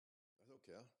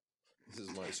care. This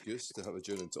is my excuse to have a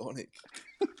gin and tonic,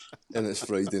 and it's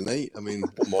Friday night. I mean,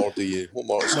 what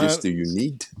more excuse do you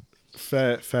need?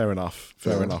 Fair enough.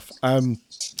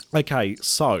 Okay,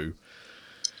 so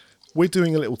we're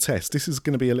doing a little test. This is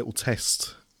going to be a little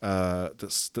test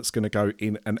that's going to go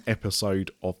in an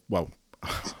episode of, well,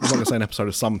 I'm not going to say an episode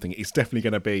of something. It's definitely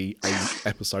going to be an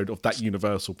episode of That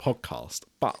Universal podcast.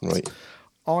 But Right.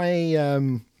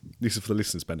 This is for the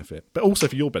listeners' benefit, but also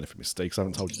for your benefit, Mr. Steve, because I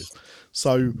haven't told you this.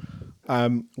 So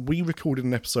we recorded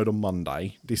an episode on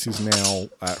Monday. This is now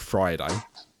Friday.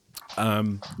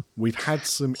 We've had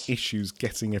some issues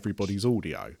getting everybody's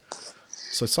audio.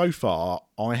 So far,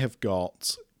 I have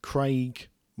got Craig,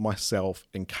 myself,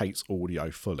 and Kate's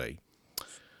audio fully.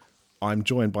 I'm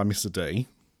joined by Mr. D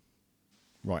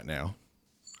right now.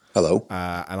 Hello.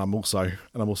 And I'm also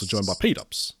joined by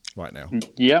P-Dubs right now.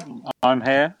 Yep, I'm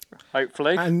here,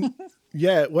 hopefully. And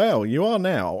yeah, well, you are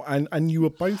now, and you were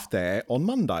both there on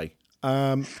Monday.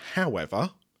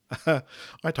 However, I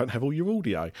don't have all your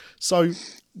audio, so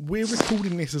we're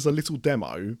recording this as a little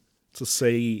demo to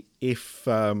see if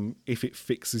it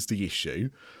fixes the issue,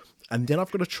 and then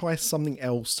I've got to try something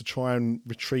else to try and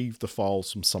retrieve the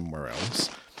files from somewhere else.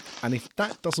 And if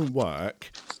that doesn't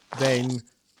work, then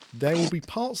there will be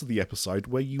parts of the episode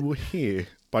where you will hear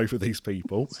both of these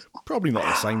people, probably not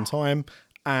at the same time,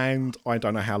 and I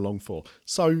don't know how long for.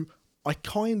 So I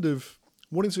kind of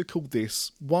wanted to record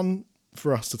this, one,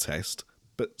 for us to test,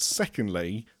 but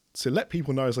secondly, to let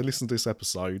people know as I listen to this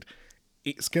episode,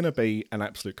 it's going to be an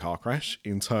absolute car crash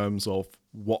in terms of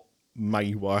what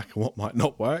may work and what might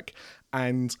not work,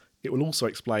 and it will also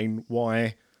explain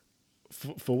why,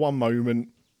 for one moment,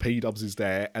 P-Dubs is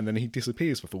there and then he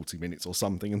disappears for 40 minutes or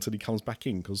something until he comes back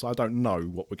in, because I don't know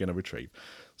what we're going to retrieve.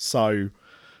 So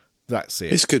that's it.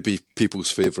 This could be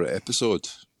people's favourite episode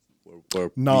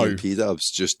where me and P-Dubs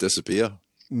just disappear.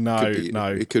 No.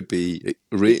 It could be,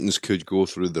 ratings could go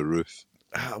through the roof.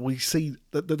 We see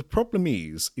that the problem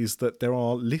is that there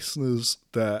are listeners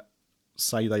that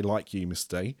say they like you,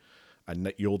 Mr. D, and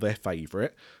that you're their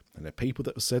favourite. And there are people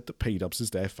that have said that P-Dubs is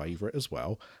their favourite as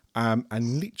well.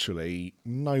 And literally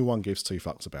no one gives two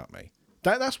fucks about me.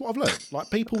 That's what I've learned. Like,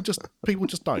 people just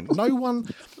don't.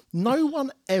 No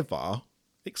one ever,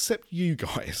 except you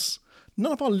guys,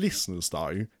 none of our listeners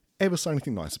though, ever say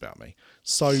anything nice about me.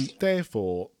 So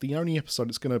therefore, the only episode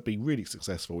that's going to be really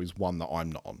successful is one that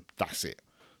I'm not on. That's it.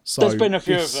 So there's been a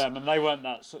few of them and they weren't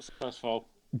that successful.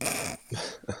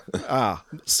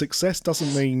 Success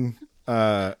doesn't mean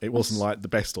it wasn't like the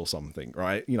best or something,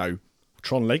 right? You know,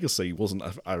 Tron Legacy wasn't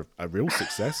a real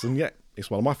success, and yet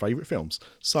it's one of my favourite films.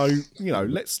 So, you know,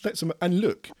 let's and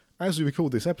look, as we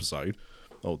record this episode,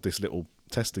 or this little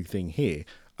testing thing here,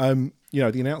 you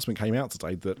know, the announcement came out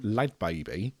today that Lad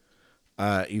Baby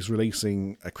is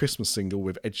releasing a Christmas single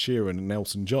with Ed Sheeran and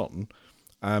Elton John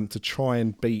to try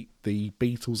and beat the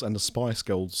Beatles and the Spice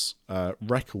Girls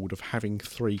record of having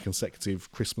 3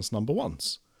 consecutive Christmas number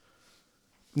ones.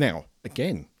 Now,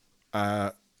 again,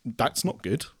 that's not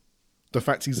good. The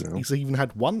fact he's even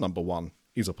had one number one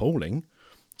is appalling.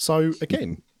 So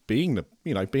again, being the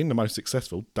most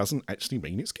successful doesn't actually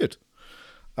mean it's good.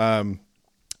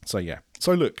 So yeah.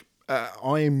 So look,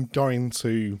 I am going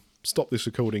to stop this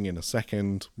recording in a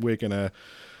second.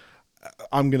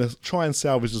 I'm gonna try and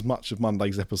salvage as much of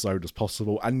Monday's episode as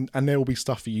possible, and there will be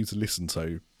stuff for you to listen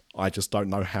to. I just don't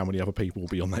know how many other people will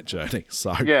be on that journey.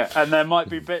 So yeah, and there might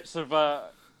be bits of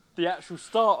the actual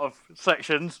start of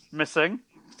sections missing.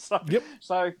 So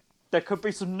there could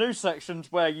be some news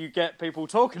sections where you get people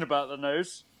talking about the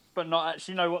news, but not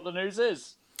actually know what the news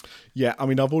is. Yeah, I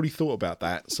mean, I've already thought about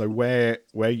that. So where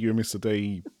you and Mr.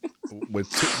 D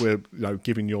we're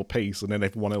giving your piece, and then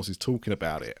everyone else is talking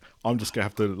about it, I'm just gonna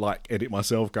have to like edit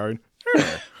myself, going,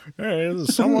 hey,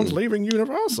 someone's leaving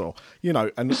Universal,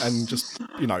 and just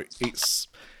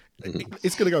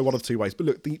it's going to go one of two ways. But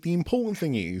look, the important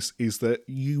thing is that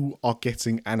you are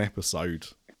getting an episode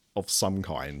of some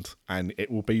kind, and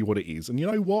it will be what it is. And you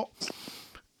know what?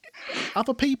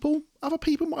 Other people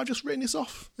might have just written this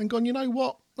off and gone, you know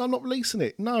what? I'm not releasing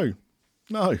it. No,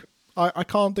 I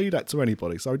can't do that to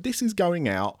anybody. So this is going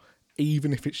out,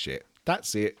 even if it's shit.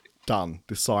 That's it. Done.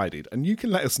 Decided. And you can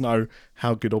let us know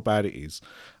how good or bad it is.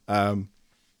 But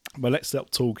let's stop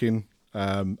talking.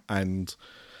 And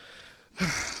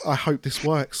I hope this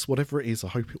works. Whatever it is, I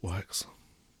hope it works.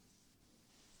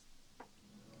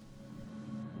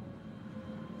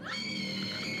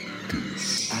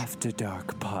 After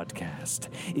Dark Podcast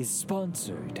is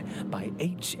sponsored by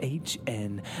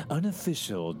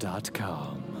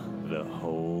HHNUnofficial.com. the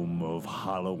home of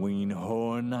Halloween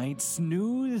Horror Nights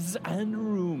news and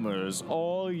rumors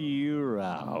all year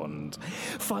round.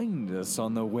 Find us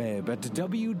on the web at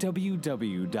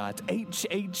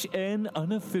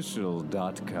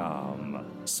www.hhnunofficial.com.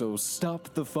 So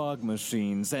stop the fog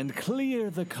machines and clear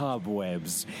the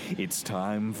cobwebs. It's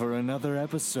time for another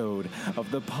episode of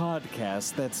the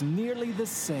podcast that's nearly the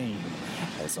same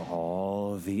as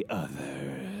all the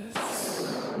others.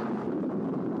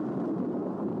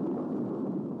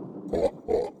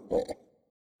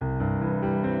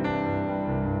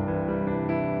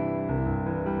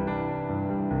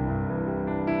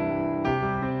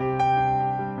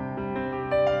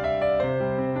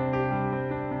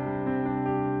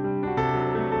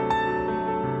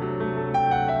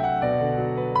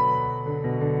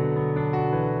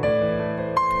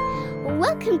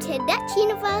 Welcome to That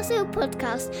Universal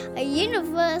Podcast, a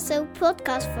universal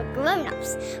podcast for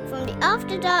grown-ups from the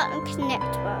After Dark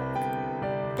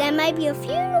Network. There may be a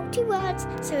few naughty words,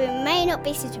 so it may not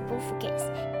be suitable for kids.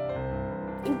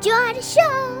 Enjoy the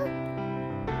show!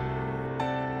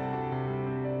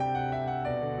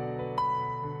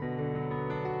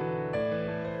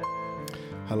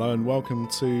 Hello and welcome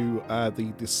to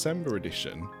the December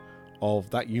edition of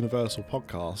That Universal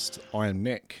Podcast. I am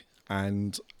Nick,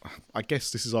 and I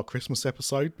guess this is our Christmas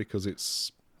episode because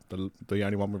it's the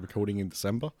only one we're recording in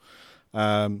December.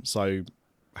 So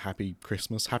happy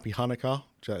Christmas, happy Hanukkah.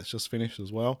 That's just finished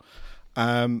as well.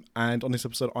 And on this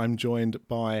episode, I'm joined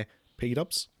by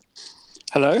P-Dubs.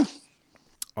 Hello.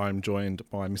 I'm joined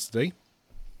by Mr. D.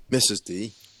 Mrs.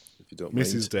 D, if you don't mind.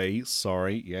 Mrs. D,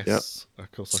 sorry, yes. Yep.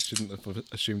 Of course, I shouldn't have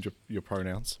assumed your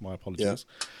pronouns. My apologies.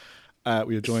 Yeah.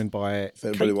 We are joined by If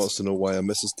anybody Kate. wants to know why I'm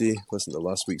Mrs. D, listen to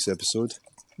last week's episode.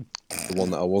 The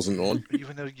one that I wasn't on.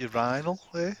 Even a urinal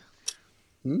there?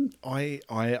 I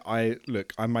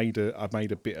look. I made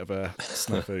a bit of a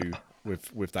snafu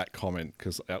with that comment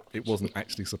because it wasn't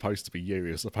actually supposed to be you.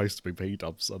 It was supposed to be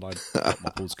P-Dubs, and I got my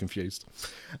balls confused.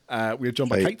 We are joined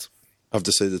by Right. Kate. I've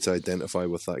decided to identify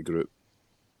with that group.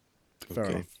 Fair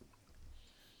Okay. enough.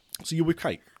 So you're with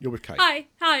Kate. You're with Kate.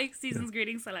 Hi, season's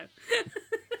greetings, hello.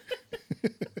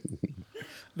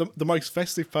 The most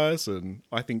festive person,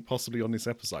 I think, possibly on this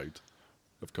episode,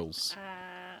 of course.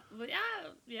 Well,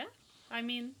 yeah. I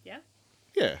mean, yeah.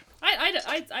 Yeah,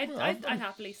 I'd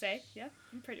happily say, yeah.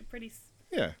 I'm pretty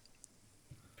yeah,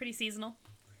 seasonal.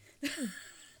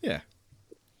 yeah.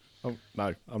 Oh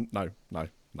no, no.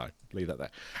 Leave that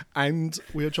there. And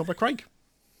we are joined by Craig.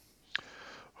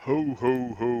 Ho,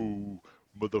 ho, ho,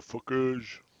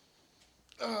 motherfuckers.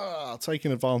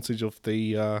 Taking advantage of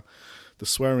the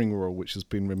swearing rule which has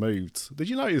been removed. Did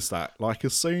you notice that? Like,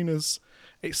 as soon as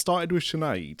it started with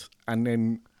Sinead, and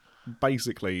then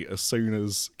basically as soon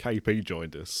as KP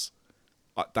joined us,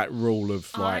 that rule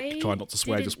of like try not to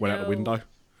swear just went out the window.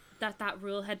 That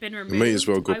rule had been removed. may as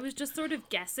well go- I was just sort of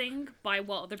guessing by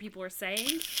what other people were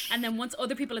saying, and then once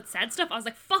other people had said stuff, I was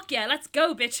like, "Fuck yeah, let's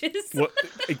go, bitches!" What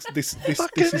this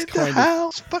Fucking is in the kind of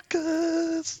house,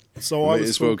 fuckers. so I Might was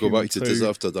as well go talking back to Diz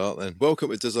After Dark then. Welcome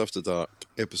to Diz After Dark,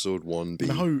 episode 1B.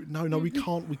 No, we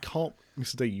can't,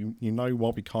 Mr. D. You know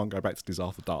why we can't go back to Diz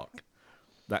After Dark?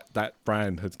 That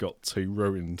brand has got too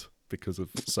ruined because of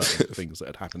certain things that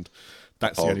had happened.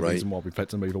 That's the only reason why we've had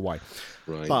to move away.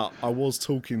 Right. But I was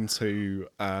talking to,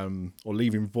 or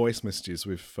leaving voice messages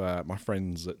with my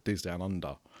friends at Diz Down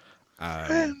Under,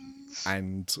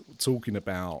 and talking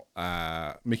about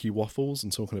Mickey Waffles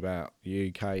and talking about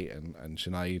you, Kate, and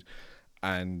Sinead.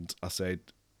 And I said,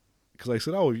 because they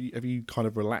said, "Oh, have you kind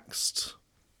of relaxed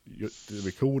the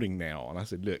recording now?" And I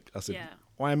said, "Look, Yeah.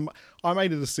 I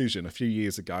made a decision a few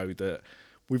years ago that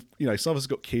we've, some of us have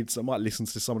got kids that might listen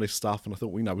to some of this stuff, and I thought,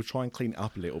 we'll try and clean it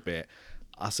up a little bit."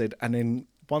 I said, and then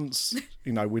once,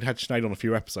 we'd had Sinead on a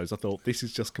few episodes, I thought, this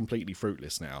is just completely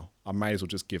fruitless now. I may as well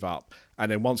just give up.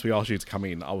 And then once we asked you to come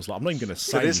in, I was like, I'm not even going to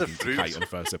say It is a anything to fruit. Kate on the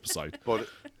first episode. But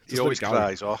he let always it go.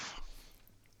 cries off.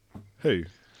 Who?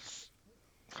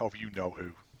 Oh, you know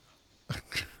who.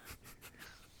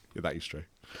 Yeah, that is true.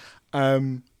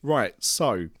 Right,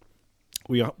 so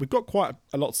we've got quite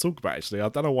a lot to talk about, actually. I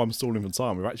don't know why I'm stalling for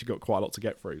time. We've actually got quite a lot to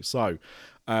get through. So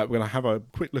we're going to have a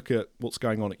quick look at what's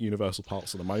going on at Universal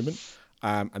Parks at the moment.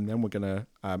 And then we're going to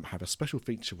have a special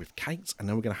feature with Kate. And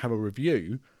then we're going to have a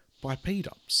review by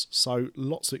P-Dubs. So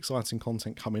lots of exciting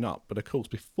content coming up. But of course,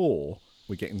 before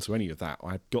we get into any of that,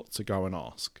 I've got to go and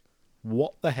ask,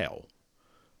 what the hell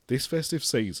this festive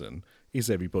season is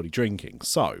everybody drinking?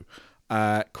 So,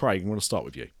 Craig, I'm going to start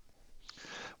with you.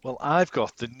 Well, I've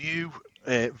got the new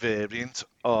variant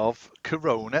of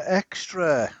Corona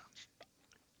Extra.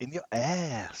 In your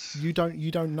ass. You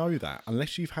don't know that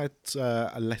unless you've had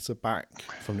a letter back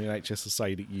from the NHS to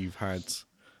say that you've had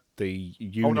the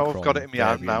Unicron Oh no, I've got it in my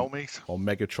hand now, variant mate. or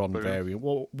Megatron Boom. variant,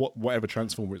 whatever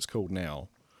Transformer it's called now.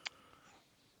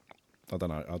 I don't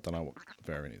know what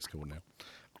variant it's called now.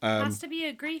 It has to be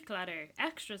a Greek letter.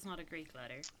 Extra's not a Greek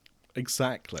letter.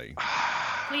 Exactly.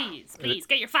 Please,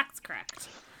 get your facts correct.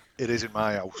 It is in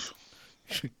my house.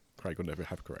 Craig will never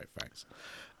have correct facts.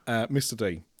 Mr.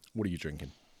 D, what are you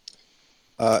drinking?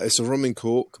 It's a rum and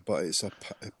coke, but it's a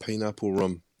pineapple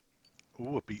rum.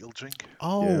 Ooh, a beetle drink.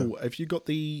 Oh, have you got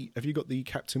the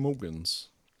Captain Morgan's?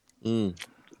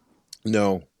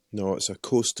 No, it's a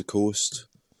coast to coast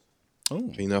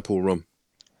pineapple rum.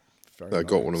 Very I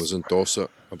got nice. when I was in Dorset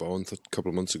about a couple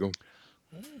of months ago.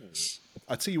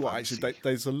 I tell you what, actually,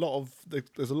 there's a lot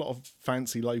of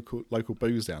fancy local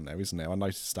booze down there, isn't there? I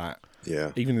noticed that.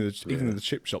 Yeah. Even the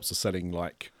chip shops are selling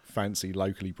like fancy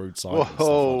locally brewed cider and stuff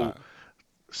Whoa. like that.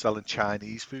 Selling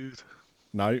Chinese food.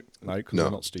 No, because No.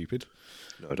 they're not stupid.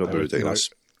 No, don't be ridiculous.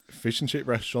 Fish and chip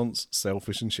restaurants sell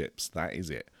fish and chips. That is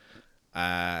it.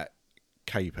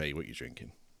 KP, what are you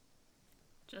drinking?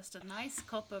 Just a nice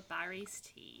cup of Barry's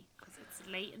tea because it's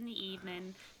late in the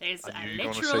evening. There's I a knew you were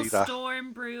gonna literal say that.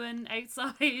 storm brewing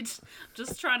outside.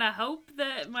 Just trying to hope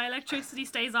that my electricity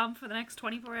stays on for the next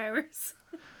 24 hours.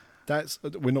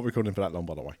 We're not recording for that long,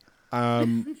 by the way.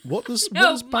 What does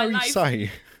No, my Barry life.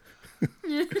 say?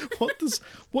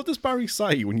 what does Barry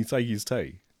say when you take his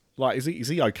tea? Like, is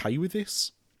he okay with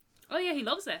this? Oh yeah, he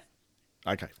loves it.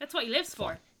 Okay. That's what he lives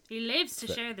for. He lives to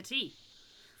share the tea.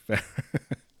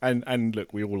 And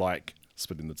look, we all like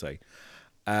spilling the tea.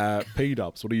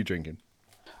 P-Dubs, what are you drinking?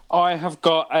 I have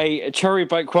got a cherry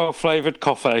bakewell flavoured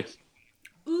coffee.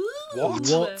 Ooh.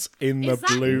 What in the Is that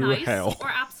blue nice hell? or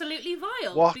absolutely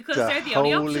vile? What because the they're the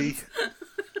only holy- options.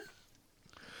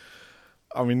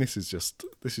 I mean, this is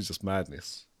just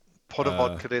madness. Put a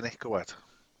vodka in it, go ahead.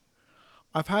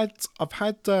 I've had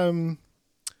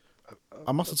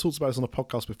I must have talked about this on a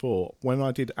podcast before. When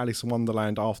I did Alice in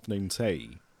Wonderland afternoon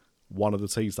tea, one of the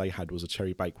teas they had was a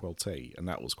cherry bakewell tea, and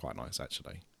that was quite nice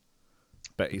actually.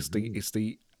 But it's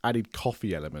the added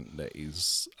coffee element that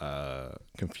is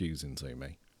confusing to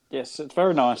me. Yes, it's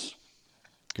very nice.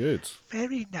 Good.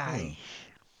 Very nice.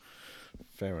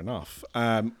 Fair enough.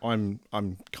 I'm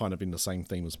kind of in the same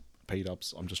theme as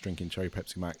P-Dubs. I'm just drinking cherry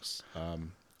Pepsi Max.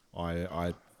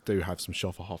 I do have some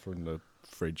Schofferhofer in the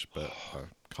fridge, but I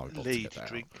can't bother to Lead get that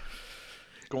drink.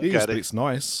 out. Go It and is, get but it. it's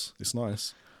nice. It's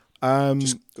nice.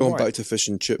 Just going right. back to fish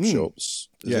and chip shops,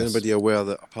 is Yes. anybody aware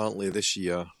that apparently this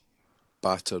year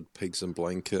battered pigs and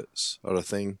blankets are a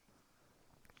thing?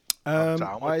 I'm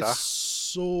down with I that.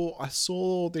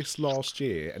 saw this last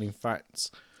year, and in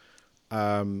fact,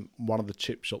 one of the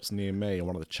chip shops near me, and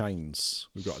one of the chains,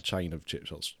 we've got a chain of chip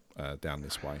shops down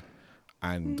this way,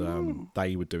 and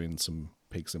they were doing some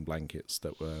pigs and blankets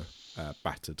that were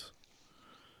battered.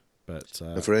 But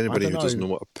And for anybody I who don't doesn't know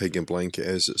what a pig and blanket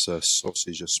is, it's a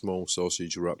sausage, a small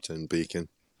sausage wrapped in bacon.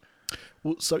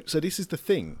 Well, so this is the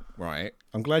thing, right?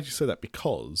 I'm glad you said that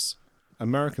because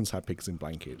Americans have pigs in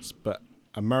blankets, but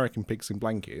American pigs in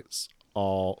blankets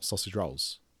are sausage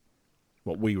rolls.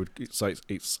 What we would so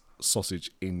it's sausage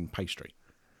in pastry.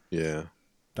 Yeah.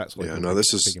 That's what Yeah, they no, call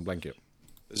this pig is- in blanket.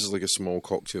 This is like a small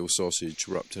cocktail sausage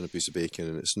wrapped in a piece of bacon,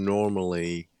 and it's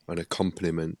normally an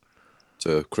accompaniment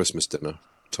to Christmas dinner,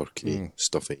 turkey,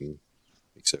 stuffing,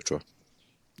 etc.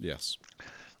 Yes.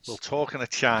 Well, talking of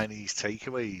Chinese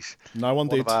takeaways, No one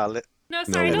one did. of our No,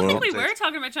 sorry, I No, don't we're think we not. were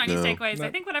talking about Chinese No. takeaways. No.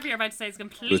 I think whatever you're about to say is We're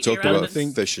completely talking irrelevant.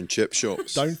 about fish and chip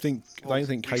shops. Don't think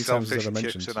we Kate sell Tams has fish ever and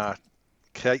chips mentioned. in our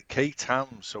Kate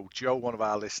Tams. So Joe, one of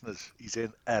our listeners, he's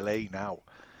in LA now.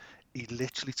 He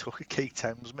literally took a Kate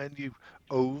Tams menu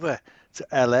over to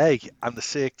LA and the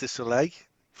Cirque du Soleil,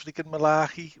 freaking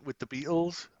malarkey with the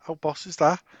Beatles. How boss is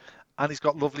that? And he's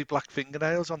got lovely black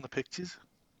fingernails on the pictures.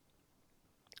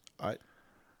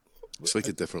 It's like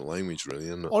a different language, really,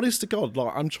 isn't it? Honest to God,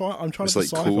 like I'm trying It's to like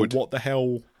decipher code. what the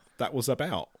hell that was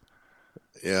about.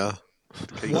 Yeah.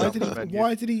 Kate Why Tams did he?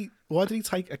 menu. Why did he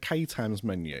take a K-Tams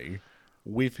menu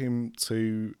with him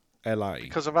to LA?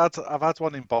 Because I've had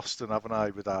one in Boston, haven't I,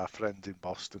 with our friend in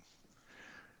Boston.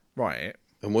 Right.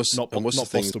 And what's Not the thing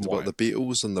Boston about wine. the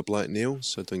Beatles and the black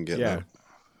nails? I didn't get Yeah. that.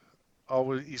 Oh,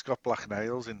 well, he's got black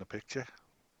nails in the picture.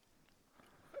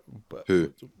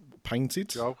 Who? Painted.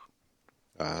 Joe.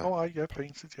 Ah. Oh, yeah,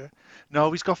 painted, yeah.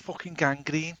 No, he's got fucking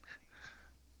gangrene.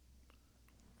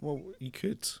 Well, you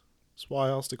could. That's why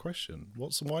I asked the question.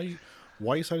 Why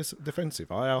are you so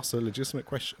defensive? I asked a legitimate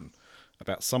question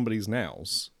about somebody's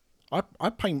nails.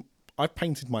 I've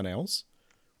painted my nails.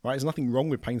 Right? There's nothing wrong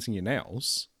with painting your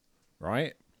nails,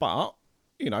 right? But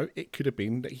You know, it could have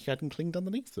been that he hadn't cleaned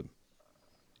underneath them.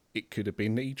 It could have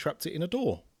been that he trapped it in a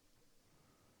door.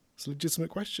 It's a legitimate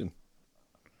question.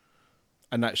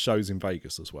 And that shows in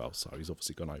Vegas as well, so he's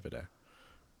obviously gone over there.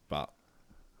 But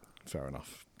fair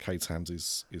enough. K-Tams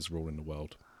is ruling the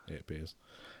world, it appears.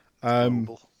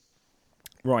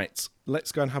 Right,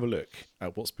 let's go and have a look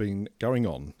at what's been going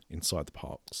on inside the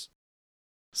parks.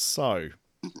 So,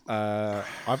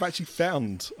 I've actually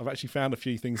found a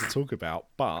few things to talk about,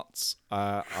 but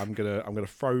I'm gonna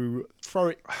throw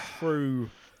it through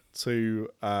to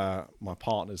my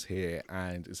partners here.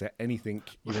 And is there anything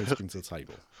you want to bring to the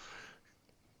table?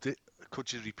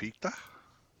 Could you repeat that?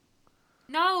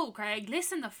 No, Craig,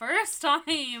 listen the first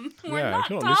time. We're Yeah, not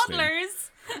you're not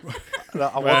toddlers.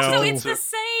 Well, So it's the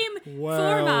same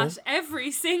format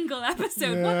every single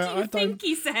episode. Yeah, What do you think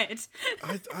he said?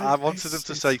 I wanted him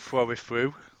to say throw it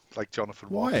through, like Jonathan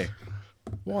Ross. Why?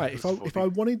 Why?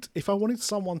 If I wanted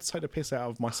someone to take the piss out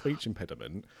of my speech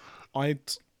impediment,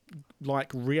 I'd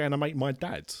like reanimate my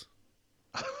dad.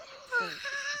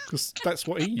 Because that's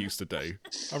what he used to do.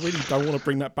 I really don't want to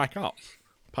bring that back up.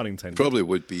 Pun intended. Probably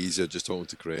would be easier just talking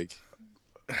to Craig.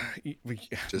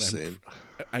 Just saying.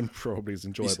 And probably as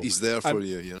enjoyable. He's there for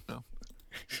you, you know.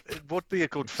 It would be a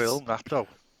good film, that though.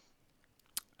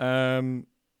 No.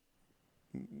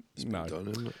 Done,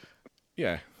 isn't it?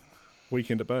 Yeah.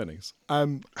 Weekend at Bernie's. Oh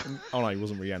no, he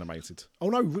wasn't reanimated. Oh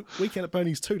no, Weekend at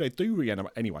Bernie's 2, they do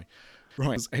reanimate. Anyway.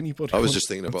 Right. Does anybody I was want just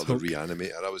thinking to about the talk-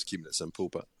 reanimator. I was keeping it simple,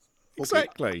 but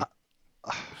Exactly.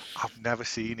 I've never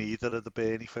seen either of the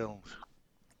Bernie films,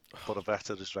 but I've at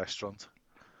his restaurant.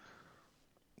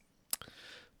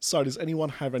 So, does anyone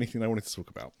have anything they wanted to talk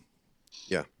about?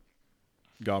 yeah.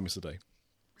 Go on, Mr. D.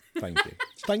 Thank you.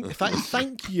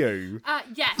 Thank you.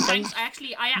 Yeah, thanks. I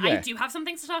Yeah. do have some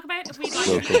things to talk about if we'd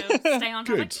like to stay on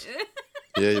topic. Good.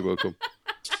 Yeah, you're welcome.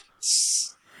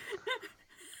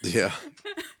 Yeah.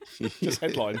 Just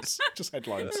headlines. Just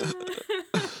headlines.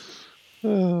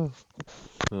 Oh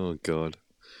God.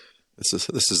 This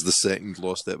is the second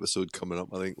lost episode coming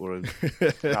up. I think we're in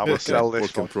I will sell this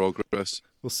work in one. progress.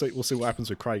 We'll see what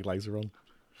happens with Craig later on.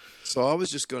 So I was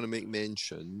just going to make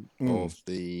mention of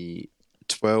the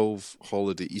 12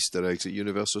 holiday Easter eggs at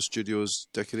Universal Studios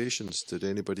decorations. Did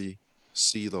anybody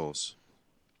see those?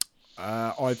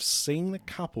 I've seen a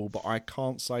couple, but I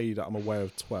can't say that I'm aware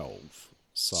of 12.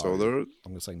 So there, I'm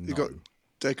going to say no. you got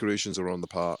decorations around the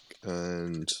park,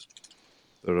 and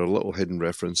there are little hidden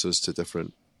references to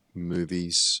different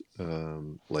movies,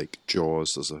 like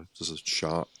Jaws. There's a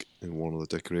shark in one of the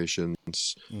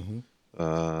decorations.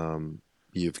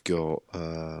 You've got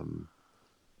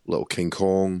little King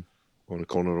Kong on the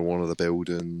corner of one of the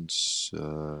buildings.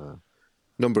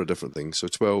 Number of different things. So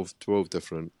 12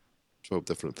 different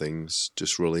things,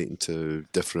 just relating to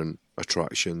different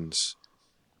attractions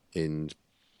in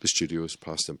the studios,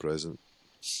 past and present.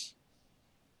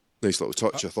 Nice little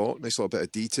touch, I thought. Nice little bit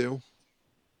of detail.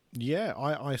 Yeah,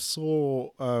 I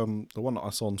saw the one that I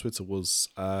saw on Twitter was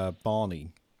Barney.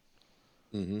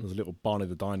 There's a little Barney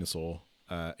the dinosaur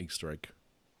Easter egg.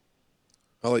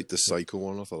 I liked the Psycho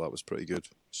one. I thought that was pretty good.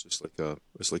 It's just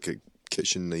like a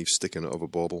kitchen knife sticking out of a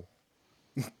bobble.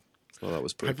 Well, that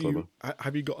was pretty clever.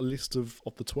 Have you got a list of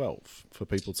the 12 for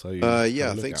people to?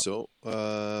 Yeah, I think so.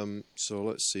 So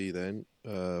let's see then.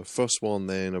 First one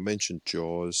then, I mentioned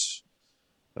Jaws.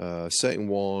 Second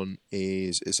one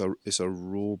is a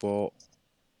robot,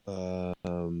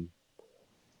 and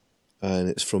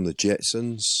it's from the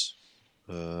Jetsons.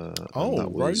 And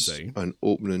that was Rosie. an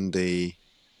opening day.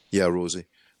 Yeah, Rosie.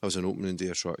 That was an opening day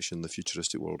attraction, the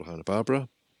Futuristic World of Hanna-Barbera.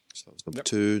 So that was number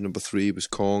 2. Number 3 was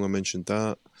Kong. I mentioned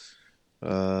that.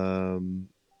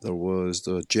 There was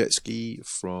the jet ski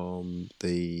from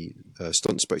the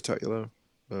Stunt Spectacular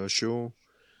show.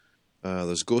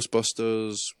 There's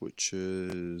Ghostbusters, which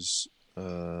is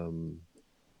let's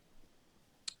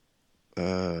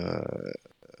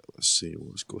see,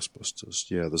 what was Ghostbusters?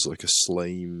 Yeah, there's like a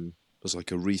slime. There's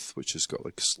like a wreath which has got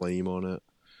like slime on it,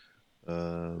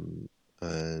 and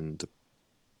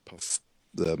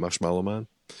the Marshmallow Man.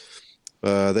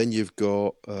 Then you've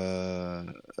got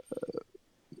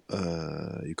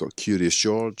Curious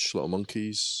George, Little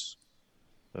Monkeys.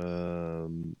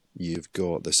 You've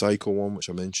got the Psycho one, which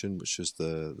I mentioned, which is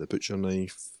the butcher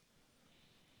knife.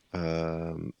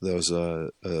 There's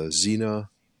a Xena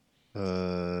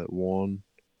one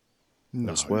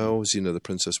as well. Xena the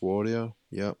Princess Warrior.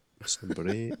 Yep, that's number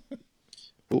 8.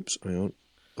 Oops, hang on.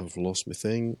 I've lost my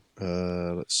thing.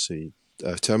 Let's see.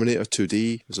 Terminator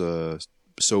 2D is a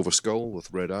silver skull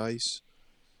with red eyes.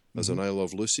 There's an I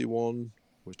Love Lucy one,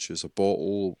 which is a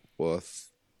bottle with,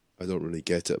 I don't really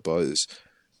get it, but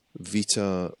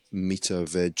Vita Mita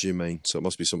Vegemine. So it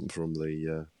must be something from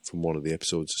the from one of the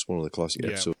episodes. It's one of the classic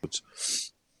episodes.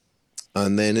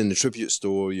 And then in the tribute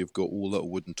store, you've got all little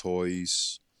wooden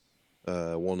toys.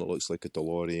 One that looks like a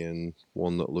DeLorean.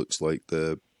 One that looks like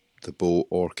the boat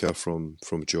Orca from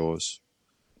Jaws.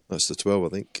 That's the 12, I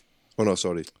think. Oh no,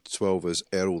 sorry. 12 is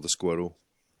Errol the squirrel.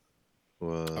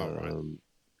 Right.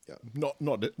 Yeah.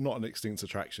 Not an extinct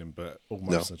attraction, but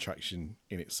almost an attraction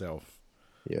in itself.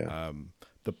 Yeah.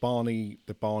 The Barney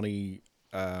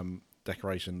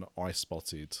decoration I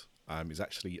spotted is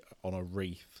actually on a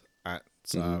wreath at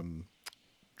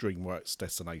DreamWorks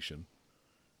Destination,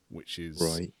 which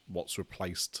is what's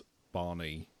replaced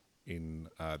Barney in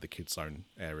the Kids Zone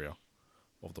area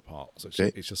of the park. So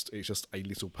it's just a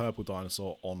little purple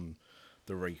dinosaur on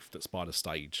the wreath that's by the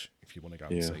stage. If you want to go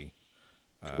and see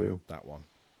that one,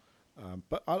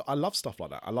 but I love stuff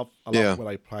like that. I love when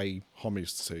they pay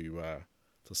homage to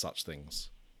such things.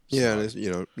 Yeah, and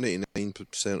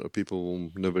 99% of people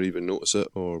will never even notice it,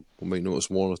 or might notice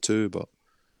one or two. But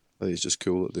I think it's just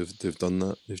cool that they've done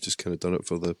that. They've just kind of done it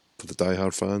for the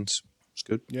diehard fans. It's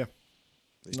good. Yeah,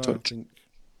 Nice I touch. think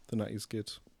that is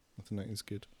good. I think that is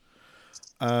good.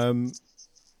 KP,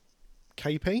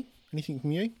 anything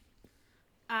from you?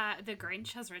 The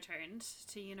Grinch has returned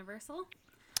to Universal.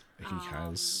 He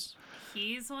has.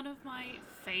 He's one of my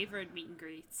favourite meet and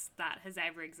greets that has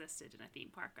ever existed in a theme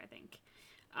park, I think.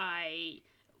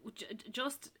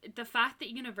 Just the fact that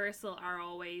Universal are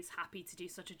always happy to do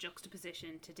such a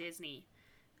juxtaposition to Disney,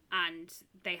 and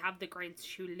they have the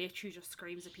Grinch who literally just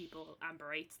screams at people and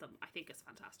berates them, I think is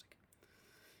fantastic.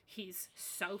 He's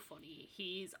so funny.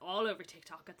 He's all over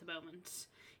TikTok at the moment.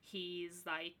 He's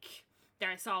like...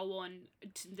 I saw one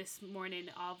this morning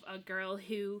of a girl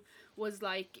who was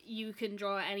like, you can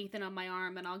draw anything on my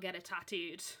arm and I'll get it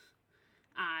tattooed.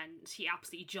 And he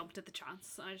absolutely jumped at the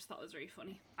chance. I just thought it was really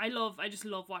funny. I just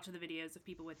love watching the videos of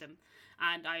people with them.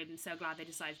 And I'm so glad they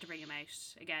decided to bring him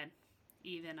out again.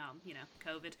 Even,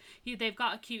 COVID. They've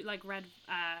got a cute, red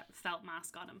felt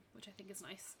mask on him, which I think is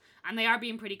nice. And they are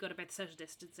being pretty good about the social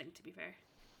distancing, to be fair.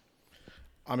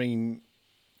 I mean...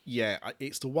 Yeah,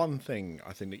 it's the one thing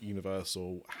I think that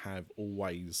Universal have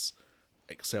always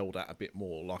excelled at a bit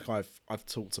more. Like I've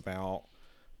talked about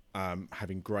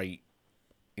having great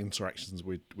interactions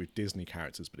with Disney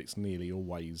characters, but it's nearly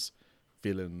always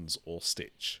villains or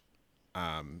Stitch.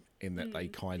 In that they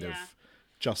kind of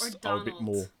just are a bit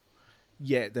more.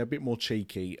 Yeah, they're a bit more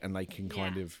cheeky and they can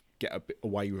kind of get a bit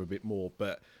away with a bit more.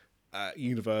 But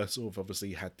Universal have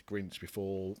obviously had the Grinch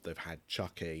before. They've had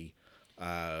Chucky.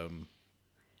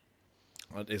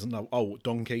 There's another. Oh,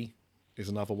 Donkey is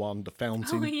another one. The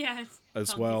Fountain. Oh yes, as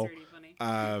Donkey's well. Really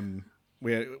funny.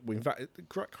 We in fact,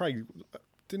 Craig,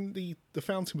 didn't the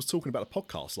Fountain was talking about the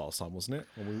podcast last time, wasn't it?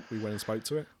 When we went and spoke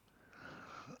to it.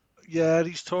 Yeah,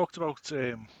 he's talked about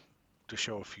the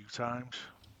show a few times.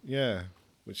 Yeah,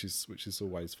 which is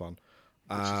always fun.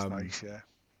 Which is nice, yeah.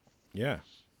 Yeah,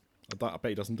 I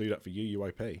bet he doesn't do that for you,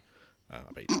 UOP. I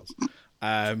bet he does.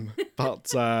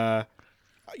 But.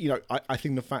 I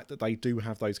think the fact that they do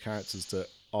have those characters that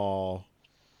are,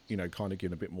 kind of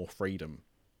given a bit more freedom,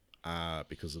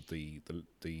 because of the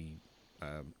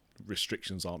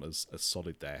restrictions aren't as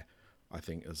solid there, I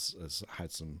think has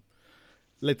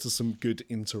led to some good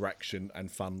interaction and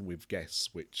fun with guests,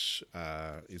 which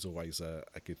is always a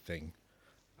good thing.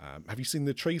 Have you seen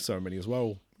the tree ceremony as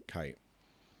well, Kate?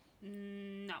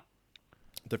 No.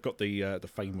 They've got the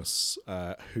famous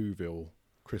Whoville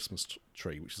Christmas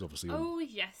tree, which is obviously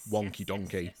wonky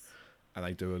donkey, yes. And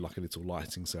they do a little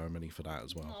lighting ceremony for that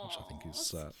as well, which I think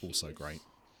is also great.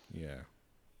 Yeah.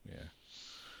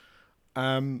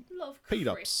 Love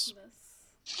P-dubs.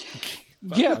 Christmas.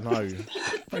 I know.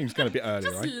 Frame's going a bit early,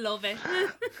 Just right? love it.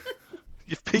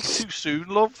 You've peaked too soon,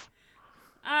 love.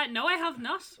 No, I have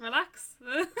not. Relax.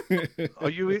 Are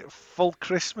you full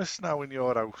Christmas now in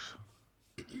your house?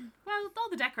 Well, all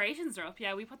the decorations are up.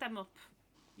 Yeah, we put them up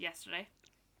yesterday.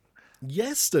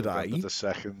 Yesterday? November the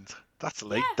 2nd. That's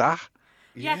late, that.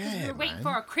 Yeah, because we were waiting for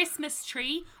our Christmas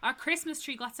tree. Our Christmas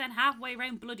tree got sent halfway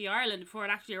around bloody Ireland before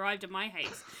it actually arrived at my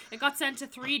house. It got sent to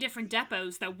 3 different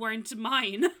depots that weren't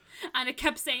mine. And it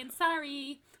kept saying,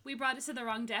 sorry, we brought it to the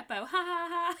wrong depot. Ha ha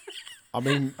ha. I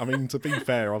mean, to be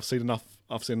fair, I've seen enough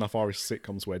Irish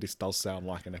sitcoms where this does sound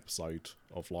like an episode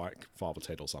of Father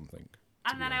Ted or something.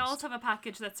 And then I also have a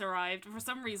package that's arrived. For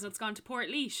some reason, it's gone to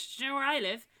Portlaoise. Do you know where I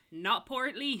live? Not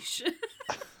Portlaoise.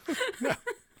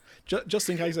 Just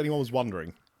in case anyone was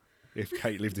wondering if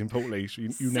Kate lived in Portlaoise,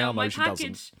 you now know she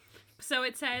doesn't. So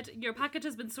it said, your package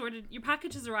has been sorted. Your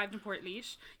package has arrived in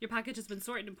Portlaoise. Your package has been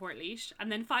sorted in Portlaoise.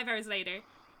 And then 5 hours later,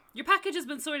 Your package has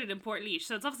been sorted in Portlaoise,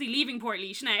 so it's obviously leaving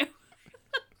Portlaoise now.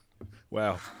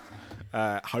 Well,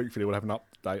 hopefully we'll have an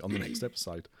update on the next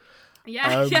episode.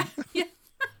 Yeah.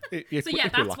 If So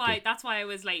we're lucky. that's why I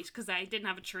was late, because I didn't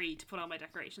have a tree to put all my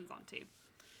decorations onto.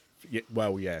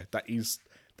 Yeah, that is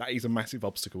a massive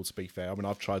obstacle, to be fair. I mean,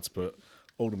 I've tried to put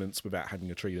ornaments without having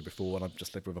a tree there before, and I've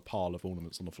just left with a pile of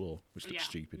ornaments on the floor, which looks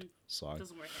stupid. So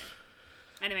Doesn't work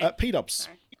out. Anyway, P-dubs.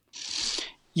 Sorry.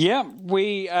 Yeah,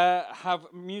 we have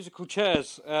musical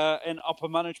chairs in upper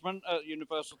management at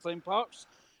Universal Theme Parks,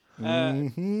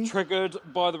 triggered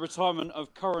by the retirement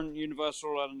of current Universal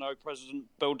Orlando president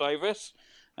Bill Davis.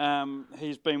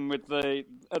 He's been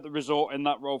at the resort in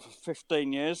that role for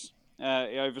 15 years. He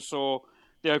oversaw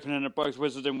the opening of both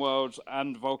Wizarding Worlds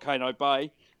and Volcano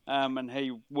Bay, and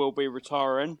he will be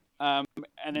retiring. And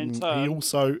in turn, he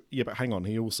also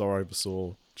he also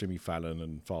oversaw Jimmy Fallon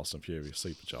and Fast and Furious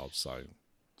Supercharged. So,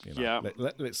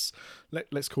 let's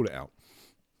call it out.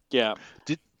 Yeah.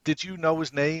 Did you know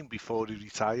his name before he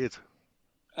retired?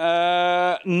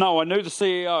 No, I knew the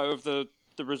CEO of the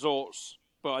resorts,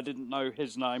 but I didn't know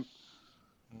his name.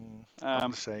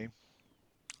 I'm the same.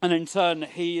 And in turn,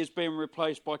 he is being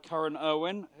replaced by Karen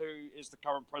Irwin, who is the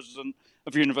current president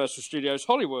of Universal Studios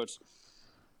Hollywood.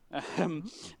 And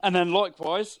then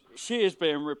likewise, she is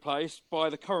being replaced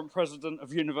by the current president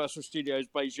of Universal Studios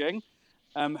Beijing,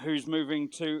 who's moving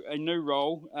to a new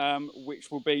role,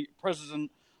 which will be president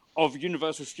of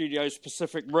Universal Studios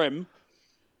Pacific Rim,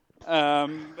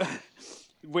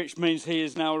 which means he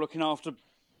is now looking after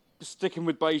sticking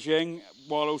with Beijing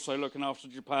while also looking after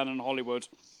Japan and Hollywood.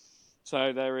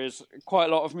 So there is quite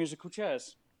a lot of musical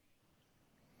chairs.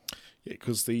 Yeah,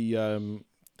 because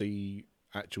the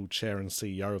actual chair and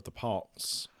CEO of the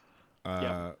parks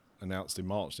announced in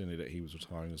March, didn't he, that he was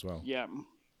retiring as well. Yeah.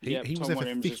 He was there for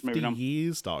 50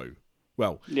 years, though.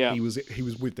 Well, he was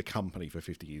with the company for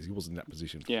 50 years. He wasn't in that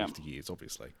position for 50 years,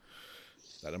 obviously.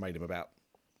 That made him about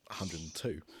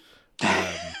 102.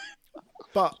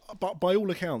 But by all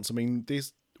accounts, I mean,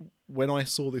 when I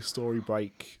saw this story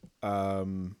break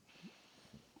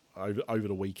over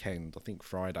the weekend, I think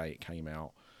Friday it came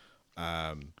out,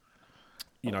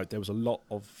 there was a lot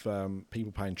of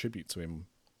people paying tribute to him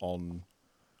on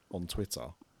Twitter.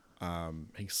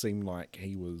 He seemed like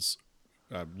he was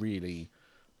really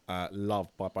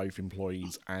loved by both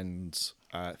employees and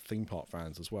theme park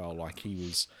fans as well. Like he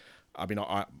was, I mean,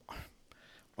 I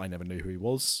never knew who he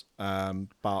was,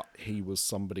 but he was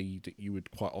somebody that you would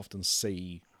quite often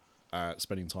see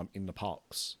spending time in the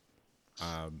parks,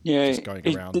 just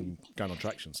going around and going on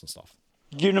attractions and stuff.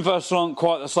 Universal aren't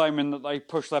quite the same in that they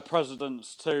push their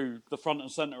presidents to the front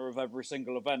and centre of every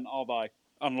single event, are they?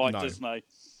 Unlike Disney.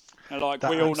 And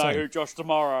we all know who Josh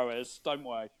D'Amaro is, don't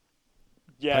we?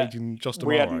 Yeah. Paging Josh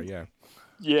D'Amaro, yeah.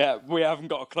 Yeah, we haven't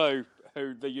got a clue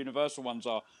who the Universal ones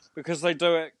are because they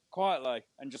do it quietly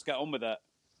and just get on with it.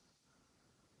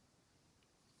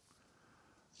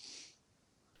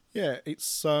 Yeah,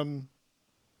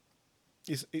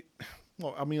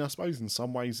 well, I mean, I suppose in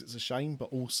some ways it's a shame, but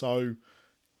also,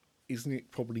 isn't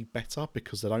it probably better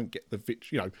because they don't get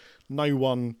the no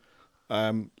one,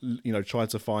 tried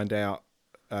to find out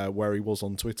where he was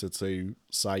on Twitter to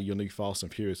say your new Fast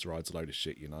and Furious ride's a load of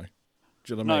shit, Do you know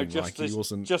what I mean? He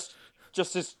wasn't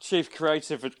just his chief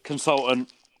creative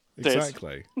consultant.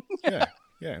 Exactly. Yeah.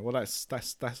 Well, that's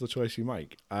the choice you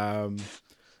make. But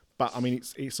I mean,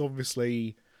 it's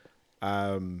obviously.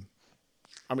 I mean,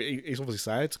 it's obviously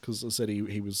sad because, as I said,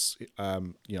 he was,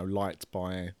 liked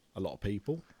by a lot of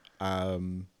people,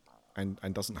 and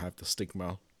doesn't have the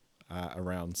stigma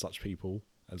around such people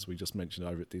as we just mentioned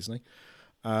over at Disney.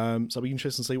 So it'll be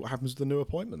interesting to see what happens with the new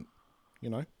appointment,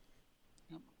 Yep.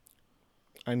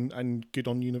 And good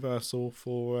on Universal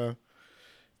for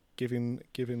giving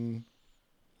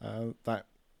that,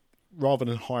 rather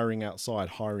than hiring outside,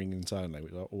 hiring internally,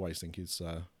 which I always think is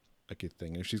a good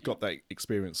thing. If she's got that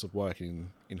experience of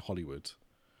working in Hollywood,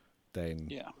 then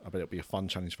I bet it'll be a fun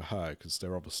challenge for her because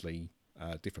they're obviously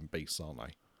different beasts, aren't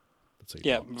they? The two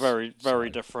parts. Very, very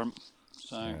different.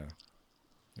 So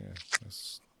yeah,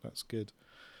 that's good.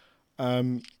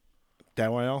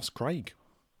 Dare I ask Craig?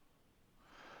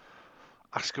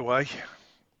 Ask away.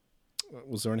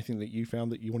 Was there anything that you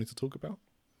found that you wanted to talk about?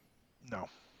 No.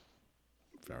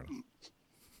 Fair enough.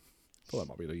 Thought that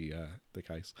might be the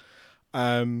case.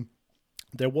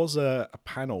 There was a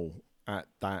panel at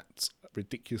that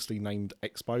ridiculously named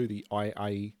expo, the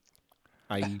IAAPA.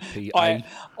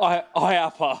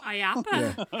 IAAPA.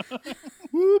 IAAPA.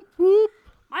 Whoop whoop.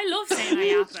 I love saying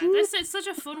IAAPA. It's such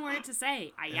a fun word to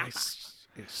say. IAAPA.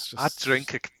 It's just, I'd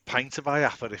drink a pint of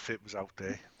IAAPA if it was out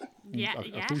there. Yeah.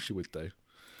 Of course you would do.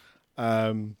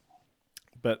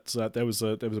 But there was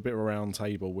a bit of a round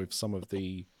table with some of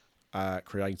the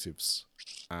creatives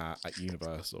at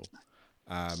Universal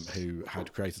who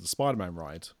had created the Spider-Man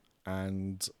ride,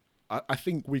 and I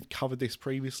think we've covered this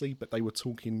previously, but they were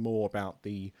talking more about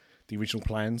the original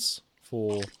plans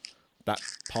for that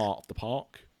part of the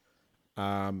park,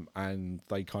 and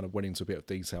they kind of went into a bit of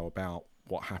detail about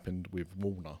what happened with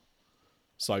Warner.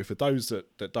 So for those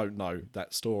that don't know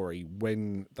that story,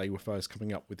 when they were first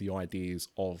coming up with the ideas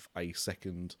of a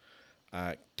second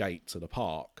gate to the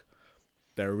park,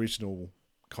 their original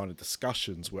kind of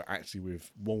discussions were actually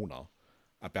with Warner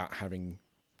about having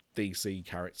DC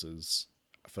characters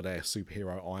for their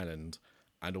superhero island,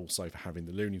 and also for having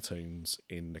the Looney Tunes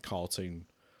in the cartoon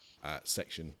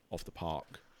section of the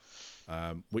park,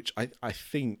 which I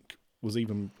think was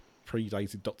even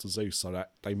predated Dr. Zeus, so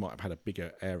that they might have had a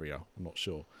bigger area. I'm not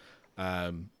sure,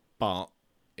 but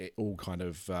it all kind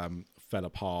of fell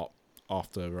apart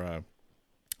after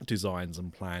designs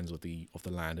and plans of the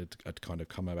land had kind of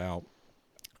come about,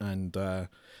 and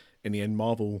in the end,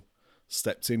 Marvel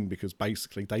stepped in because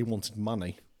basically they wanted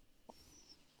money,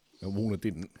 and Warner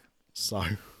didn't. So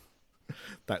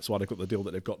that's why they've got the deal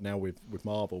that they've got now with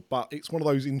Marvel. But it's one of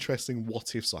those interesting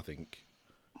what ifs, I think,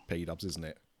 P-dubs, isn't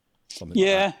it? Something like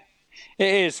that.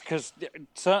 It is, because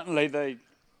certainly the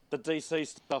DC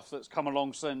stuff that's come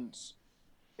along since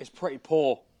is pretty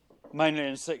poor, mainly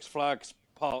in Six Flags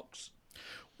parks.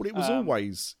 Well, it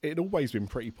had always been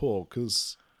pretty poor,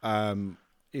 because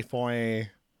if I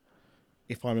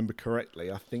remember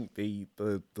correctly, I think the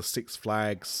Six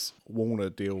Flags Warner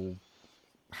deal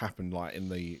happened like in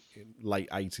the late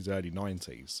 80s, early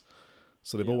 90s.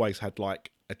 So they've always had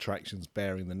like attractions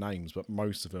bearing the names, but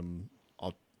most of them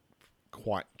are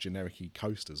quite generic-y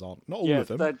coasters, aren't? Not all of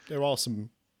them. There are some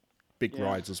big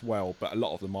rides as well, but a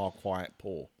lot of them are quite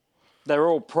poor. They're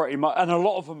all pretty much, and a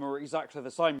lot of them are exactly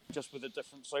the same, just with a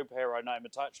different superhero name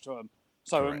attached to them.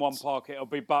 So Correct. in one park it'll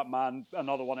be Batman,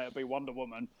 another one it'll be Wonder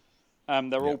Woman.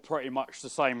 They're all pretty much the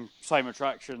same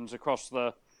attractions across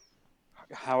the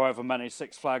however many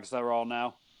Six Flags there are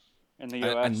now in the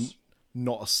US. And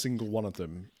not a single one of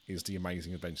them is The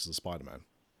Amazing Adventures of Spider-Man.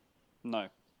 No.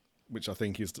 Which I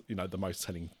think is, the most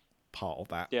telling part of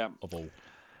that of all,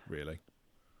 really.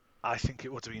 I think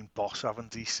it would have been Boss having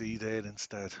DC there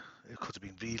instead. It could have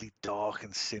been really dark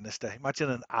and sinister.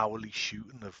 Imagine an hourly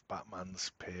shooting of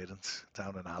Batman's parents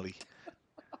down an alley.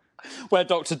 Where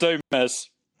Dr. Doom is.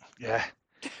 Yeah.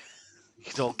 You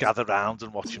could all gather round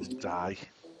and watch him die.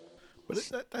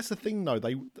 But that's the thing, though.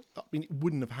 It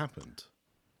wouldn't have happened.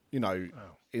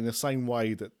 In the same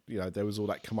way that, there was all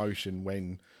that commotion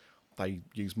when they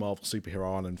used Marvel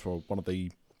Superhero Island for one of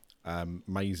the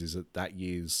mazes at that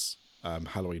year's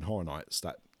Halloween Horror Nights,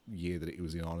 that year that it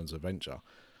was in Islands of Adventure.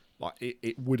 Like,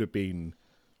 it would have been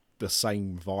the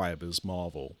same vibe as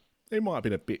Marvel. It might have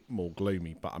been a bit more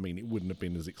gloomy, but, it wouldn't have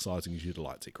been as exciting as you'd have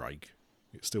liked it, Craig.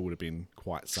 It still would have been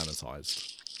quite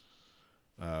sanitised.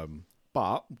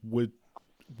 But would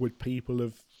people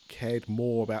have cared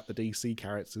more about the DC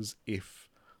characters if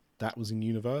that was in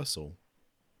Universal?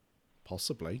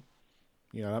 Possibly.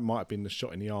 That might have been the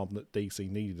shot in the arm that DC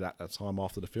needed at that time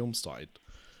after the film started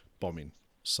bombing.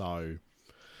 So,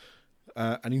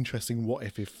 an interesting what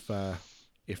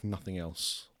if nothing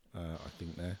else, I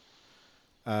think there.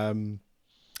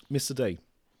 Mr. D,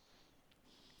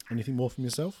 anything more from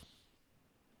yourself?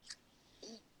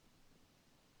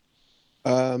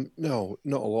 No,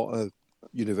 not a lot of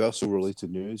Universal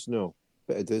related news. No,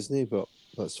 bit of Disney, but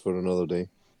that's for another day.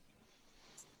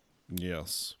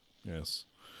 Yes.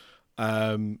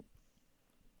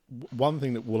 One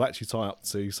thing that will actually tie up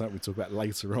to something we talk about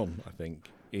later on, I think,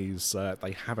 is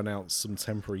they have announced some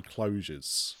temporary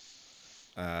closures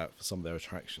for some of their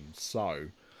attractions. So,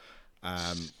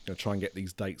 I'm going to try and get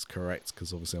these dates correct,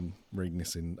 because obviously I'm reading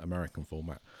this in American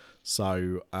format.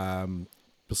 So,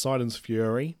 Poseidon's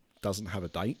Fury doesn't have a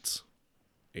date.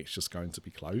 It's just going to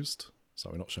be closed. So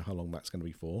we're not sure how long that's going to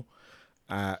be for.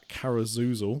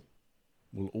 Carousel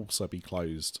will also be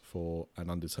closed for an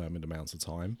undetermined amount of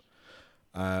time.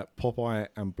 Popeye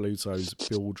and Bluto's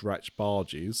Bilge Ratch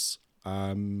barges.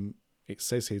 It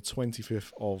says here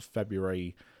 25th of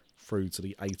February through to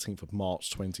the 18th of March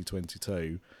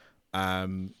 2022.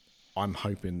 I'm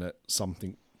hoping that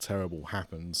something terrible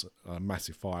happens, a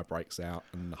massive fire breaks out,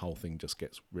 and the whole thing just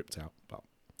gets ripped out. But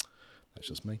that's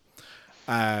just me.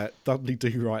 Dudley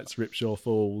Do Right's Ripshaw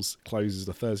Falls closes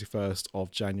the 31st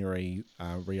of January,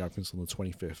 reopens on the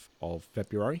 25th of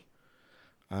February.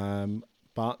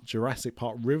 But Jurassic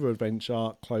Park River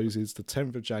Adventure closes the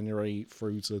 10th of January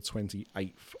through to the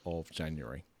 28th of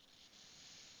January.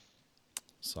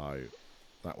 So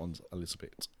that one's a little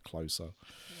bit closer.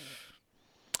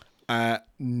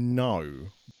 No.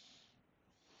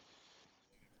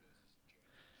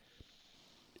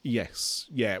 Yes,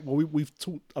 yeah. Well, we've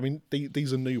talked. I mean,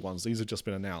 these are new ones. These have just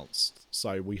been announced.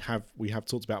 So we have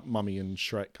talked about Mummy and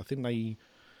Shrek. I think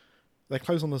they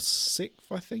close on the 6th,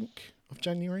 I think, of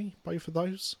January. Both of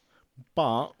those.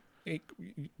 But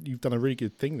you've done a really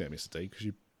good thing there, Mr. D, because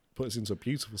you put us into a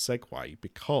beautiful segue.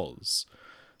 Because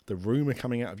the rumor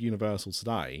coming out of Universal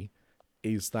today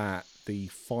is that the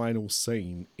final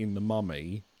scene in The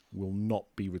Mummy will not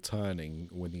be returning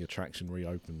when the attraction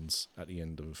reopens at the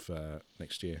end of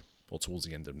next year, or towards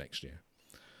the end of next year.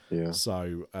 Yeah.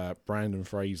 So Brandon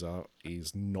Fraser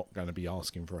is not going to be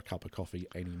asking for a cup of coffee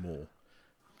anymore.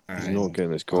 He's not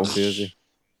getting his coffee, is he?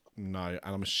 No,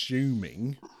 and I'm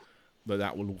assuming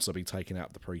that will also be taken out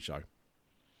of the pre-show.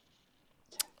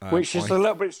 Which is a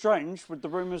little bit strange with the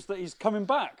rumours that he's coming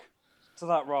back to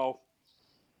that role.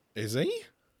 Is he?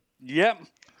 Yep.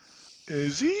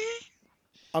 Is he?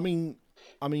 I mean,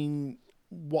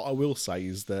 what I will say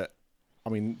is that,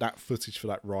 that footage for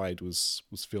that ride was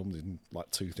filmed in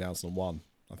like 2001.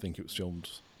 I think it was filmed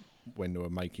when they were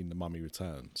making The Mummy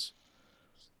Returns.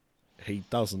 He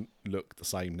doesn't look the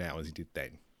same now as he did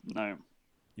then. No.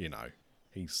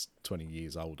 He's 20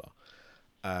 years older.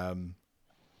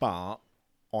 But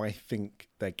I think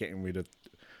they're getting rid of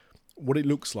what it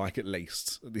looks like, at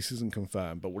least. This isn't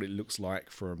confirmed, but what it looks like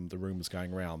from the rumours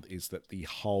going around is that the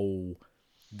whole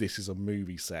 "this is a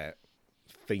movie set"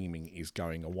 theming is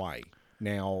going away.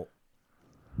 Now,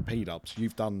 P-Dubs,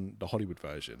 you've done the Hollywood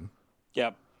version.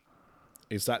 Yep.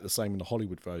 Is that the same in the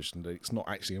Hollywood version, that it's not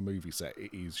actually a movie set,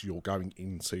 it is you're going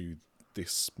into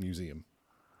this museum?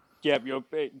 Yep,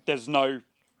 there's no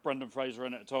Brendan Fraser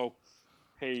in it at all.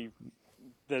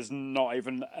 There's not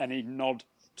even any nod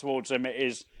towards him. It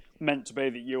is meant to be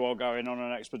that you are going on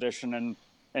an expedition and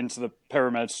into the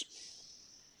pyramids.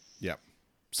 Yeah.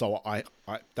 So I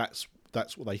that's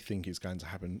what they think is going to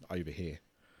happen over here.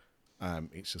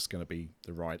 It's just going to be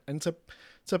the ride. And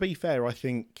to be fair, I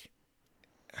think,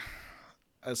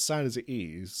 as sad as it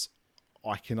is,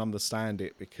 I can understand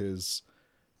it, because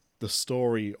the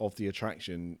story of the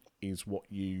attraction is what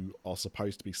you are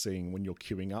supposed to be seeing when you're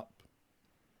queuing up,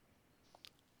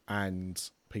 and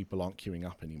people aren't queuing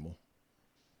up anymore.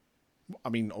 I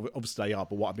mean, obviously they are,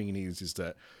 but what I mean is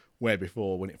that where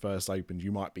before, when it first opened,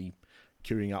 you might be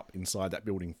queuing up inside that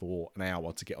building for an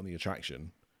hour to get on the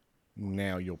attraction.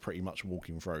 Now you're pretty much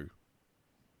walking through,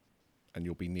 and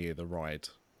you'll be near the ride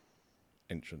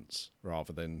entrance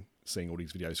rather than seeing all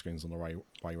these video screens on the way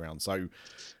around. So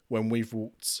when we've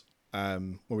walked,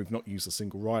 when we've not used a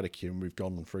single rider queue and we've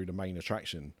gone through the main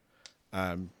attraction,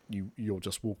 you're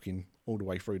just walking all the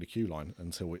way through the queue line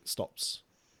until it stops.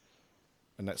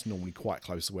 And that's normally quite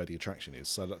close to where the attraction is.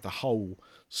 So that the whole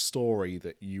story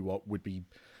that you would be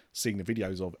seeing the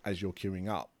videos of as you're queuing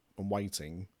up and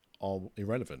waiting are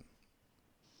irrelevant.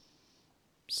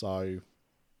 So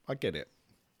I get it,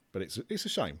 but it's a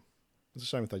shame. It's a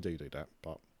shame if they do that,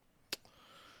 but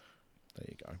there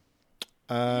you go.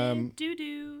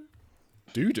 Doo-doo.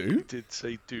 Doo-doo? Did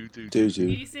say doo-doo. Doo-doo.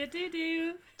 You said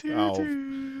doo-doo.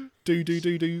 Oh,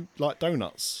 doo-doo, like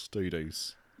donuts,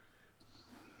 doo-doos.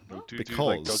 No doo-doo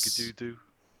like doggy Because- doo-doo.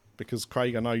 Because,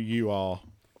 Craig, I know you are...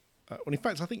 well, in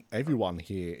fact, I think everyone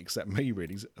here, except me,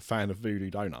 really, is a fan of Voodoo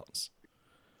Donuts.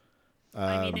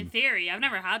 I mean, in theory, I've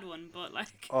never had one, but like,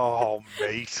 Oh,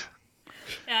 mate.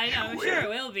 yeah, I know. I'm sure it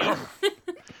will be.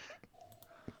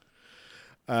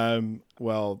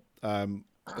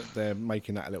 They're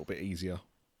making that a little bit easier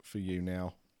for you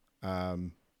now,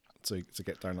 to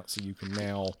get donuts. So you can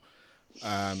now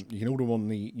you can order them on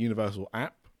the Universal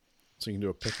app, so you can do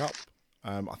a pickup.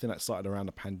 I think that started around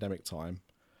the pandemic time,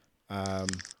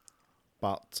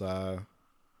 but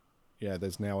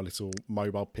there's now a little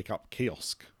mobile pickup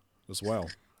kiosk as well.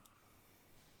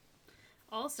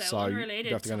 Also, So, you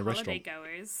unrelated have to to go to a holiday restaurant.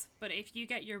 goers, but if you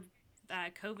get your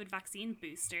COVID vaccine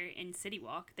booster in City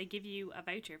Walk, they give you a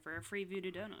voucher for a free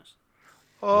Voodoo donut.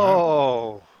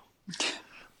 Oh.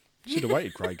 Should have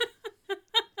waited, Craig.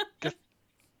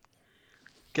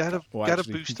 Get a Well, get a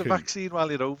actually, you booster could. vaccine while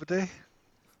you're over there.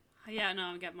 Yeah, no,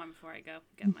 I'm getting mine before I go.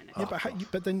 Get my next Yeah,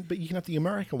 one. but you can have the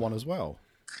American one as well.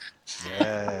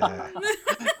 Yeah.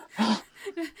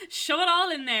 Shove it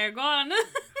all in there. Go on.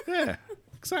 Yeah,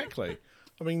 exactly.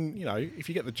 I mean, if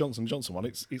you get the Johnson & Johnson one,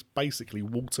 it's basically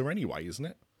water anyway, isn't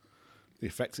it? The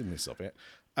effectiveness of it.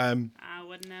 I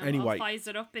wouldn't know. Anyway. I'll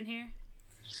Pfizer up in here.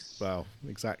 Well,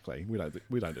 exactly. We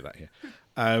don't do that here.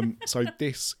 So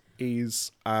this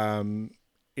is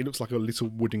it looks like a little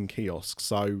wooden kiosk.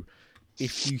 So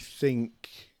if you think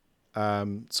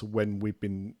to when we've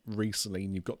been recently,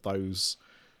 and you've got those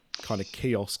kind of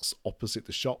kiosks opposite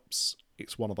the shops.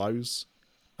 It's one of those.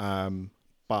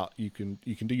 But you can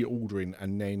do your ordering,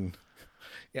 and then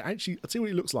it actually, I'll tell you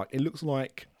what it looks like. It looks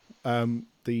like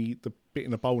the bit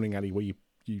in the bowling alley where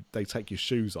they take your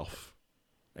shoes off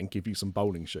and give you some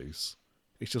bowling shoes.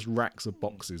 It's just racks of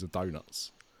boxes of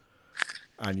donuts.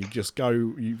 And you just go,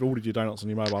 you've ordered your donuts on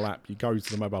your mobile app, you go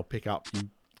to the mobile pickup, you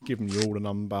give them your order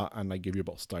number, and they give you a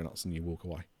box of donuts and you walk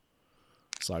away.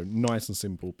 So nice and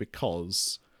simple,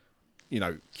 because,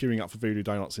 queuing up for Voodoo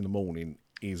Donuts in the morning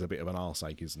is a bit of an arse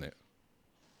ache, isn't it?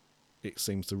 It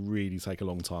seems to really take a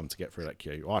long time to get through that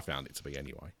queue. I found it to be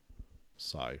anyway.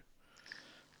 So,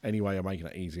 any way of making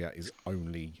it easier is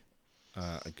only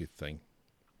a good thing.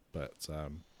 But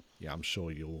yeah, I'm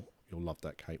sure you'll love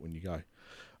that, Kate, when you go.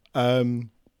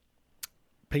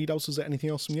 P-Dubs, was there anything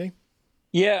else from you?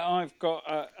 Yeah, I've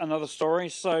got another story.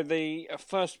 So the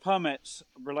first permits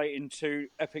relating to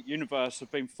Epic Universe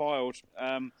have been filed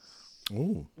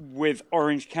with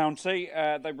Orange County.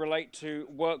 They relate to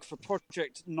work for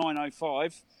Project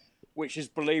 905, which is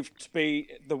believed to be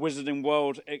the Wizarding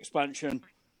World expansion.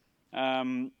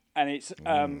 And it's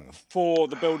for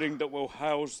the building that will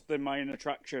house the main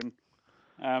attraction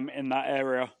in that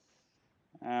area.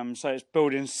 So it's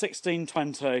building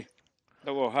 1620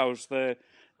 that will house a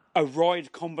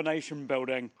ride combination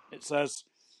building, it says.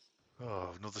 Oh,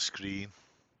 another screen.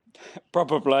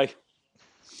 Probably.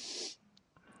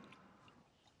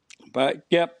 But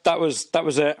yep, that was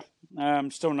it.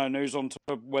 Still no news on to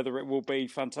whether it will be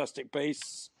Fantastic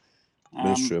Beasts.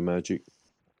 Ministry of Magic.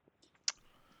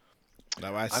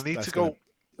 No, I need to go.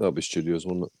 That'll be studios,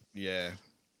 won't it? Yeah.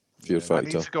 Fear Factor.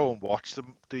 I need to go and watch the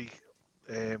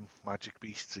Magic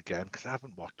Beasts again, because I've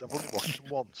only watched them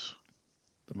once.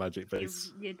 The Magic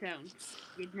Beasts. You don't.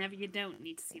 You don't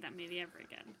need to see that movie ever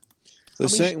again. The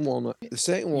second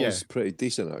one's pretty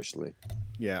decent, actually.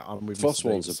 Yeah, I'm with First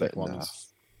one's a bit naff.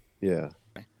 Yeah.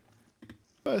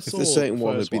 If the second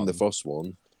one had been the first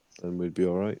one, then we'd be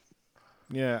all right.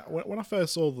 Yeah, when I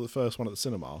first saw the first one at the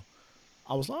cinema,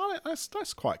 I was like, oh,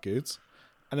 that's quite good.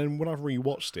 And then when I've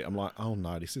rewatched it, I'm like, oh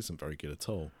no, this isn't very good at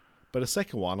all. But the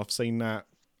second one, I've seen that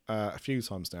a few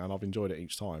times now, and I've enjoyed it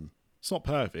each time. It's not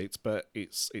perfect, but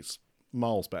it's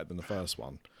miles better than the first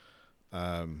one.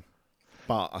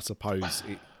 But I suppose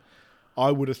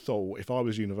I would have thought, if I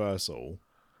was Universal,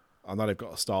 I know they've got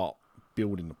to start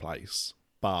building the place,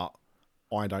 but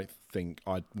I don't think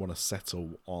I'd want to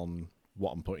settle on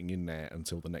what I'm putting in there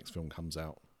until the next film comes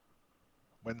out.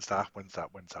 When's that?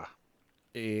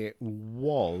 It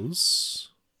was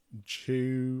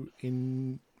due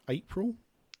in April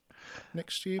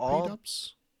next year,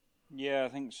 P-Dubs? Yeah, I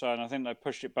think so, and I think they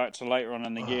pushed it back to later on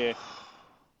in the year.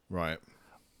 Right.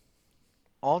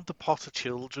 Aren't the Potter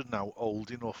children now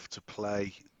old enough to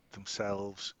play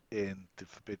themselves in The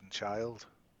Forbidden Child?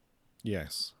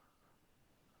 Yes.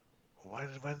 Yeah,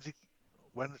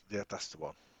 that's the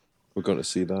one. We're going to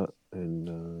see that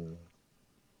in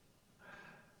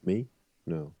May?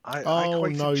 No. I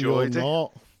quite enjoyed it.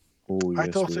 Not. Oh, yes,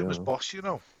 I thought it was boss, I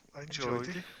enjoyed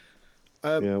it.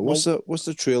 Yeah, what's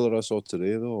the trailer I saw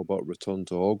today though about Return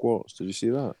to Hogwarts? Did you see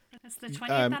that? It's the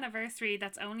 20th anniversary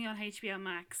that's only on HBO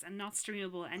Max and not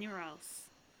streamable anywhere else.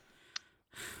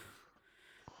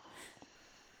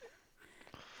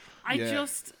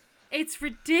 It's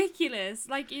ridiculous.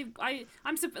 Like it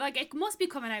must be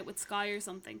coming out with Sky or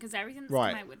something, because everything that's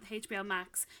come out with HBO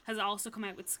Max has also come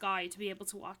out with Sky to be able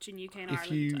to watch in UK and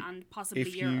Ireland and possibly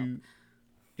Europe.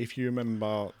 If you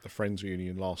remember the Friends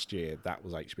reunion last year, that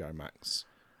was HBO Max.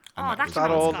 And that came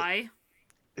out on Sky.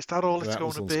 Is that all it's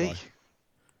going to be? Sky.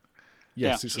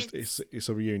 Yes, it's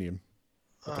a reunion.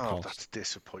 Oh, that's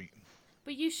disappointing.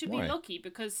 But you should be lucky,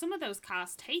 because some of those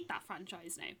cast hate that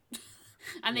franchise now.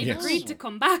 And they've agreed to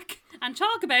come back and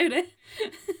talk about it.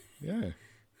 Yeah.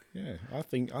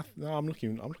 I'm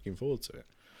looking forward to it.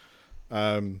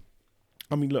 I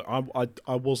mean, look,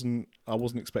 I wasn't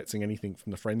expecting anything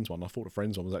from the Friends one. I thought the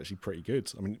Friends one was actually pretty good.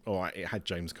 I mean, all right, it had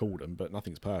James Corden, but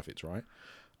nothing's perfect, right?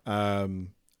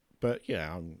 But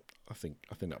yeah, I think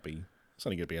that'll be. It's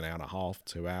only going to be an hour and a half,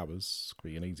 2 hours. It's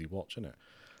going to be an easy watch, isn't it?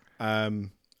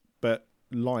 But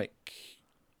like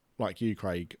you,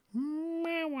 Craig,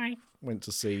 my wife went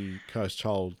to see Cursed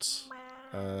Child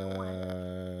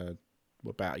about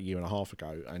a year and a half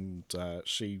ago, and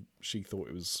she thought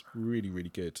it was really, really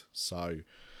good. So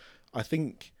I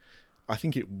think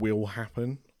it will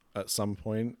happen at some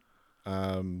point,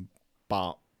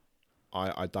 but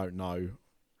I don't know.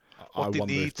 What they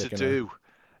need to do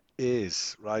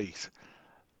is,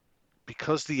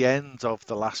 because the end of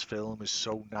the last film is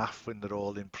so naff when they're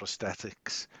all in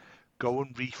prosthetics, go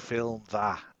and refilm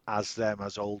that as them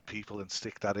as old people and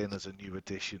stick that in as a new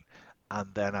edition, and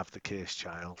then have the Cursed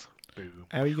Child. Boom.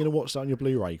 How are you going to watch that on your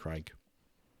Blu-ray, Craig?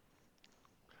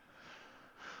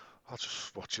 I'll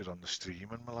just watch it on the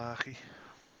streaming malarkey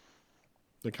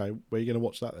Okay, where are you going to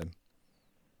watch that then?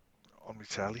 on my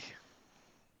telly,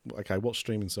 Okay, what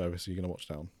streaming service are you going to watch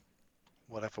that on?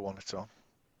 whatever one it's on.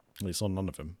 Well, it's on none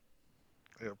of them.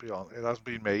 It'll be on. It hasn't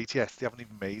been made yet. They haven't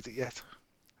even made it yet.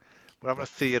 We're having a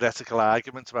theoretical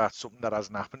argument about something that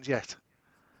hasn't happened yet.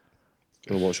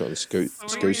 Gonna watch it on the Scouse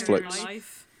Sorry, Flicks. your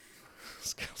life.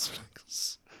 Scouse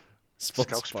Flicks. Scouse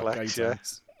Sponsored by Flicks,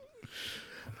 Games.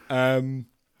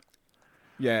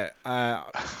 Yeah.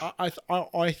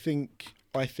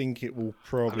 I think it will I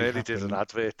probably nearly happen. did an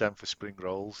advert then for spring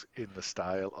rolls in the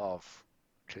style of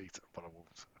Kate, but I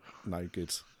won't. No,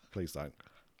 good. Please don't.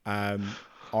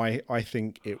 I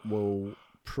think it will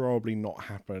probably not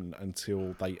happen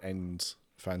until they end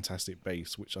Fantastic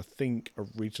Beasts, which I think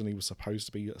originally was supposed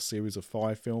to be a series of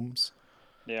 5 films.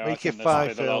 Yeah, Make I it think this will 5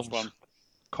 be the last films. one.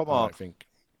 Come I on. don't think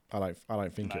No.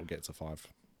 it'll get to 5.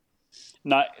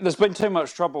 No, there's been too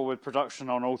much trouble with production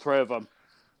on all 3 of them.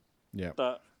 Yeah.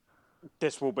 That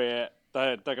this will be it.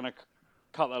 They're going to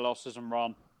cut their losses and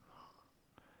run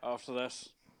after this.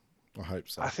 I hope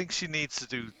so. I think she needs to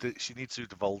do the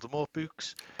Voldemort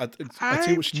books. I tell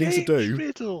you what she needs to James do.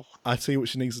 Riddle. I tell you what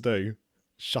she needs to do.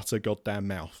 Shut her goddamn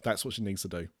mouth. That's what she needs to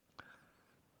do.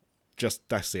 Just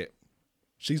that's it.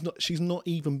 She's not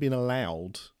even been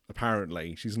allowed.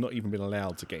 Apparently, she's not even been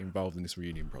allowed to get involved in this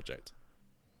reunion project.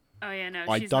 Oh yeah, no,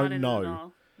 I she's don't not in know. it at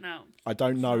all. No. I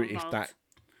don't she's know not if involved. that.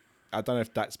 I don't know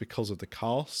if that's because of the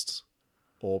cast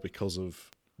or because of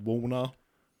Warner.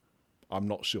 I'm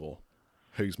not sure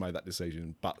who's made that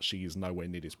decision, but she is nowhere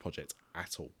near this project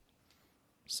at all.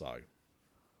 So.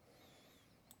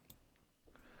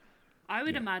 I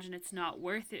would imagine it's not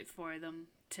worth it for them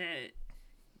to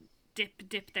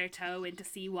dip their toe in to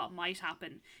see what might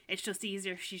happen. It's just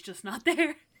easier if she's just not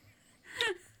there.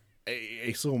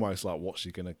 It's almost like what's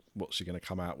she gonna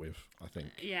come out with, I think.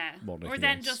 Yeah. more than Or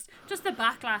anything then else. just the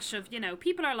backlash of,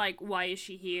 people are like, why is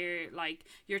she here? Like,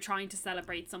 you're trying to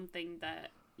celebrate something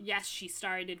that, yes, she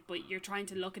started, but you're trying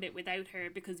to look at it without her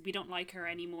because we don't like her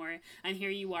anymore. And here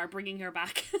you are bringing her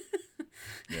back.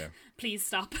 Yeah. Please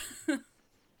stop.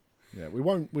 Yeah, we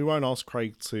won't ask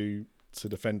Craig to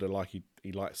defend her like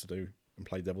he likes to do and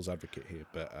play devil's advocate here,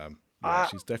 but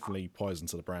she's definitely poison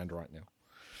to the brand right now.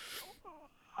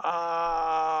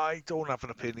 I don't have an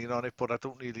opinion on it, but I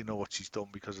don't really know what she's done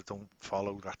because I don't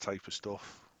follow that type of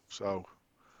stuff. So,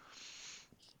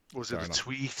 was it Fair a enough.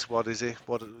 tweet? What is it?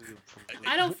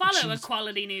 I don't follow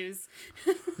Equality News.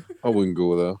 I wouldn't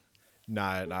go there. No.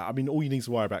 I mean, all you need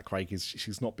to worry about, Craig, is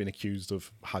she's not been accused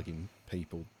of hugging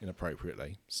people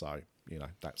inappropriately. So,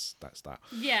 that's that.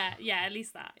 Yeah, at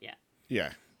least that, yeah.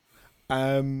 Yeah.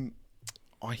 I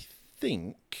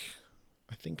think.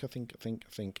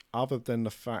 Other than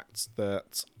the fact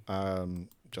that,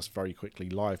 just very quickly,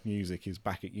 live music is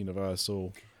back at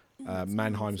Universal.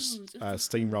 Mannheim's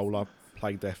Steamroller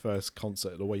played their first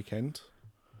concert at the weekend,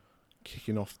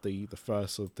 kicking off the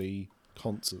first of the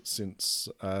concerts since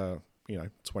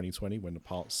 2020 when the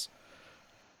parks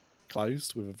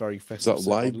closed with a very Is festive. that set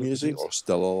by live the music Libertines. or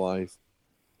still alive?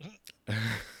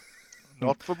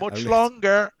 Not for much least-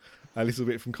 longer. A little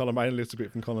bit from Column A, a little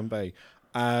bit from Column B.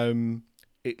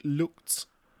 It looked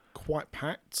quite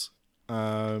packed.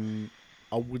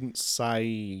 I wouldn't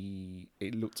say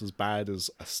it looked as bad as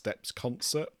a Steps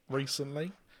concert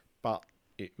recently, but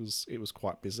it was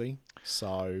quite busy.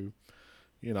 So,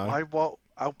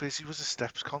 How busy was the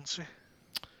Steps concert?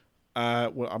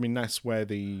 well, I mean that's where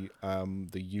the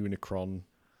Unicron,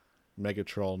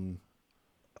 Megatron,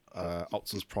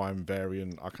 Optimus Prime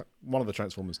variant, one of the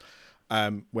Transformers,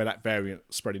 where that variant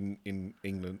spread in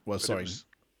England. Well, sorry,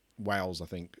 Wales. I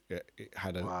think it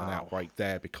had an outbreak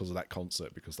there because of that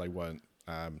concert because they weren't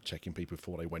checking people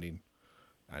before they went in,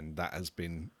 and that has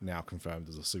been now confirmed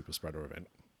as a super spreader event.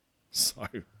 So,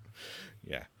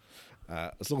 yeah,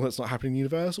 as long as that's not happening in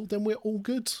Universal, then we're all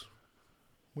good.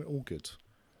 We're all good.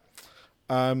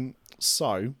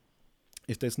 So,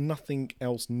 if there's nothing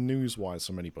else news-wise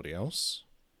from anybody else,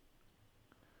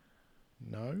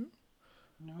 no,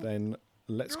 then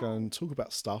let's go and talk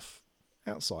about stuff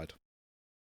outside.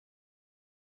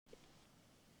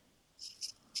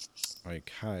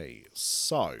 Okay,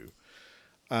 so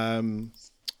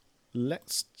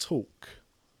let's talk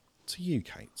to you,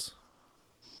 Kate.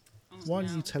 Why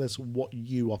don't you tell us what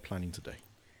you are planning to do?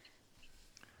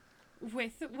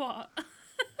 With what?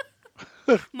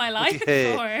 My life?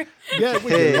 hair. Or... Yeah, with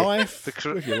Hey, your life.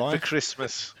 for With your life.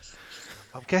 Christmas.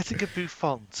 I'm getting a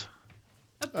bouffant.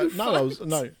 No.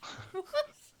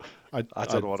 I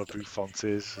don't know what a bouffant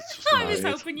is. It's just I was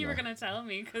weird. hoping you were going to tell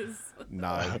me because.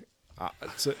 No.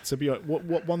 To be honest,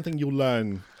 what one thing you'll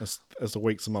learn as the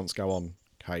weeks and months go on,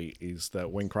 Kate, is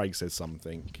that when Craig says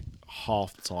something,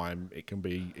 half the time it can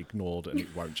be ignored and it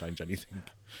won't change anything.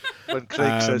 When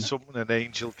Craig says something, an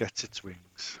angel gets its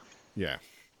wings. Yeah.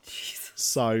 Jesus.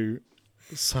 So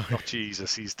Not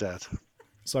Jesus, he's dead.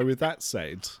 So with that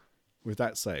said,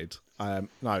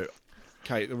 no,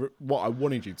 Kate, what I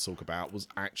wanted you to talk about was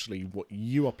actually what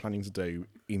you are planning to do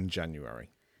in January.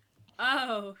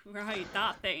 Oh, right,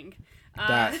 that thing.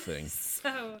 That thing.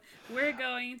 So we're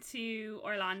going to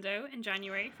Orlando in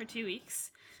January for 2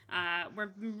 weeks.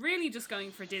 We're really just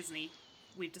going for Disney,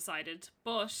 we've decided.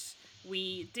 But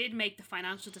we did make the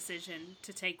financial decision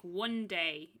to take 1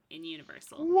 day in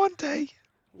Universal. 1 day?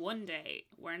 1 day.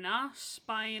 We're not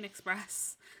buying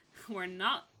Express. We're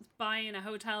not buying a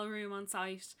hotel room on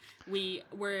site. We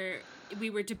were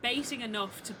debating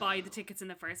enough to buy the tickets in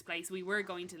the first place. We were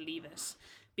going to leave it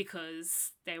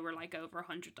because they were like over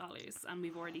 $100 and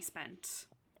we've already spent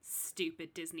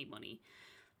stupid Disney money.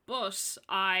 But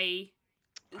I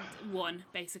won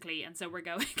basically, and so we're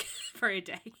going for a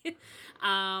day.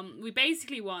 We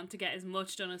basically want to get as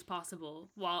much done as possible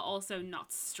while also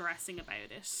not stressing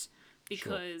about it,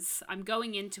 because I'm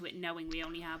going into it knowing we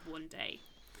only have 1 day.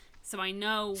 So I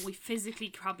know we physically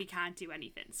probably can't do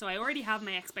anything. So I already have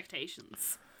my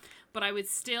expectations. But I would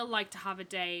still like to have a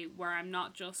day where I'm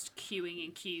not just queuing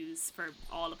in queues for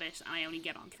all of it and I only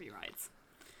get on 3 rides.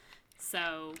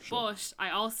 So, but I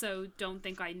also don't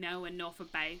think I know enough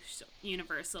about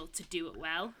Universal to do it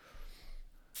well.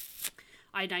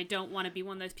 I don't want to be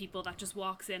one of those people that just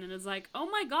walks in and is like, oh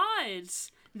my god,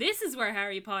 this is where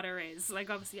Harry Potter is. Like,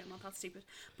 obviously I'm not that stupid.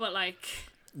 But like,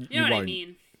 you know what I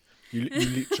mean? You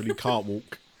literally can't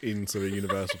walk into the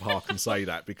Universal Park and say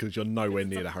that because you're nowhere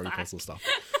near the Harry Potter stuff.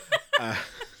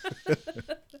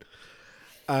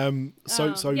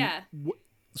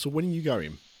 So when are you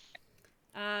going?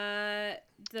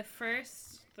 The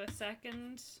 1st, the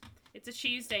 2nd. It's a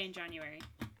Tuesday in January.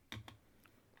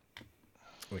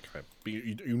 Okay, but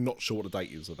you're not sure what the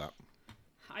date is of that.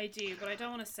 I do, but I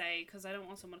don't want to say because I don't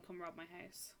want someone to come rob my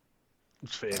house.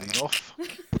 It's fair enough.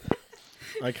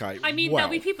 Okay. I mean, there'll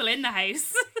be people in the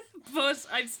house, but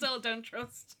I still don't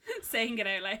trust saying it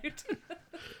out loud.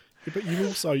 Yeah, but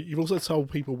you've also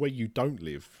told people where you don't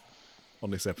live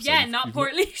on this episode. Yeah, not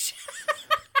Portlaoise.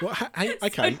 Well,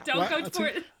 okay. So don't go to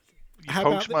Portlaoise.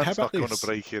 Postman's not going to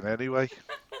break in anyway.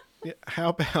 Yeah, how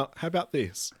about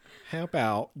this? How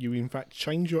about you, in fact,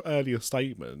 change your earlier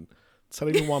statement, tell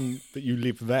everyone that you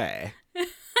live there,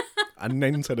 and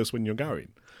then tell us when you're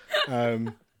going.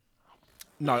 No,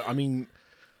 I mean,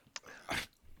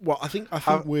 well, I think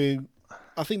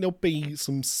there'll be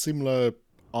some similar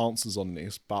answers on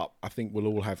this, but I think we'll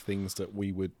all have things that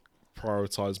we would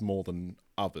prioritise more than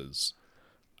others.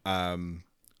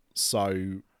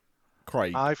 So,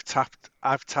 Craig, I've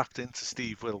tapped into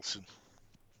Steve Wilson.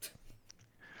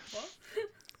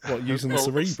 What, using the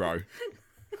Cerebro?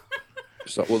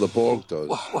 Is that what the Borg does?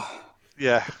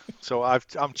 Yeah, so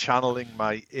I'm channeling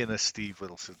my inner Steve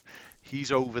Wilson.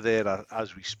 He's over there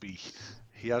as we speak.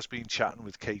 He has been chatting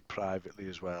with Kate privately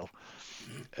as well.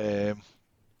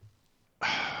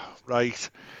 Right,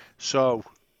 so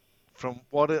from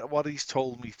what he's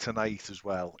told me tonight as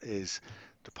well is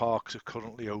the parks are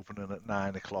currently opening at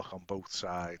 9 o'clock on both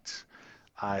sides,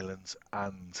 islands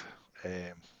and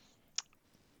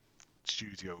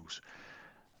studios.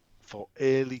 For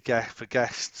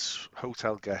guests,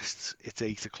 hotel guests, it's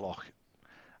 8 o'clock,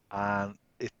 and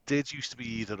it did used to be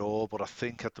either or, but I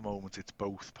think at the moment it's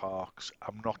both parks.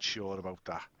 I'm not sure about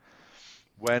that.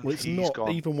 It's not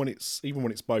gone, even when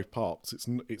it's both parks.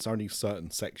 It's only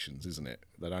certain sections, isn't it?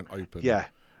 They don't open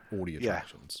all the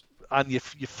attractions. And you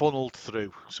funneled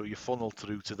through, so you funneled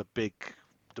through to the big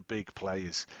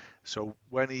players. So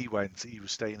when he went, he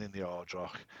was staying in the Hard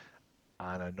Rock,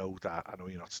 and I know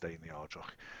you're not staying in the Hard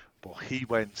Rock, but he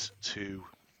went to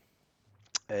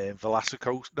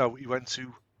Velocicoaster. No, he went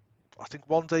to, I think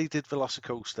one day he did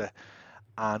Velocicoaster,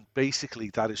 and basically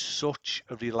that is such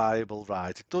a reliable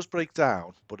ride. It does break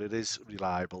down, but it is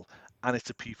reliable, and it's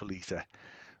a people eater.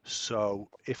 So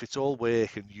if it's all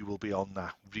working, you will be on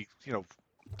that.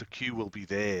 The queue will be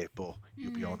there, but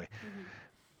you'll be on it. Mm-hmm.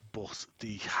 But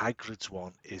the Hagrid's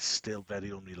one is still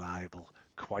very unreliable,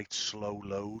 quite slow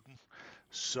loading.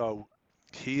 So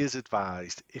he is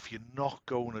advised, if you're not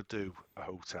going to do a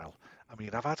hotel, I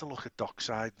mean, I've had a look at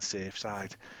Dockside and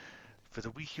Surfside. for the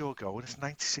week you're going, it's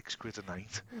 96 quid a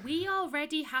night. We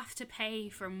already have to pay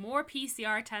for more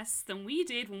PCR tests than we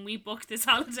did when we booked this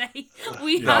holiday.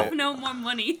 We have no more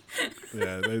money.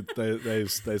 Yeah,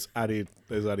 there's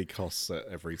added costs at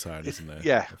every turn, isn't there?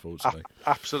 Yeah, unfortunately.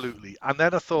 Absolutely. And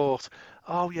then I thought,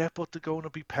 oh yeah, but they're going to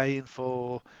be paying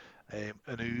for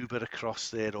an Uber across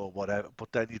there or whatever,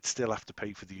 but then you'd still have to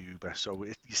pay for the Uber, so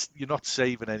you're not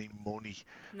saving any money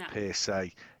per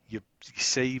se. You're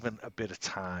saving a bit of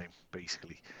time,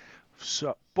 basically.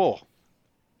 So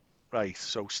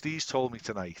Steve's told me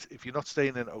tonight, if you're not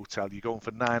staying in a hotel, you're going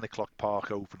for 9 o'clock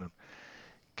park opening.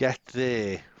 Get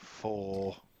there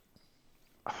for,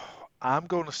 I'm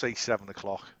going to say 7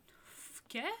 o'clock.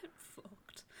 Get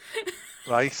fucked.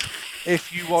 Right?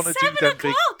 If you want to do 7 them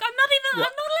o'clock. I'm not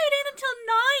allowed in until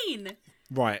 9.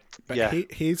 Right, but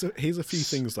here's a few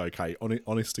things though, Kate.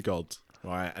 Honest to God,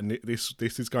 right? And this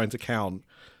is going to count.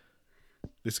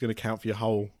 This is going to count for your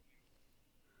whole.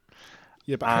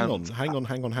 Yeah, but hang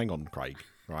on, Craig.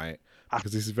 Right,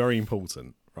 because this is very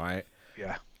important, right?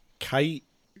 Yeah. Kate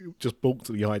just balked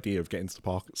at the idea of getting to the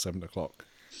park at 7 o'clock.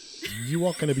 You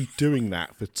are going to be doing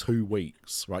that for 2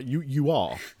 weeks, right? You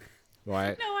are.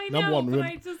 Right. No, I know, but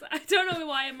I don't know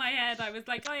why in my head I was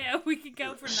like, oh yeah, we could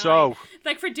go for 9. So,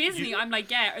 like for Disney, I'm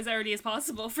like, yeah, as early as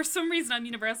possible. For some reason on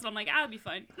Universal, I'm like, I'll be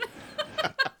fine.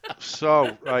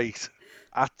 So, right,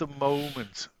 at the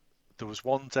moment, there was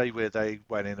one day where they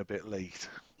went in a bit late,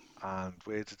 and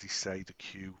where did he say the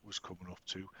queue was coming up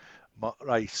to?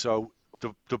 Right, so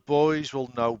the boys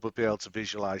will know, but be able to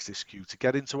visualise this queue. To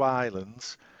get into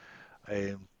Islands,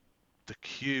 the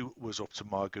queue was up to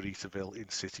Margaritaville in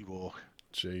City Walk.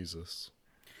 Jesus.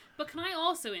 But can I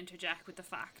also interject with the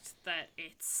fact that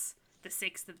it's the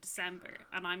 6th of December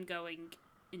and I'm going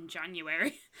in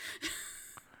January?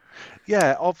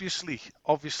 Yeah, obviously.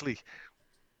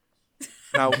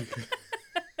 Now,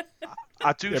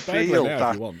 I do feel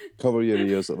that cover your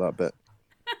ears at that bit.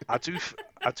 I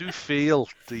do feel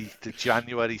the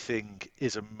January thing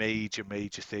is a major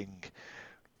thing.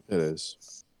 It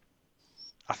is.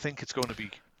 I think it's going to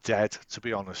be dead, to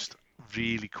be honest,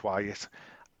 really quiet.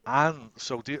 And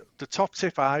so the top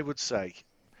tip I would say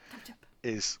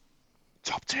is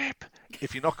top tip.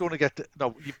 If you're not going to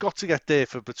you've got to get there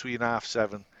for between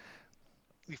 7:30.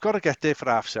 You've got to get there for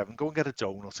 7:30. Go and get a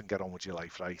donut and get on with your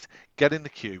life, right? Get in the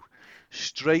queue,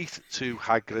 straight to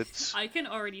Hagrid's. I can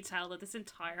already tell that this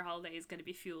entire holiday is going to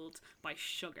be fueled by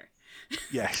sugar.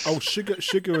 Yes. Oh,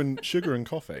 sugar and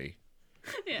coffee.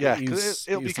 Yeah, because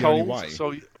it'll be cold,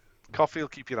 so coffee will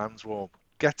keep your hands warm.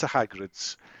 Get to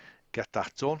Hagrid's, get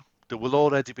that done. There will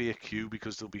already be a queue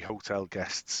because there'll be hotel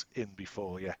guests in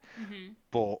before you. Mm-hmm.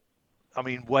 But, I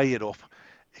mean, weigh it up.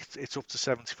 It's up to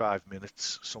 75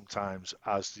 minutes sometimes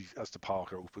as the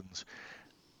park opens.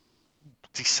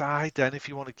 Decide then if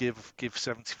you want to give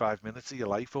 75 minutes of your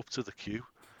life up to the queue.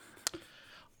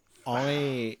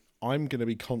 I'm going to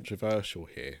be controversial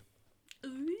here.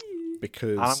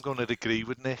 Because I'm going to agree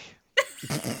with Nick.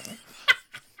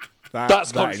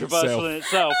 That's controversial in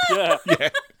itself. Yeah. Yeah.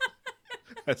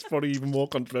 That's probably even more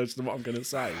controversial than what I'm going to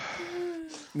say.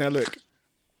 Now, look,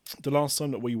 the last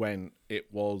time that we went,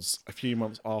 it was a few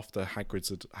months after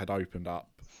Hagrid's had opened up.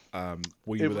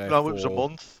 We were there. No, it was a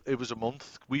month. It was a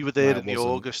month. We were there in the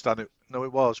August, and it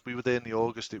was. We were there in the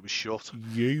August. It was shut.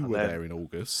 You were there in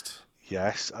August.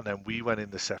 Yes, and then we went in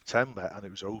the September, and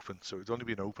it was open. So it's only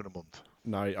been open a month.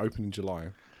 No, it opened in July.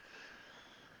 It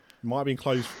might have been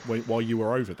closed while you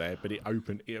were over there, but it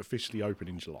officially opened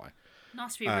in July.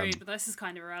 Not to be rude, but this is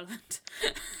kind of irrelevant.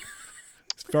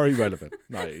 It's very relevant.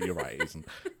 No, you're right, it isn't.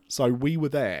 So we were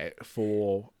there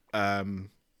for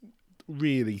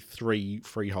really three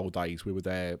whole days. We were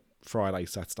there Friday,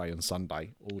 Saturday, and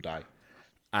Sunday all day,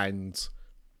 and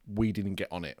we didn't get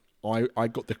on it. I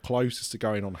got the closest to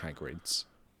going on Hagrid's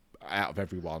out of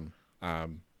everyone,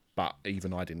 but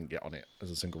even I didn't get on it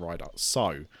as a single rider.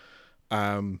 So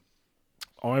I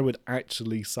would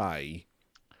actually say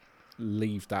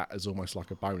leave that as almost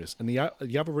like a bonus. And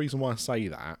the other reason why I say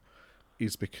that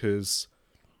is because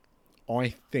I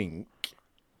think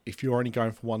if you're only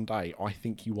going for one day, I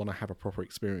think you want to have a proper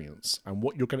experience. And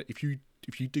what you're going to,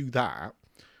 if you do that,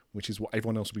 which is what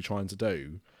everyone else will be trying to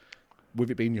do, with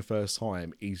it being your first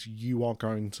time, is you are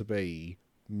going to be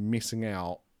missing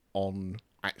out on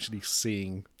actually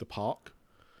seeing the park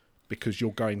because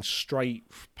you're going straight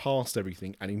past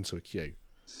everything and into a queue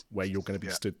where you're going to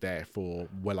be stood there for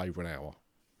well over an hour.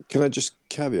 Can I just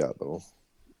caveat though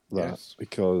that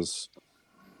because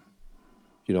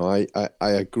I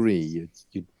agree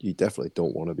you definitely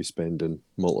don't want to be spending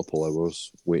multiple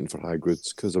hours waiting for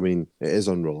Hagrid's because I mean it is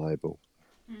unreliable.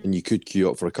 and you could queue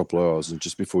up for a couple of hours, and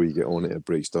just before you get on it, it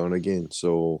breaks down again.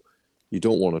 So you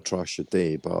don't want to trash your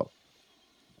day, but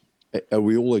are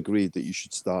we all agreed that you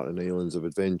should start in Islands of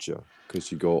Adventure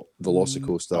because you got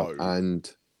Velocicoaster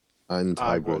and I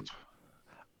Hagrid? would.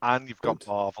 And you've got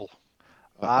Marvel.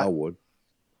 I would.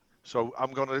 So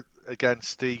I'm going to, again,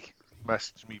 Steve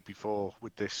messaged me before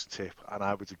with this tip, and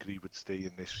I would agree with Steve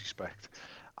in this respect.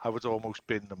 I would almost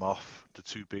bin them off, the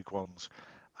two big ones,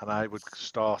 and I would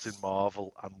start in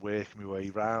Marvel and work my way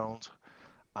round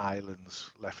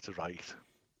islands left to right.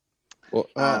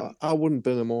 Well, I wouldn't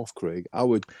bin them off, Craig. I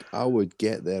would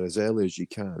get there as early as you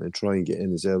can and try and get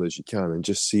in as early as you can and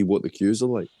just see what the queues are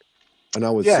like. And I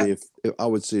would say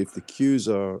if the queues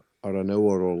are an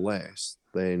hour or less,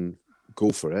 then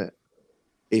go for it.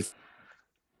 If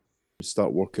you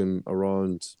start working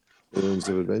around Islands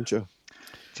of Adventure.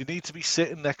 Do you need to be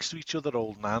sitting next to each other,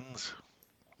 old nans?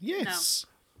 Yes.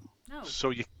 No. So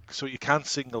you can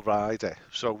single rider.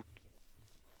 So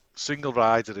single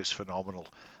rider is phenomenal.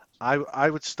 I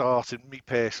would start in, me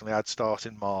personally, I'd start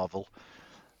in Marvel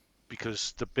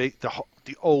because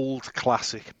the old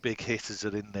classic big hitters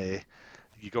are in there.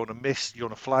 You're going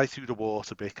to fly through the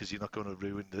water bit because you're not going to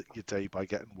ruin your day by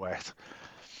getting wet.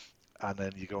 And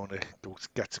then you're going to go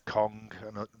get to Kong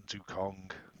and do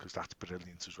Kong because that's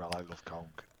brilliant as well. I love Kong.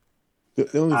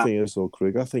 The only thing is, though,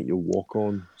 Craig, I think you'll walk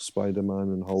on Spider-Man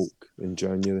and Hulk in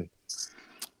January.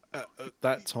 At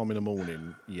that time in the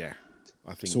morning, yeah.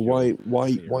 I think so.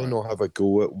 Why not have a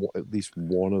go at least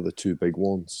one of the two big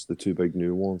ones, the two big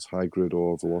new ones, Hagrid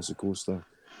or Velocicoaster,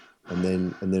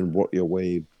 and then work your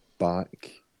way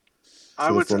back.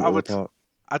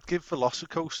 I'd give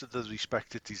Velocicoaster the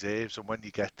respect it deserves, and when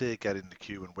you get there, get in the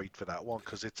queue and wait for that one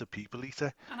because it's a people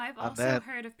eater. And I've also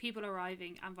heard of people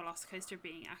arriving and Velocicoaster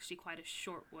being actually quite a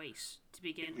short wait to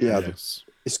begin with. Yeah,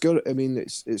 it's got. I mean,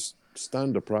 it's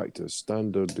standard practice,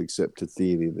 standard accepted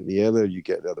theory that the earlier you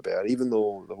get there, the better. Even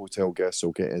though the hotel guests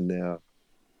will get in there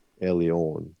early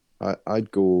on, I'd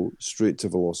go straight to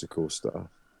Velocicoaster,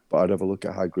 but I'd have a look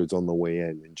at Hagrid's on the way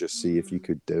in and just see if you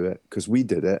could do it because we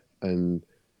did it and.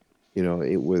 You know,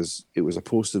 it was a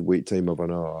posted wait time of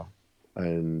an hour,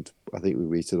 and I think we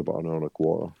waited about an hour and a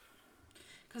quarter.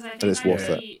 Because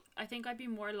I think I'd be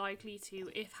more likely to,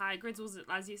 if Hagrid's was,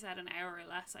 as you said, an hour or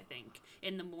less, I think,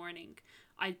 in the morning,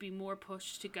 I'd be more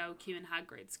pushed to go queue in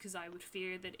Hagrid's because I would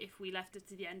fear that if we left it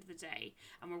to the end of the day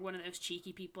and we're one of those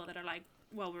cheeky people that are like,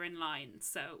 well, we're in line,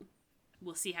 so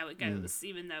we'll see how it goes,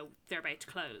 even though they're about to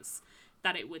close,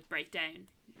 that it would break down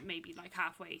maybe like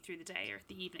halfway through the day or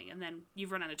the evening, and then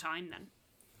you've run out of time then.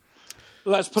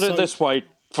 Let's put it this way.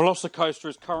 Velocicoaster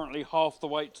is currently half the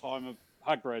wait time of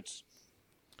Hagrid's.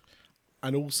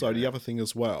 And also the other thing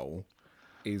as well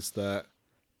is that,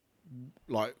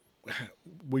 like,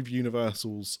 with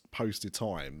Universal's posted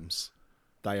times,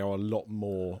 they are a lot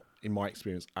more, in my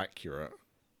experience, accurate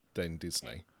than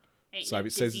Disney. So if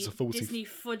it says it's a 40... Disney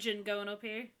fudging going up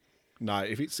here? No,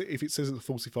 if it says it's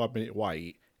a 45-minute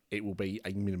wait, it will be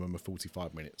a minimum of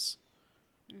 45 minutes.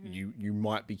 Mm-hmm. You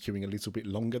might be queuing a little bit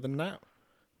longer than that,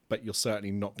 but you're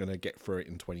certainly not going to get through it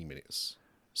in 20 minutes.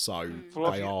 So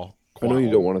they are I know you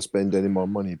don't want to spend any more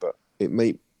money, but it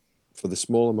might, for the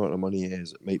small amount of money it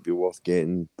is, it might be worth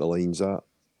getting the lines at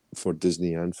for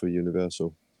Disney and for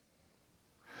Universal.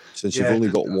 Since you've only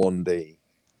got one day,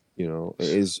 you know, it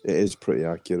is pretty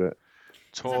accurate.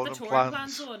 Tour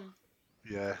plans one?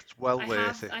 Yeah, it's well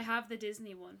worth it. I have the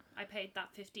Disney one. I paid that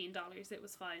 $15. It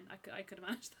was fine. I could have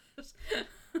managed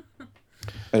that.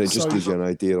 And it just gives you an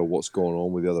idea of what's going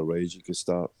on with the other rides you can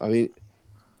start. I mean,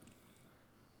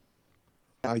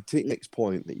 I take Nick's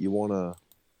point that you want to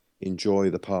enjoy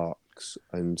the parks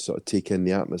and sort of take in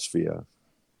the atmosphere,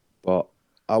 but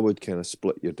I would kind of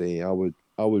split your day. I would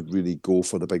really go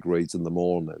for the big rides in the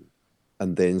morning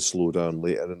and then slow down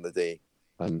later in the day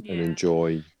and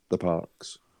enjoy the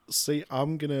parks. See,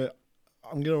 I'm gonna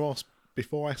ask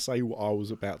before I say what I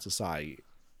was about to say.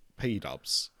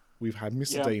 P-dubs, we've had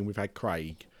Mr. Dean, we've had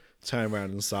Craig turn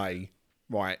around and say,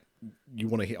 right, you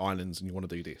want to hit islands and you want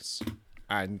to do this,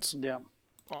 and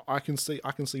I can see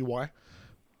why.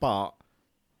 But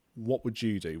what would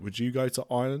you do? Would you go to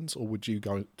islands or would you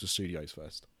go to studios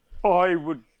first? I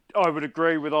would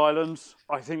agree with islands.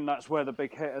 I think that's where the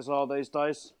big hitters are these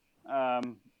days.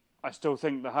 I still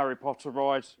think the Harry Potter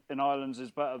ride in Islands is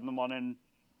better than the one in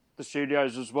the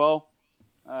studios as well.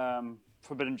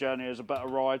 Forbidden Journey is a better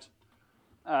ride.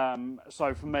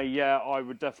 So for me, I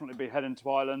would definitely be heading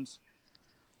to Islands.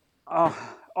 I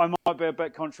might be a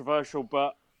bit controversial,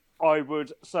 but I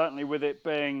would certainly, with it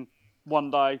being one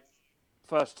day,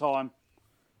 first time,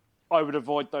 I would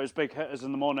avoid those big hitters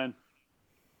in the morning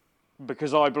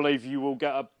because I believe you will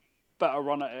get a better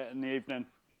run at it in the evening.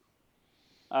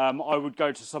 I would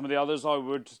go to some of the others.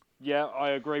 I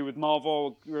agree with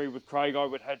Marvel, I agree with Craig. I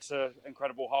would head to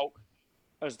Incredible Hulk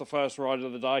as the first ride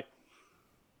of the day.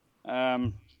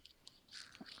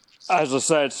 As I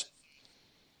said,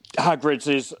 Hagrid's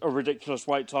is a ridiculous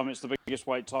wait time. It's the biggest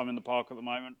wait time in the park at the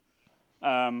moment.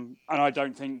 And I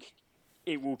don't think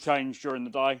it will change during the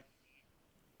day.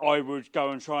 I would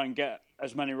go and try and get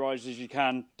as many rides as you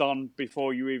can done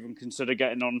before you even consider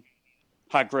getting on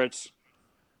Hagrid's.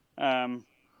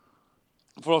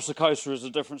 Velocicoaster is a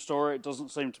different story. It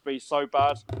doesn't seem to be so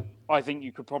bad. I think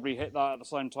you could probably hit that at the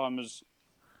same time as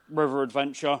River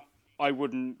Adventure. I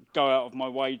wouldn't go out of my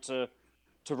way to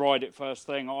ride it first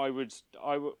thing. I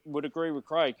would agree with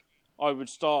Craig. I would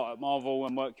start at Marvel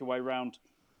and work your way round.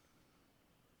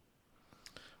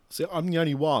 See, I'm the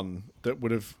only one that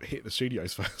would have hit the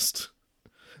studios first.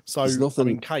 So, There's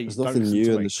nothing, Kate, there's nothing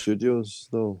new in the studios,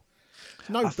 though.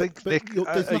 No, I think, but Nick, there's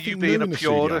are nothing you new being in a the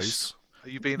purist? studios. Are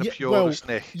you being a purist,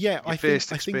 Nick? Yeah, Your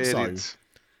first experience. so.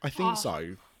 I think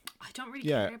so. I don't really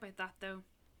care about that, though.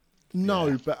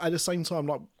 No, but at the same time,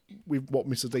 like with what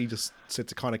Mr. D just said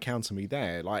to kind of counter me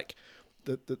there, like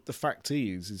the fact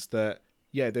is that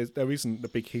there isn't the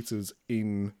big hitters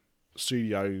in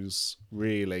studios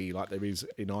really like there is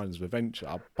in Islands of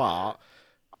Adventure, but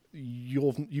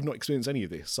you've not experienced any of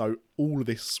this, so all of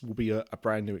this will be a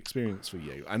brand new experience for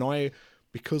you. And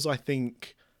because I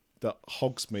think that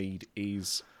Hogsmeade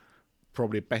is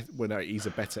probably he's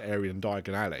a better area than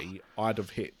Diagon Alley, I'd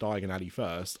have hit Diagon Alley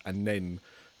first and then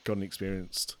gone and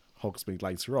experienced Hogsmeade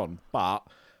later on. But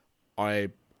I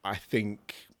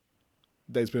think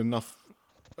there's been enough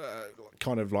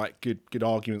kind of like good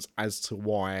arguments as to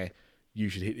why you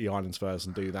should hit the islands first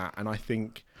and do that. And I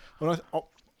think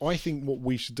I think what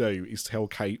we should do is tell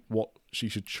Kate what she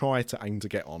should try to aim to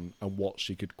get on and what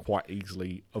she could quite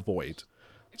easily avoid.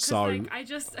 So like,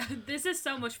 this is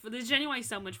so much fun. This is genuinely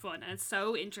so much fun, and it's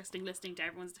so interesting listening to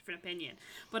everyone's different opinion.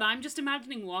 But I'm just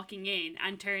imagining walking in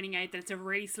and turning out that it's a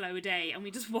really slow day, and we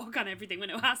just walk on everything with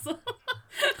no hassle.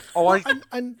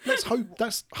 And let's hope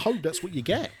that's what you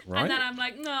get, right? And then I'm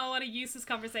like, no, what a useless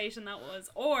conversation that was.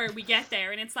 Or we get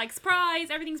there and it's like, surprise,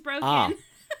 everything's broken.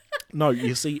 No,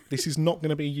 you see, this is not going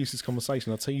to be a useless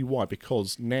conversation. I'll tell you why.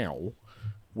 Because now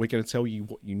we're going to tell you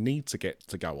what you need to get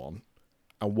to go on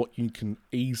and what you can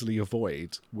easily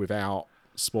avoid without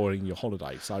spoiling your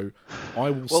holiday. So I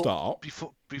will start.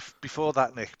 Before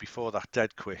that, Nick,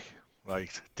 dead quick,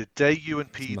 right? The day you and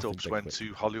P-Dubs went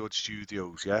to Hollywood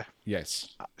Studios, yeah?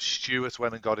 Yes. Stuart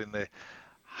went and got in the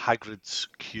Hagrid's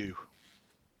queue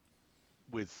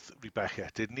with Rebecca,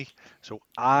 didn't he? So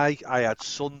I had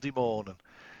Sunday morning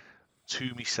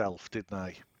to myself, didn't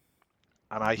I?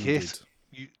 And I hit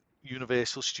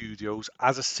Universal Studios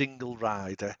as a single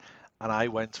rider, and I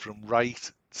went from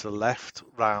right to left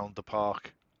round the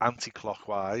park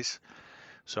anti-clockwise.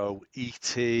 So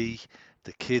E.T.,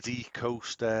 the Kiddie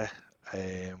Coaster,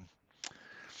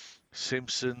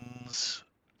 Simpsons,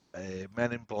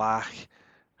 Men in Black,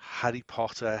 Harry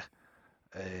Potter,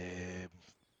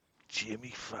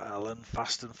 Jimmy Fallon,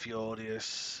 Fast and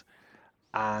Furious,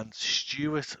 and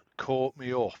Stuart caught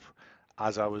me up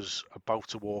as I was about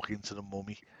to walk into the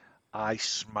Mummy. I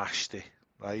smashed it,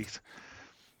 right?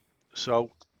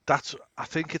 So I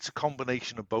think it's a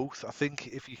combination of both. I think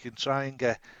if you can try and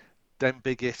get them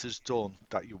big hitters done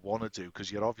that you want to do, because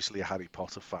you're obviously a Harry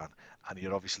Potter fan and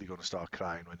you're obviously going to start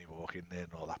crying when you walk in there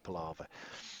and all that palaver.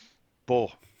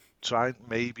 But try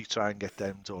and get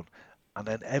them done. And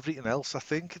then everything else, I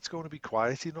think it's going to be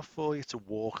quiet enough for you to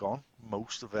walk on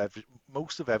most of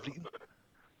everything.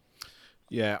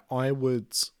 Yeah, I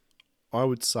would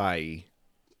say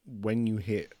when you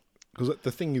hit, because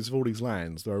the thing is, with all these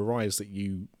lands, there are rides that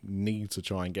you need to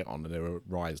try and get on, and there are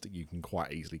rides that you can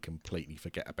quite easily completely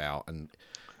forget about. And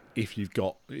if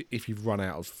you've run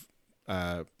out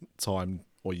of time,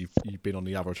 or you've been on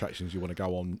the other attractions you want to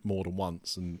go on more than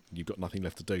once, and you've got nothing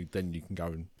left to do, then you can go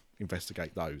and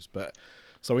investigate those. But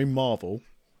so in Marvel,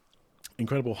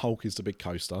 Incredible Hulk is the big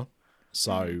coaster.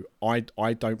 So I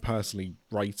don't personally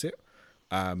rate it,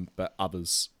 but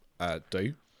others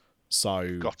do.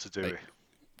 So got to do it.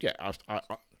 Yeah,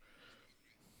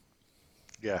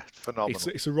 yeah, phenomenal.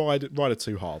 It's a ride of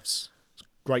two halves. It's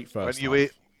great first.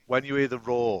 When you hear the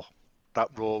roar, that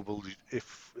roar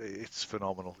it's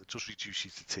phenomenal. It just reduces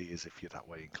you to tears if you're that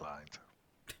way inclined.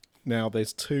 Now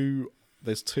there's two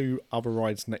other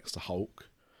rides next to Hulk.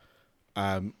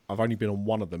 I've only been on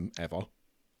one of them ever.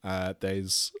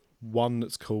 There's one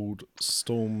that's called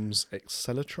Storm's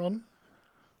Accelatron.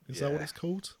 Is that what it's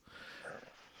called?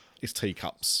 It's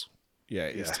teacups. Yeah,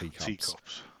 it's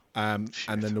teacups. And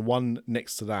then the one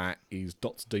next to that is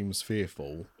Doctor Doom's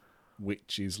Fearfall,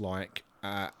 which is like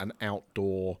an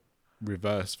outdoor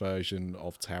reverse version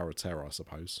of Tower of Terror, I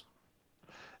suppose.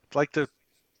 It's like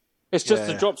It's just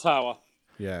a drop tower.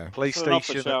 Yeah.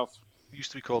 PlayStation. It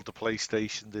used to be called the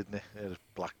PlayStation, didn't it? At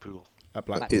Blackpool. At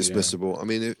Blackpool, it's missable. I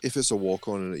mean, if it's a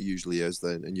walk-on, and it usually is,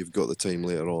 then and you've got the time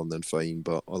later on, then fine.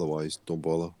 But otherwise, don't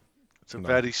bother. It's a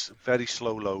very, very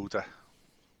slow loader.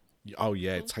 Oh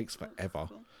yeah, it takes forever.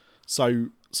 So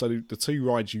the two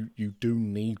rides you do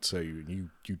need to, and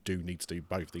you do need to do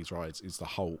both these rides, is the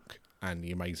Hulk and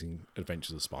the Amazing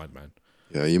Adventures of Spider-Man.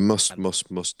 Yeah, you must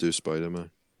do Spider-Man.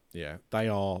 Yeah, they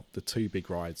are the two big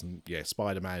rides, and yeah,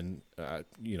 Spider-Man.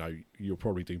 You'll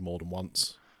probably do more than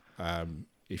once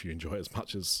if you enjoy it as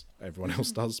much as everyone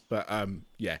else does. But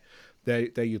yeah,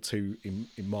 they're your two in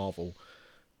Marvel.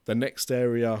 The next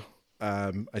area,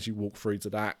 as you walk through to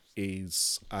that,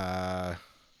 is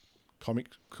comic.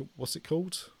 What's it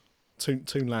called?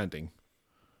 Toon Landing,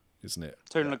 isn't it?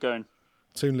 Toon Lagoon.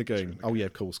 Toon Lagoon. Oh yeah,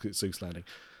 of course, 'cause it's Zeus Landing.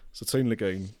 So Toon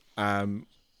Lagoon.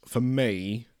 For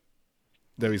me,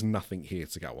 there is nothing here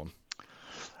to go on.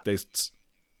 There's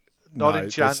not in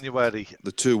January.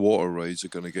 The two water rides are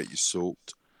going to get you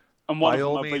soaked, and one of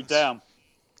them will be down.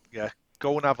 Yeah,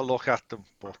 go and have a look at them,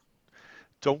 but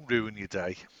don't ruin your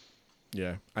day.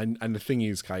 Yeah, and the thing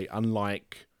is, Kate,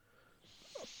 unlike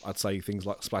I'd say things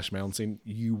like Splash Mountain,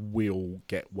 you will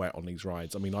get wet on these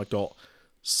rides. I mean, I got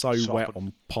so wet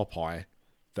on Popeye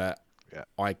that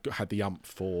I had the ump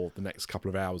for the next couple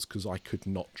of hours because I could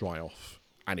not dry off,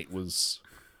 and it was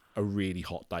a really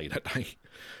hot day that day.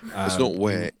 It's not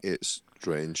wet; it's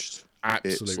drenched.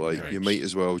 Absolutely, it's like drenched. You might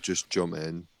as well just jump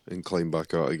in and climb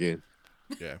back out again.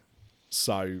 Yeah.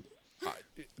 So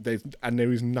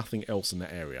there is nothing else in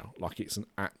that area. Like, it's an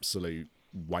absolute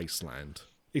wasteland.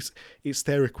 It's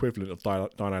their equivalent of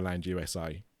Dino Land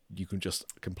USA. You can just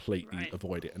completely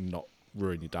avoid it and not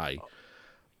ruin your day.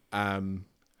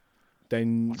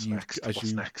 Then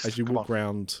as you walk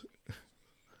around,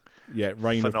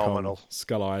 Reign of Kong,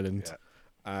 Skull Island.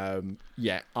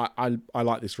 Yeah. I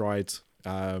like this ride.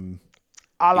 I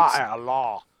like it a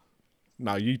lot.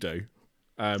 No, you do.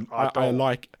 I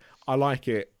like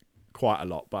it quite a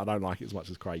lot, but I don't like it as much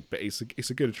as Craig. But it's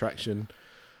a good attraction.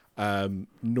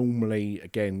 Normally,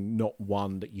 again, not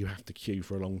one that you have to queue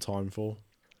for a long time for.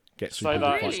 Gets through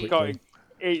quite quickly.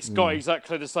 It's got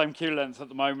exactly the same queue length at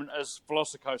the moment as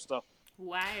Velocicoaster.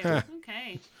 Wow.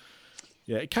 Okay.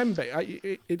 Yeah, it can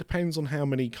be. It depends on how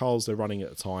many cars they're running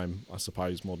at a time, I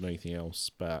suppose, more than anything else.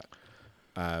 But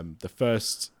the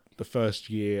first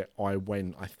year I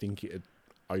went, I think it had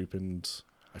opened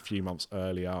a few months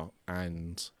earlier,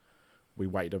 and we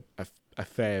waited a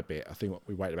fair bit. I think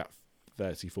we waited about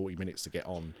 30-40 minutes to get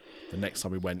on. The next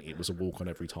time we went, it was a walk on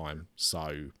every time.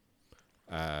 So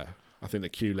I think the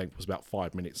queue length was about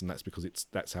 5 minutes, and that's because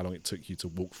that's how long it took you to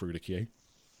walk through the queue.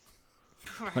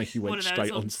 Right. Like, you went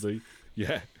straight onto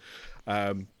the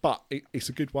but it's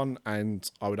a good one, and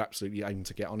I would absolutely aim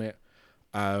to get on it.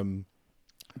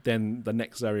 Then the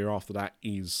next area after that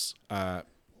is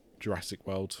Jurassic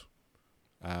World,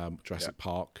 Jurassic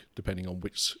Park, depending on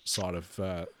which side of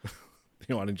the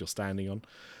island you're standing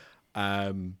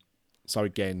on. So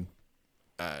again,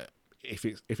 if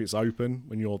it's open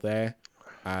when you're there,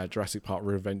 Jurassic Park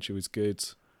River Adventure is good,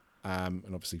 and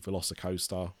obviously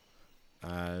Velocicoaster.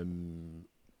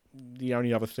 The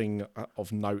only other thing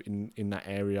of note in that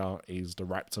area is the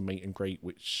Raptor meet and greet,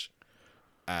 which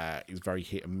is very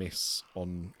hit and miss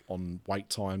on wait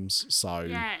times. So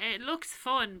yeah, it looks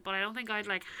fun, but I don't think I'd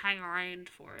hang around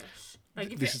for it.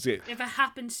 Like, is it. If it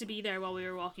happened to be there while we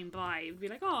were walking by, it'd be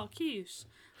like, oh, cute.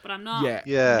 But I'm not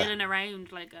Yeah. milling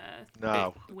around like a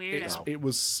weirdo. It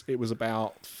was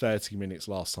about 30 minutes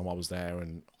last time I was there,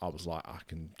 and I was like, I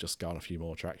can just go on a few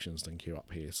more attractions than queue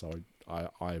up here. So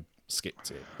I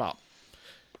skipped it, but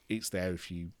it's there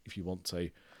if you want to.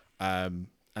 And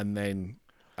then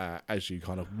as you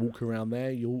kind of walk around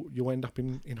there, you'll end up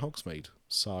in Hogsmeade.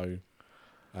 So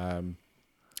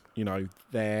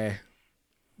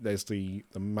there's the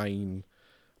main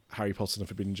Harry Potter and the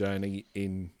Forbidden Journey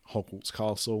in Hogwarts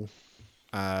Castle.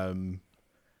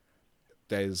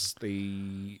 There's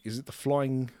is it the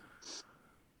flying...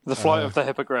 The Flight of the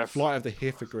Hippogriff. Flight of the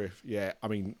Hippogriff, yeah. I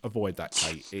mean, avoid that,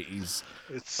 Kate. It's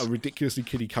a ridiculously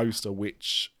kiddie coaster,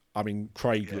 which, I mean,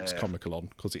 Craig looks comical on,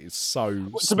 because it is so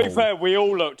To small. be fair, we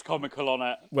all looked comical on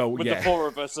it. Well, with the four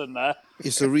of us in there.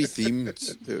 It's a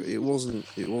rethemed. It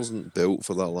wasn't built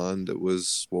for that land. It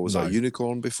was, what was that,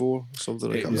 Unicorn before? Something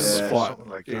like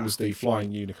that. It was the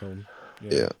Flying Unicorn.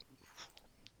 Yeah.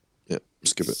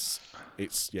 Skip it.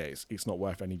 It's not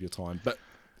worth any of your time. But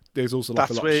there's also a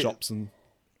lot of shops and...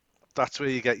 That's where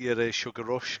you get your sugar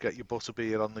rush, get your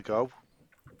butterbeer on the go.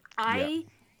 I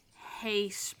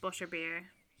hate butterbeer.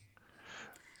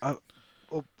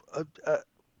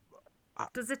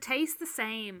 Does it taste the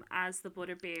same as the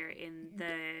butterbeer in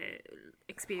the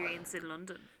experience in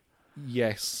London?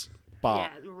 Yes,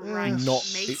 but right. not.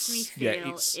 Makes me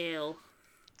feel ill.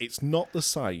 It's not the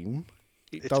same.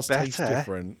 It does better. taste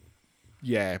different.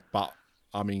 Yeah, but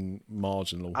I mean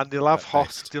marginal. And they'll have hot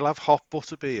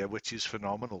butterbeer, which is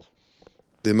phenomenal.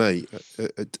 They might.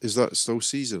 Is that still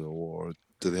seasonal, or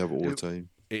do they have it all the time?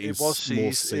 It was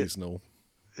more seasonal.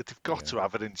 They've got to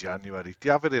have it in January. They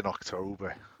have it in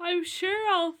October. I'm sure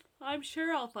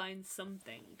I'll find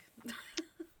something.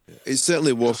 It's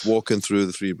certainly worth walking through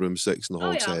the Three Broomsticks and the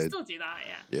Hog's I'll Head. still do that.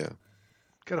 Yeah.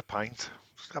 Get a pint.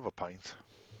 Just have a pint.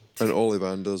 And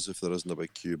Ollivanders if there isn't a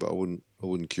big queue, but I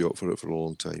wouldn't queue up for it for a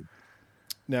long time.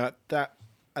 Now at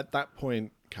that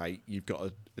point, Kate, you've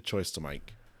got a choice to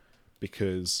make,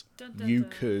 because you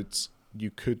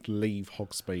could leave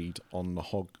Hogsmeade on the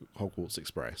Hogwarts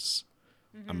Express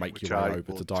and make your way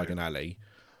over to Diagon Alley,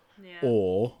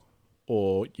 or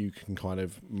you can kind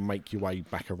of make your way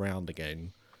back around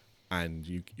again, and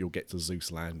you'll get to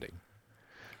Zeus Landing.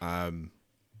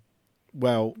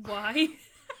 Well, why?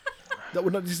 No,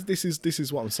 this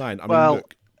is what I'm saying. I mean,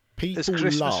 look, people is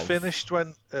Christmas love... finished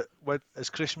when is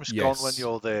Christmas gone when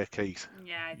you're there, Keith?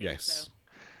 Yeah, I think so.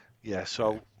 Yeah,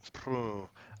 so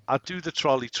I'd do the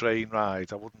trolley train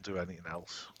ride. I wouldn't do anything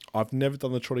else. I've never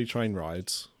done the trolley train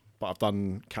rides, but I've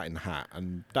done Cat in the Hat,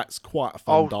 and that's quite a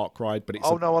fun dark ride. But it's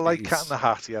I like Cat in the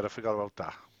Hat. Yeah, I forgot about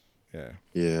that.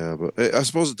 Yeah, but I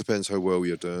suppose it depends how well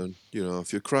you're doing. You know,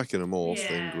 if you're cracking them off,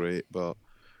 then great. But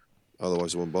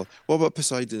otherwise, I won't bother. What about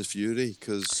Poseidon's Fury?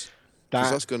 Because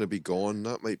that's going to be gone.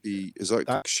 That might be. Is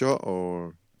that shut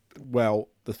or? Well,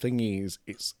 the thing is,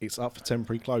 it's up for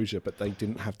temporary closure, but they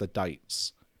didn't have the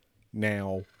dates.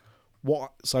 Now,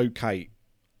 what? So, Kate,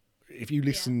 if you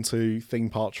listen to Theme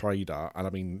Park Trader, and I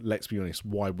mean, let's be honest,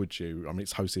 why would you? I mean,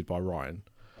 it's hosted by Ryan.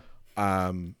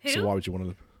 Who? So why would you want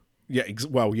to? Yeah,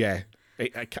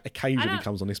 It occasionally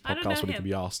comes on this podcast when he can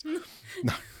be asked.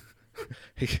 No,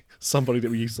 somebody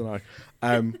that we used to know.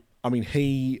 I mean,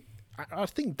 I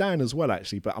think Dan as well,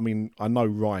 actually. But I mean, I know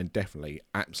Ryan definitely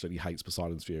absolutely hates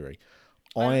Poseidon's Fury.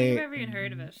 I don't think I've ever even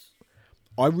heard of it.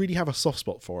 I really have a soft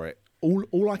spot for it.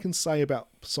 All I can say about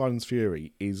Poseidon's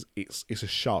Fury is it's a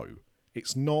show.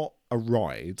 It's not a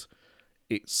ride.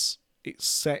 It's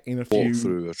set in a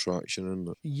walk-through attraction, isn't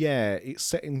it? Yeah, it's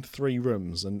set in 3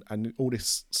 rooms, and all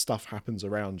this stuff happens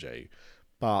around you.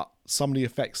 But some of the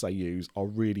effects they use are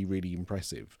really, really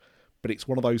impressive. But it's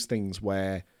one of those things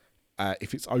where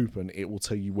if it's open, it will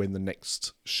tell you when the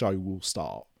next show will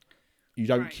start. You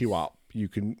don't queue up. You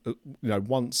can,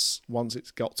 once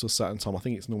it's got to a certain time, I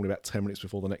think it's normally about 10 minutes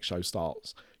before the next show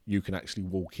starts, you can actually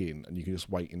walk in and you can just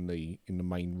wait in the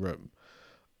main room,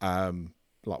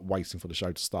 like waiting for the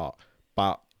show to start.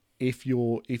 But if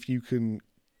you can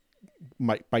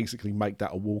basically make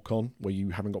that a walk on where you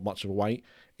haven't got much of a wait,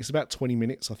 it's about 20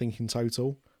 minutes, I think, in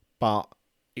total. But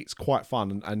it's quite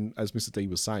fun, and as Mrs. D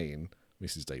was saying,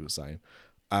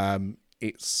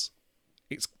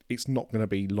 it's not going to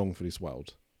be long for this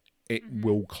world. It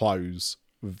will close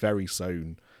very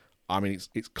soon. I mean,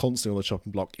 it's constantly on the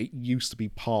chopping block. It used to be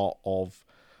part of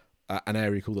an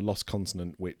area called the Lost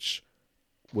Continent, which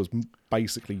was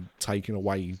basically taken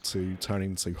away to turn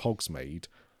into Hogsmeade,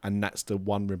 and that's the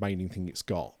one remaining thing it's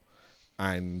got.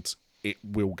 And it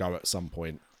will go at some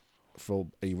point for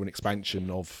either an expansion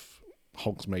of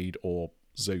Hogsmeade or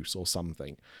Zeus or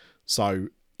something. So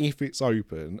if it's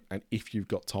open and if you've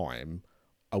got time,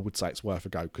 I would say it's worth a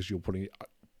go, because you'll probably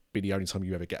be the only time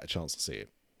you ever get a chance to see it.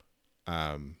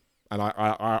 And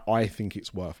I think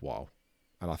it's worthwhile.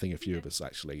 And I think a few of us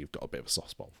actually have got a bit of a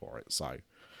soft spot for it. So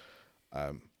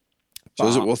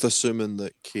is it worth assuming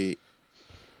that Kate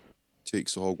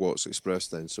takes the Hogwarts Express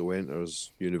then, so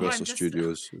enters Universal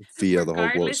Studios via the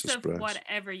Hogwarts Express? Regardless of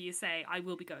whatever you say, I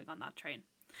will be going on that train.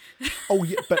 Oh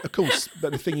yeah, but of course.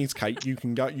 But the thing is, Kate, you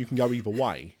can go either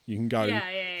way. You can go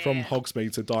from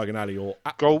Hogsmeade to Diagon Alley, or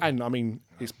go. And I mean,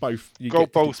 it's both. You go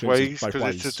both ways,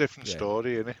 because it's a different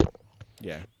story, isn't it?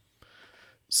 Yeah.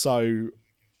 So.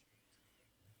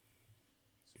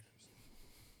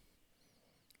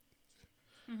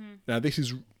 Now this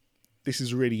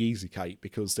is really easy, Kate,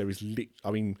 because there is.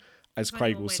 I mean, as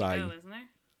Craig will say,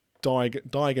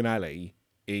 Diagon Alley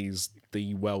is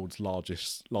the world's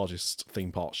largest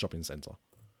theme park shopping centre.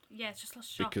 Yeah, it's just lots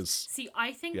of shops. See,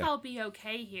 I think I'll be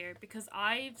okay here, because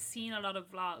I've seen a lot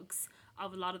of vlogs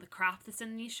of a lot of the crap that's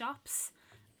in these shops,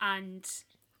 and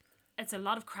it's a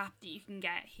lot of crap that you can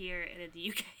get here in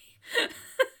the UK.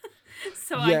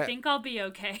 So Yeah. I think I'll be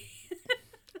okay.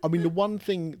 I mean, the one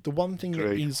thing that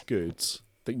Great. is good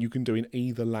that you can do in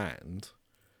either land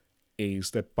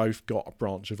is they've both got a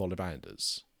branch of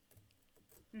Ollivanders,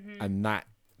 and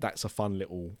that's a fun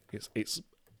little. It's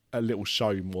a little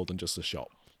show more than just a shop.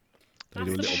 They That's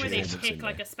do a the little one where they performance in pick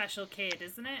like there. a special kid,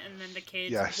 isn't it? And then the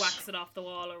kid Yes. whacks it off the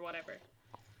wall or whatever.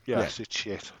 Yes, it's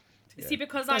shit. See,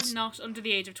 because I'm not under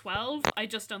the age of 12, I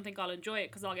just don't think I'll enjoy it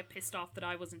because I'll get pissed off that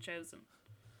I wasn't chosen.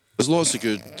 There's lots of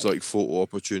good like photo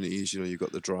opportunities. You know, you've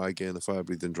got the dragon, the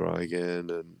fire-breathing dragon,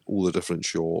 and all the different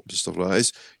shops and stuff like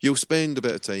that. You'll spend a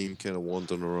bit of time kind of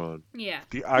wandering around. Yeah.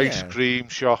 The ice Yeah. cream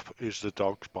shop is the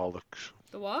dog's bollocks.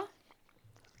 The what?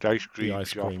 The ice cream The ice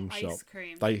shop. cream shop. Ice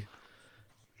cream.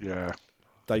 Yeah.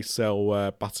 They sell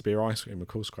butterbeer ice cream. Of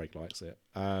course, Craig likes it.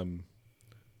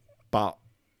 But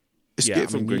Escape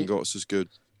from I mean, Gringotts is good.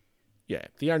 yeah,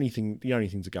 the only thing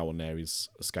to go on there is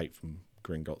Escape from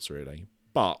Gringotts, really.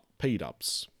 But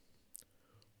P-dubs,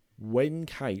 when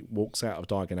Kate walks out of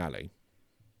Diagon Alley,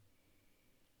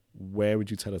 where would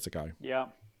you tell her to go? Yeah.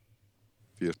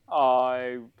 Yeah.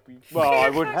 I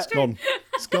would. It's gone.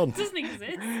 It's gone. It doesn't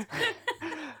exist.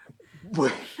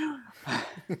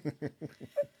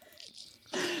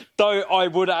 Though I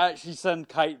would actually send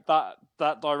Kate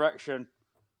that direction.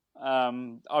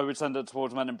 I would send it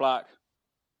towards Men in Black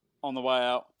on the way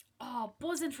out. Oh,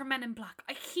 buzzing for Men in Black.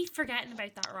 I keep forgetting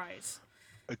about that ride.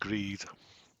 Agreed.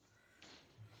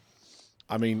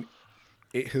 I mean,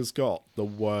 it has got the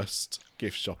worst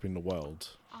gift shop in the world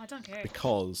Oh, I don't care.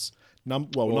 because Or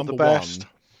number the best.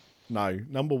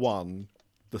 number one,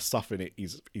 the stuff in it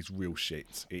is real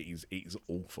shit. It is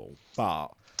awful. But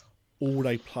all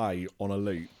they play on a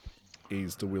loop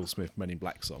is the Will Smith Men in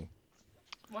Black song.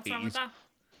 What's wrong with that?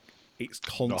 It's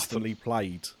constantly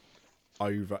played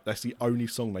over. That's the only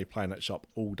song they play in that shop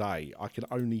all day. I can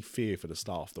only fear for the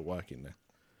staff that work in there.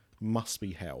 Must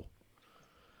be hell.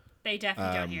 They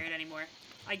definitely don't hear it anymore.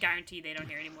 I guarantee they don't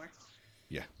hear it anymore.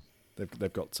 Yeah,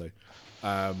 they've got to.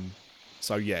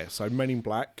 So Men in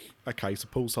Black. Okay, so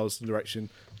Paul Sard's the direction.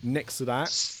 Next to that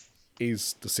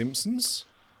is The Simpsons,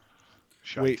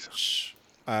 Shite. which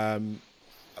am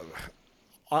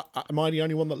I the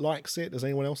only one that likes it? Does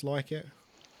anyone else like it?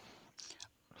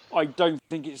 I don't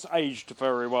think it's aged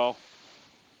very well.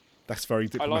 That's very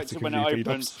I liked diplomatic it when of it you,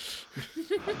 opened.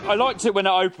 P-dubs. I liked it when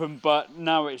it opened, but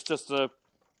now it's just a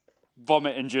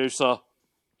vomit inducer.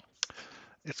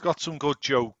 It's got some good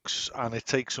jokes and it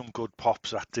takes some good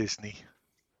pops at Disney.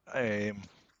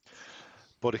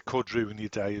 But it could ruin your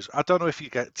days. I don't know if do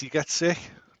you get sick?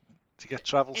 Do you get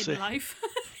travel In sick? life.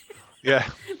 Yeah,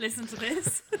 Listen to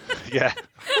this. yeah.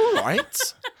 All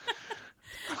right.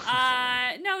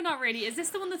 No, not really. Is this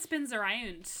the one that spins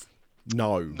around?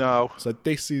 No. No. So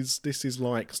this is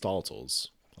like Star Tours,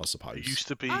 I suppose. It used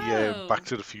to be Oh. Back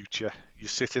to the Future. You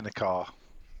sit in a car.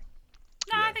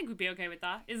 No, I think we'd be okay with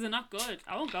that. Is it not good?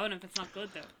 I won't go in if it's not good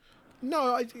though.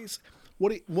 No, it's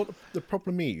what the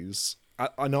problem is.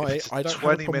 I know I don't have a 20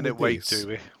 problem minute with wait this. to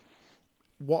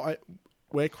it.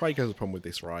 Where Craig has a problem with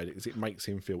this ride is it makes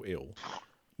him feel ill.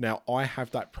 Now I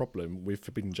have that problem with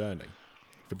Forbidden Journey.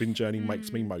 Forbidden Journey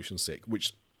makes me motion sick,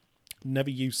 which never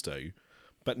used to,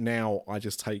 but now I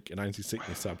just take an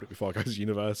anti-sickness tablet before I go to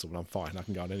Universal and I'm fine. I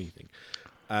can go on anything.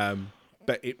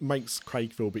 But it makes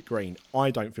Craig feel a bit green. I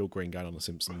don't feel green going on The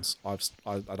Simpsons. I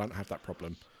don't have that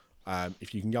problem.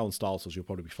 If you can go on Star Tours, you'll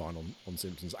probably be fine on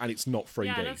Simpsons, and it's not 3D.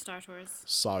 Yeah, I love Star Tours.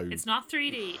 So It's not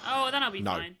 3D. Oh, then I'll be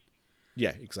No. fine.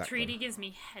 yeah, exactly. 3D gives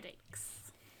me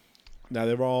headaches. Now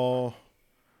there are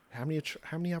how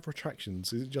many other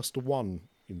attractions? Is it just the one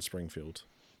in Springfield?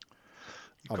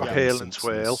 Got Other than Hale The and Simpsons?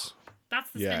 Twirl. That's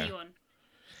the Yeah. spinny one.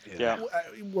 Yeah.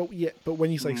 Well, yeah, but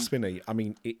when you say spinny, I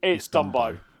mean It's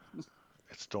Dumbo.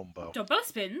 It's Dumbo. Dumbo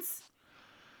spins.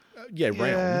 Yeah, Yeah.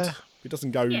 round. It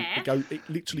doesn't go. Yeah. It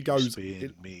literally goes.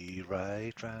 Spin me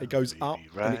right round, it goes baby, up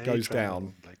and it goes right down,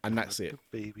 round, like and a that's it.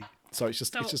 baby. So it's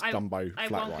just So Dumbo I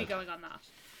flat won't be ride. going on that.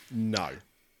 No.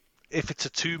 If it's a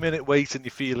 2 minute wait and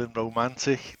you're feeling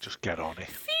romantic, just get on it.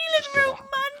 Just get on.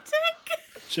 Romantic.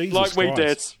 Jesus Like we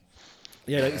did. Christ.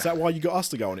 Yeah, is that why you got us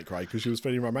to go on it, Craig? Because she was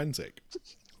feeling romantic.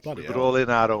 Bloody We're hell. all in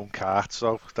our own cart,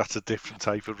 so that's a different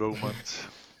type of romance.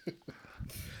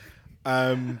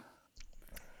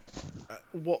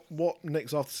 What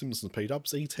next after Simpsons?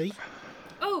 P-dubs? E.T.?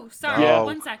 Oh, sorry. Yeah.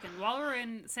 1 second. While we're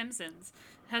in Simpsons,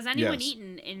 has anyone Yes.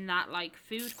 eaten in that like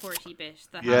food courty bit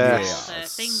that Yes. has all the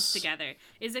things together?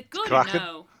 Is it good or cracking.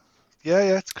 no?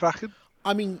 Yeah, it's cracking.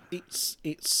 I mean,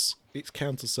 it's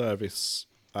counter service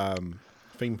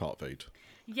theme park food.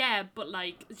 Yeah, but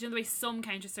like, do you know the way some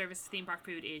counter service theme park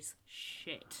food is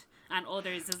shit, and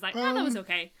others is like, oh, that was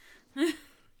okay.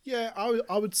 Yeah,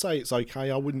 I would say it's okay.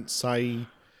 I wouldn't say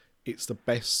it's the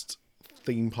best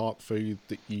theme park food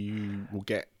that you will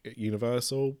get at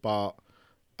Universal, but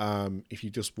if you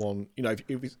just want,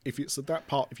 if it's at that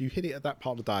part, if you hit it at that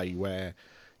part of the day where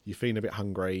you're feeling a bit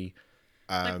hungry,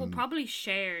 we'll probably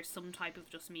share some type of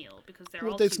just meal because they're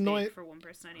all there's too big for one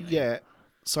person anyway. Yeah,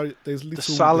 so there's little. The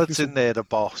salad's in there, the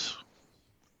boss.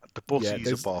 The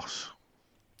bussie's a boss.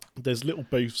 There's little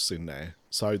booths in there.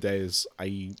 So there's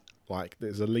a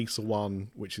Lisa one,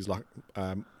 which is like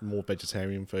more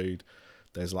vegetarian food.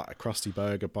 There's like a Krusty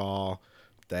Burger bar.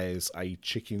 There's a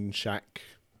Chicken Shack.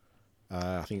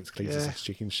 I think it's Cletus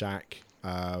Chicken Shack.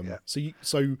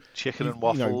 So chicken and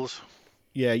waffles.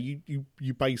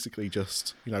 You basically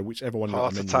just whichever one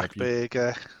Heart attack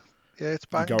burger. Yeah, it's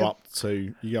banging. You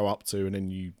go up to, and then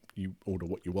you order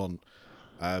what you want.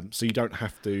 So you don't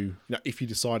have to. If you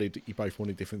decided that you both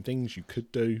wanted different things, you could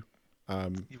do.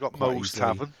 You've got Moe's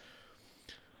Tavern.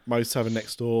 Moe's Tavern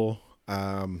next door.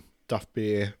 Duff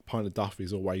beer, pint of Duff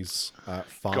is always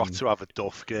fun. Got to have a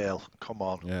Duff, girl. Come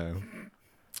on. Yeah.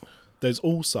 There's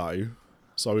also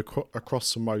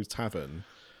across from Moe's Tavern,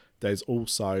 there's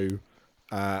also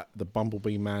the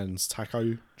Bumblebee Man's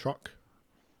taco truck.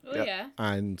 Oh yeah.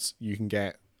 And you can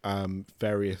get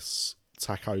various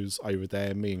tacos over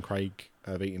there. Me and Craig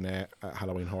have eaten there at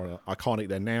Halloween Horror. I can't eat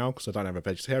there now because I don't have a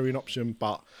vegetarian option,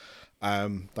 but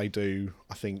they do,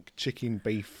 I think, chicken,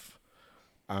 beef,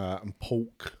 and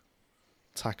pork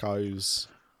tacos,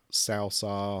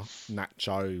 salsa,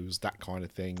 nachos, that kind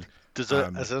of thing. There's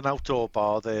an outdoor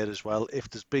bar there as well. If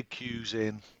there's big queues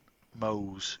in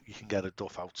Moe's, you can get a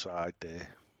Duff outside there.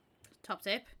 Top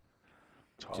tip.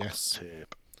 Top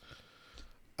tip.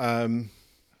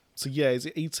 So yeah, is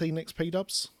it ET next,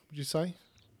 P-Dubs, would you say?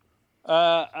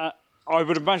 I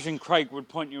would imagine Craig would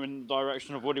point you in the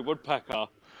direction of Woody Woodpecker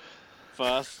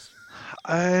first.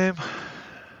 I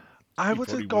would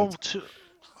have gone to.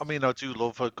 I mean, I do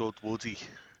love a good Woody,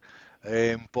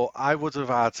 but I would have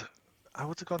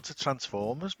gone to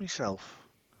Transformers myself.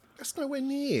 That's nowhere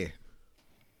near.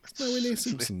 It's nowhere near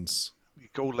Simpsons. You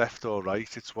go left or right,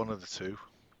 it's one of the two.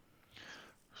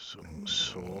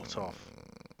 Sort of.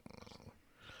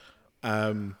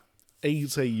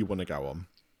 E.T. you want to go on?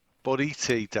 But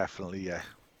E.T. definitely, yeah.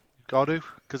 Got to,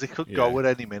 because it could go at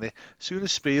any minute. As soon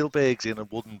as Spielberg's in a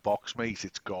wooden box, mate,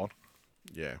 it's gone.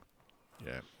 Yeah,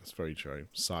 that's very true.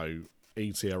 So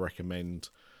E.T. I recommend.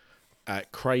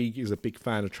 Craig is a big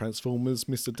fan of Transformers.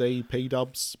 Mr. D,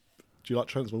 P-Dubs, do you like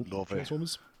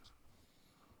Transformers?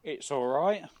 It's all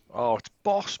right. Oh, it's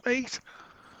boss, mate.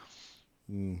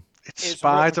 It's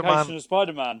Spider-Man.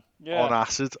 Spider-Man. Yeah.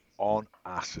 On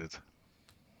acid.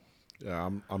 Yeah,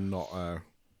 I'm not a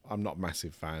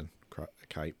massive fan,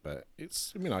 Kate, but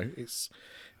it's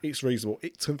it's reasonable.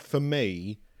 For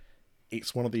me,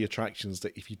 it's one of the attractions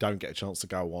that if you don't get a chance to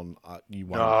go on, you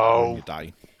won't ruin your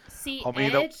day. See,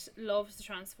 Ed loves the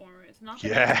Transformers. Not the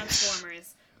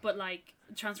Transformers, but like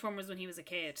Transformers when he was a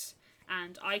kid.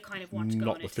 And I kind of want to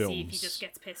go on it to see if he just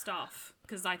gets pissed off,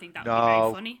 because I think that would be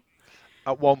very funny.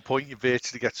 At one point, you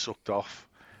virtually get sucked off.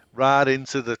 Right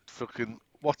into the fucking...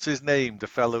 What's his name? The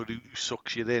fellow who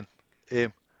sucks you in.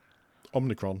 Him.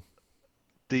 Omnicron.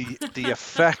 The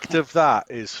effect of that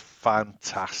is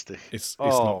fantastic. It's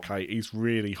not, Kate. He's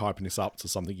really hyping this up to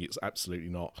something it's absolutely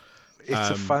not.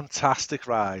 It's a fantastic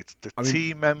ride. The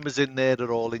team members in there,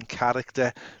 they're all in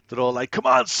character. They're all like, come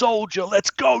on, soldier,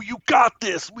 let's go. You got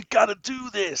this. We got to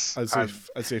do this.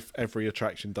 As if every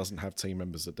attraction doesn't have team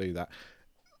members that do that.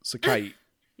 So, Kate,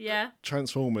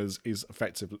 Transformers is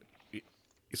effectively...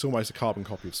 It's almost a carbon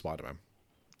copy of Spider-Man.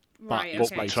 Right, but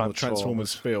it's based on the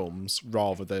Transformers films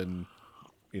rather than,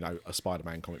 a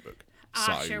Spider-Man comic book.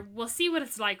 Sure. We'll see what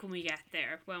it's like when we get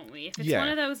there, won't we? If it's one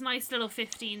of those nice little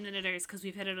 15-minuters because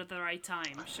we've hit it at the right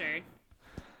time, sure.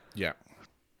 Yeah.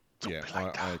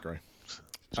 I agree.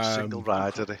 Single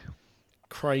rider.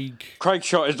 Craig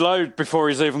shot his load before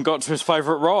he's even got to his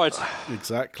favourite ride.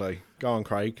 Exactly. Go on,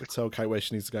 Craig. Tell Kate where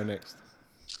she needs to go next.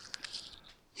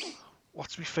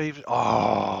 What's my favourite?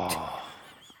 Oh,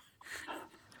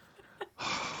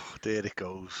 there it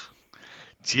goes.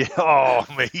 Oh,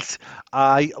 mate,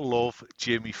 I love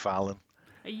Jimmy Fallon.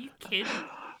 Are you kidding?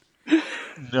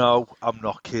 No, I'm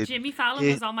not kidding. Jimmy Fallon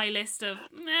was on my list of,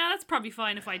 that's probably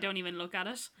fine if I don't even look at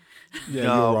it. Yeah,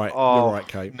 you're right. You're right,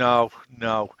 Kate. No.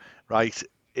 Right,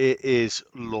 it is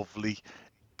lovely.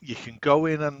 You can go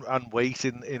in and wait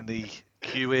in the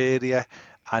queue area,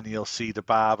 and you'll see the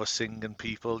barber singing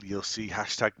people. You'll see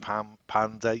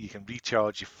 #Panda. You can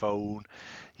recharge your phone.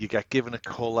 You get given a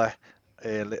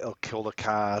little colour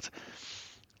card.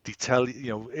 They tell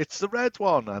you, it's the red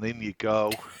one, and in you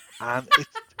go. And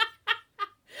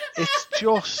it's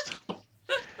just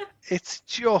nice. Is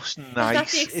that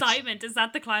the excitement? Is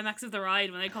that the climax of the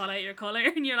ride when they call out your colour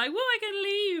and you're like, whoa, I can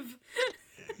leave?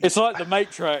 It's like the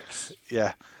Matrix.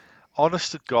 Yeah,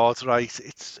 honest to God, right?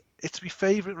 It's my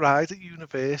favourite ride at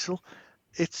Universal.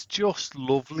 It's just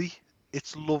lovely.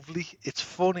 It's lovely. It's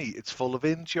funny. It's full of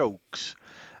in-jokes.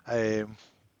 The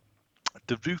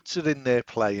Roots are in there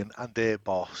playing, and their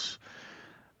boss.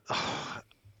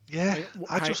 Yeah,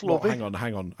 I just love it.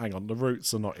 Hang on. The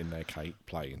Roots are not in there, Kate,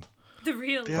 playing. The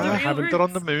real, They the real haven't. Roots. They're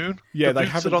on the moon. Yeah, The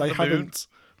Roots are on the moon.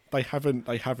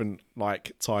 They haven't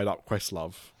like tied up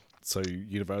Questlove to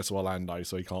Universal Orlando,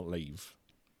 so he can't leave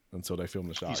until they film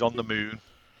the show. He's on the moon.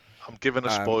 I'm giving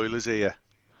a spoilers here.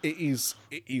 It's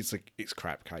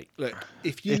crap, Kate. Look,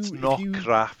 It's not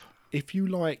crap. If you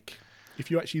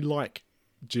actually like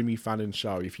Jimmy Fallon's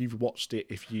show, if you've watched it,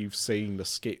 if you've seen the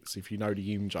skits, if you know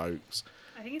the in-jokes,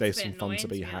 I think it's there's a bit some fun annoying, to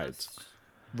be had. honest.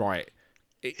 Right.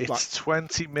 It's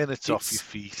 20 minutes off your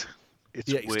feet.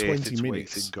 It's worth 20 its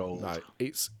minutes. weight in gold. No,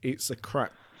 it's a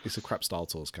crap Star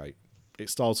Tours, Kate.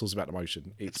 It's Star Tours about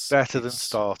emotion. It's better than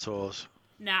Star Tours.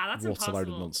 Nah, that's what impossible. a load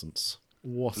of nonsense.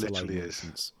 What a load Literally of is.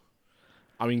 nonsense.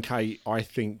 I mean, Kate, I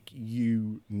think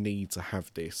you need to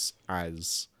have this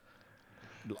as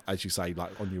you say,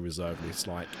 like on your reserve list.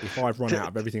 Like, if I've run out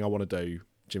of everything I want to do,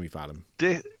 Jimmy Fallon.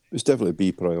 It's definitely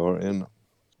B priority, isn't it?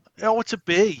 Oh, it's a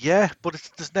B, yeah, but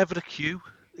there's never a queue.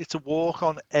 It's a walk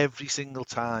on every single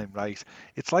time, right?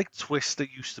 It's like Twister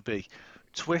used to be.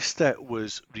 Twister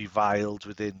was reviled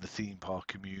within the theme park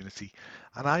community.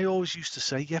 And I always used to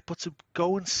say, yeah, but to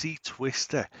go and see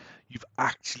Twister, you've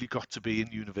actually got to be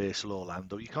in Universal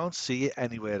Orlando. You can't see it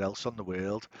anywhere else on the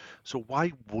world. So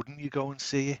why wouldn't you go and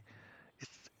see it?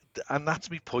 And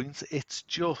that's my point. It's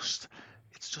just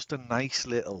a nice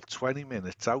little 20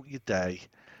 minutes out your day.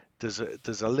 There's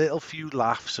a little few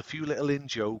laughs, a few little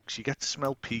in-jokes. You get to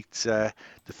smell pizza.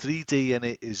 The 3D in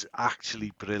it is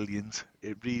actually brilliant.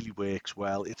 It really works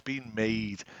well. It's been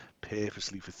made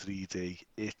purposely for 3D.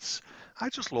 I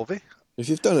just love it. If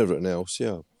you've done everything else,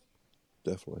 yeah,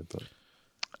 definitely. But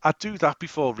I'd do that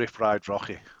before Rip Ride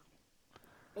Rocky.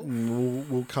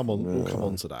 We'll come on. We'll come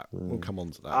on to that. We'll come on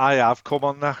to that. I have come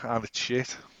on that, and it's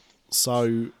shit.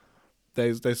 So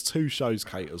there's two shows,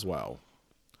 Kate, as well.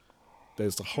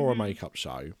 There's the horror makeup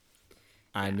show,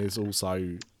 and there's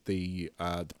also the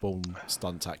Bourne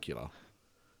Stuntacular.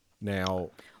 Now,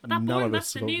 That none Bourne, of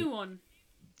that's us the new one.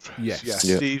 Yes.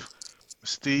 Yeah,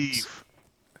 Steve,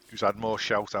 who's had more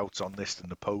shout outs on this than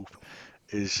the Pope,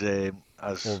 has said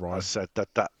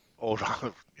that all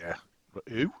right, yeah,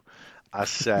 who has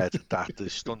said that the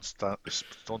stunt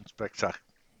spectacular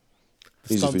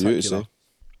easy for you to say.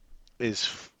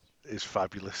 is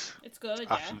fabulous. It's good,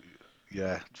 Absolutely,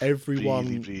 yeah. Everyone,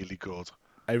 really, really good.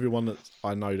 Everyone that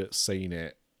I know that's seen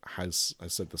it has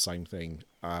said the same thing.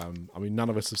 I mean, none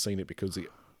of us have seen it because it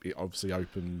obviously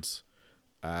opened,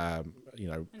 as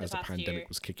the pandemic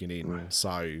was kicking in.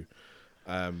 So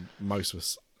most of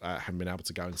us haven't been able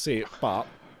to go and see it. But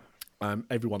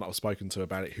everyone that I've spoken to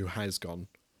about it who has gone,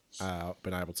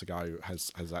 been able to go,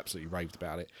 has absolutely raved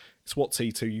about it. It's what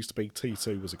T2 used to be.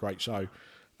 T2 was a great show.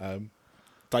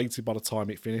 Dated by the time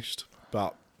it finished,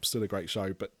 but still a great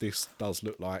show. But this does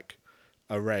look like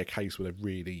a rare case where they've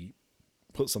really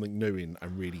put something new in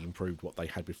and really improved what they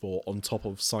had before, on top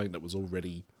of something that was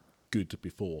already good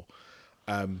before.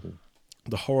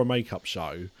 The horror makeup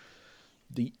show,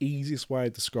 the easiest way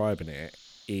of describing it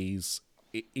is,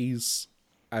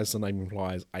 as the name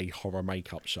implies, a horror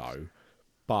makeup show,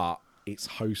 but it's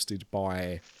hosted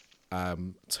by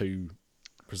two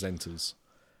presenters,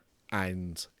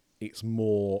 and it's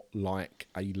more like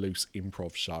a loose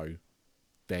improv show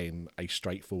than a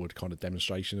straightforward kind of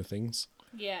demonstration of things.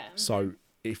 Yeah. So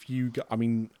if you go, I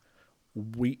mean,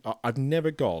 I've never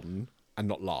gone and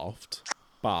not laughed,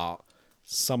 but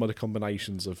some of the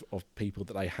combinations of people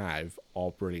that they have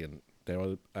are brilliant.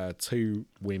 There are two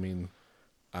women,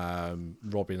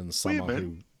 Robin and Summer,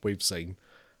 who we've seen,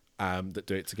 that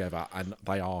do it together, and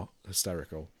they are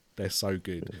hysterical. They're so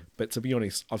good. But to be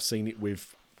honest, I've seen it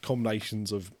with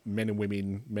combinations of men and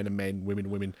women, men and men, women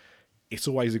and women. It's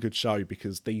always a good show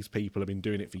because these people have been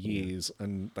doing it for years,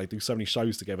 and they do so many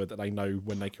shows together that they know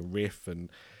when they can riff, and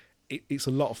it's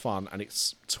a lot of fun, and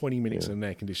it's 20 minutes in an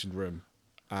air-conditioned room.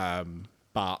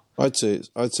 But I'd say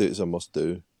it's a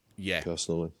must-do. Yeah,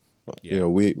 personally, yeah. You know,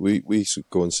 we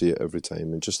go and see it every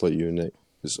time, and just like you, Nick,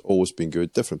 it's always been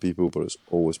good. Different people, but it's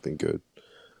always been good.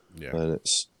 Yeah, and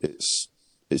it's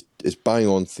bang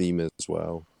on theme as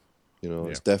well. You know,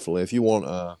 it's definitely, if you want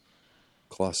a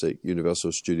classic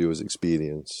Universal Studios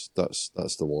experience, that's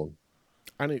the one.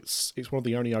 And it's one of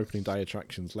the only opening day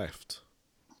attractions left.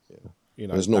 You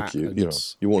know, There's no that queue. and You know,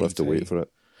 you won't have to ET. wait for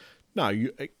it. No,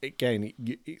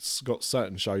 it's got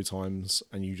certain show times,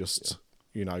 and you just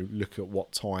look at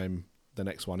what time the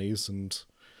next one is and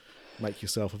make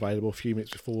yourself available a few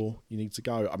minutes before you need to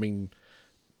go. I mean,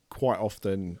 quite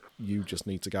often you just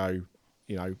need to go,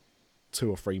 2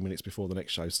 or 3 minutes before the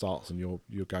next show starts, and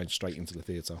you're going straight into the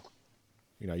theatre.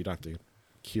 You don't have to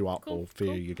queue up or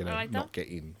fear you're going to not get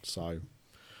in. So,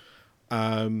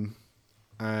 and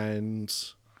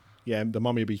yeah, the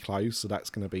Mummy will be closed, so that's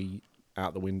going to be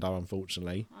out the window,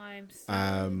 unfortunately. I'm so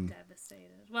devastated.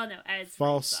 Well, no, Ed's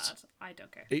Fast. sad. I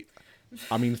don't care.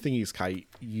 I mean, the thing is, Kate,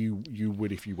 you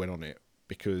would if you went on it,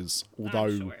 because although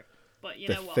I'm sure. But you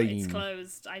know what? It's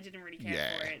closed. I didn't really care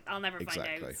for it. I'll never find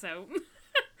out. So.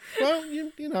 Well,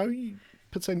 you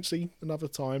potentially another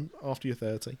time after you're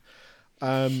 30.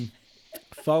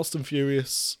 Fast and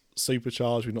Furious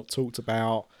Supercharged, we've not talked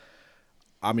about.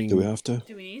 I mean, do we have to?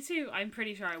 Do we need to? I'm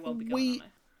pretty sure I won't be going on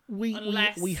it.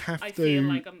 Unless we have I to. feel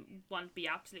like I want to be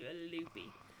absolutely loopy.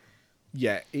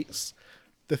 Yeah,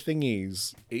 the thing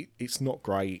is, it's not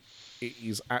great. It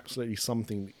is absolutely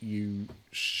something that you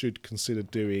should consider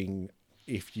doing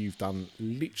if you've done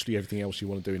literally everything else you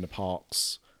want to do in the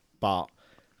parks, but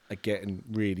again,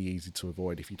 really easy to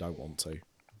avoid if you don't want to.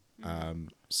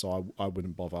 So I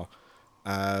wouldn't bother.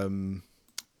 Then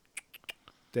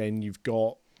you've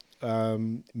got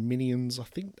Minions. I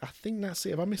think that's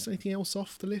it. Have I missed anything else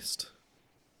off the list?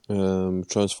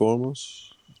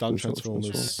 Transformers. Done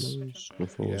Transformers.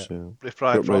 Yeah. Rip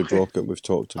Ride Rocket we've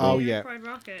talked about. Oh yeah, Rip Ride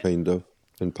Rocket. Kind of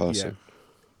in passing. Yeah.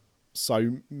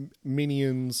 So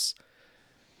Minions.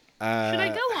 Should I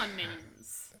go on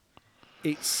Minions?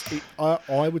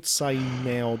 I would say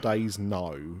nowadays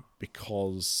no,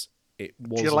 because it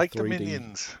was. Do you like 3D. the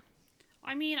Minions?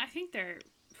 I mean, I think they're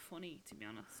funny, to be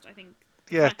honest. I think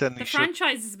then the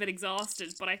franchise is a bit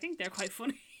exhausted, but I think they're quite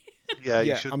funny.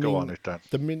 You should go on it then.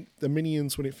 The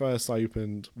Minions, when it first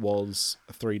opened, was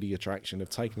a 3D attraction. They've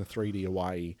taken the 3D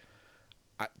away.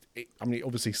 It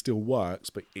obviously still works,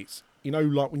 but it's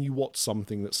like when you watch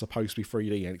something that's supposed to be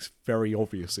 3D and it's very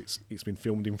obvious it's been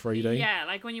filmed in 3D. Yeah,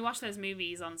 like when you watch those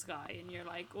movies on Sky and you're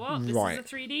like, "What? This Right. is a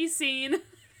 3D scene."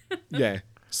 Yeah,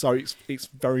 so it's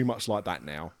very much like that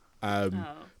now.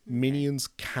 Minions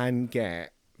can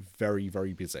get very,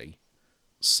 very busy.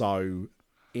 So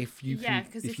if you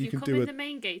because if you come in the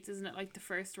main gates, isn't it like the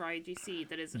first ride you see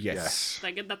that isn't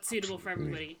like that's suitable for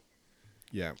everybody?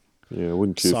 Yeah. Yeah, I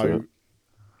wouldn't queue for it.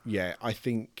 Yeah, I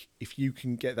think if you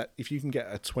can get a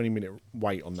 20-minute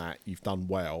wait on that, you've done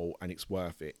well and it's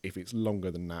worth it. If it's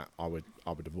longer than that, I would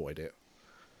avoid it.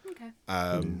 Okay.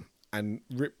 And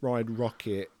Rip Ride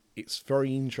Rocket, it's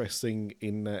very interesting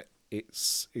in that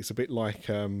it's a bit like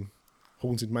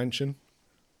Haunted Mansion.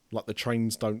 Like the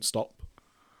trains don't stop.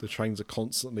 The trains are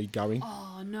constantly going.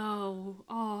 Oh no!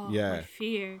 Oh, yeah. My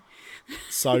fear.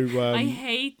 So I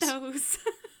hate those.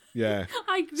 Yeah.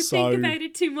 I think about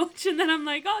it too much, and then I'm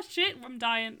like, oh shit, I'm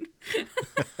dying.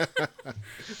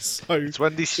 So it's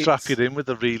when they strap you in with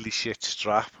a really shit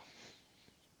strap.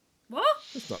 What?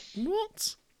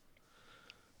 What?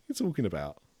 You're talking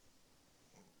about?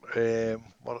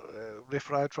 Rip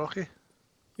Ride Rocket?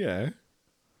 Yeah.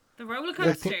 The roller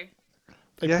coaster.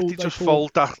 They just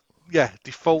fold that. Yeah,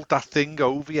 they fold that thing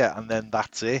over you, and then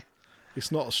that's it. It's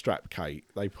not a strap, Kate.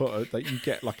 They you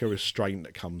get like a restraint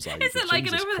that comes over. Is it like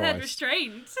Jesus an overhead Christ.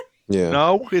 restraint? Yeah.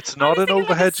 No, it's not an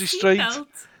overhead restraint.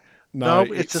 No,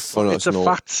 it's a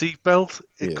fat seatbelt.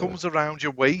 It comes around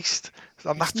your waist,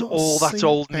 and that's all that's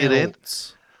holding you in.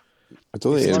 I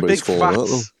don't think anybody's falling out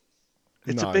though.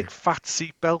 It's a big fat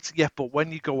seatbelt, yeah, but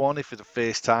when you go on it for the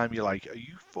first time, you're like, are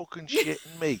you fucking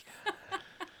shitting me?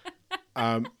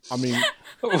 I mean,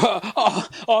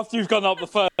 after you've gone up the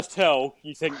first hill,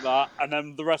 you think that, and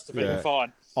then the rest of it, you're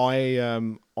fine. I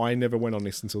never went on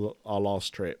this until our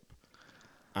last trip,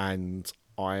 and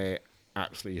I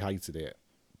absolutely hated it.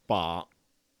 But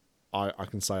I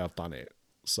can say I've done it,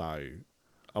 so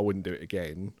I wouldn't do it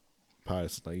again,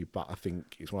 personally. But I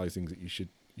think it's one of those things that you should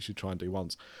try and do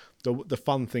once. The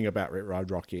fun thing about Rip Ride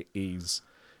Rocket is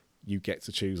you get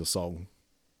to choose a song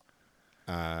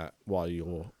while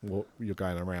you're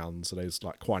going around. So there's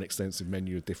like quite an extensive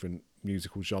menu of different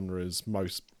musical genres.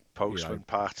 Most Postman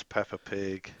Pat, Peppa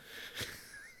Pig.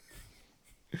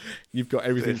 You've got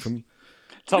everything from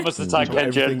Thomas the Tank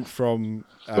Engine, everything from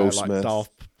like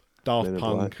Daft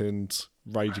Punk and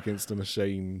Rage Against the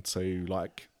Machine to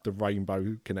like the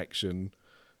Rainbow Connection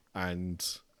and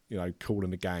Kool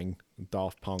and the Gang and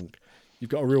Daft Punk. You've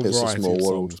got a real variety of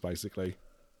songs, basically.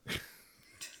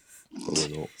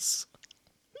 Probably not.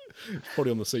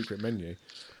 Probably on the secret menu.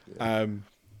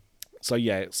 So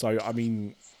I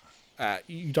mean,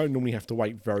 You don't normally have to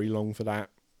wait very long for that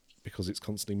because it's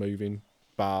constantly moving.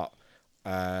 But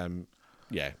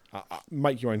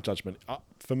make your own judgment.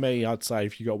 For me, I'd say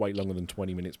if you got to wait longer than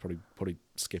 20 minutes, probably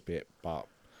skip it. But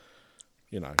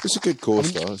it's a good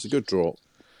coaster. It's a good drop.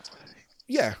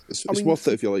 Yeah, it's worth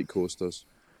it if you like coasters.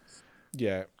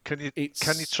 Yeah. Can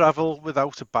you travel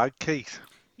without a bag, Kate?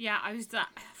 Yeah, I was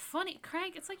funny,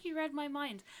 Craig. It's like you read my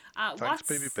mind. Thanks,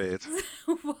 baby bird.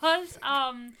 What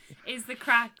is the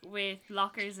crack with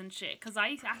lockers and shit? Because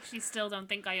I actually still don't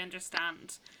think I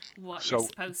understand what you're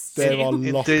supposed to do. There are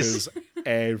lockers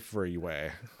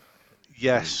everywhere.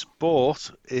 Yes,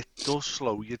 but it does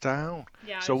slow you down.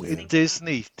 Yeah, so in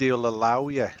Disney, they'll allow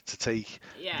you to take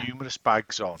numerous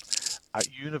bags on. At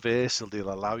Universal,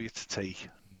 they'll allow you to take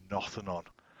nothing on.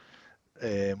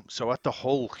 So at the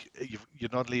Hulk, you're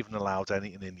not even allowed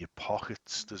anything in your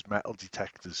pockets. There's metal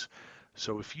detectors.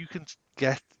 So if you can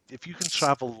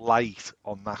travel light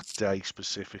on that day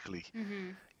specifically,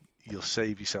 you'll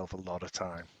save yourself a lot of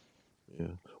time.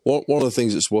 Yeah. One of the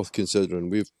things that's worth considering,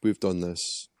 we've done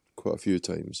this quite a few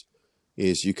times,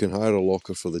 is you can hire a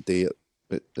locker for the day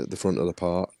at the front of the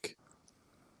park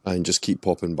and just keep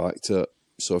popping back to it.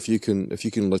 So if you can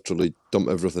literally dump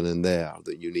everything in there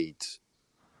that you need,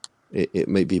 it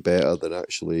might be better than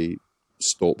actually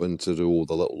stopping to do all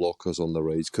the little lockers on the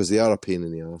rides, because they are a pain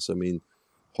in the ass. I mean,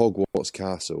 Hogwarts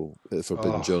Castle at the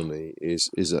Forbidden Journey is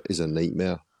a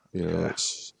nightmare.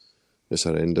 It's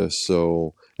horrendous.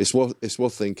 So it's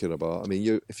worth thinking about. I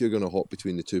mean, if you're going to hop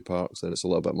between the two parks, then it's a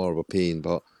little bit more of a pain.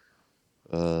 But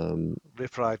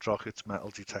Rip Ride Rocket's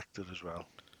metal detector as well.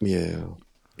 Yeah.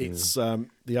 It's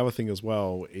the other thing as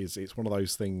well is it's one of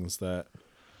those things that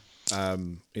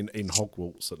in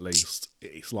Hogwarts, at least,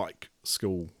 it's like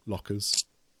school lockers.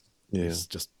 Yeah. It's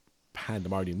just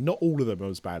pandemonium. Not all of them are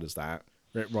as bad as that.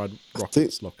 Rip Ride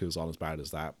Rocket's lockers aren't as bad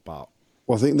as that, but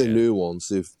I think the new ones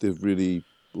they've really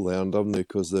learned, haven't they?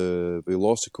 Because the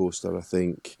Velocicoaster, I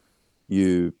think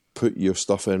you put your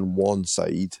stuff in one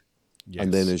side,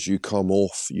 and then as you come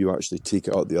off, you actually take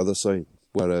it out the other side.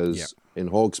 Whereas in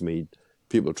Hogsmeade,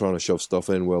 people are trying to shove stuff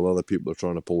in while other people are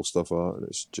trying to pull stuff out, and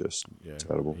it's just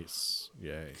terrible. It's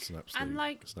an absolute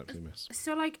mess.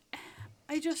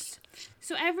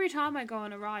 So every time I go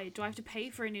on a ride, do I have to pay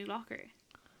for a new locker?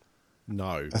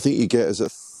 No. I think you get, is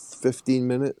it 15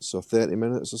 minutes or 30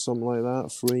 minutes or something like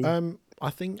that, free? I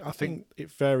think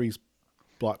it varies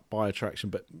by attraction,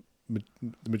 but the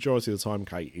majority of the time,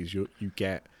 Kate, is you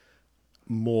get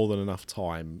more than enough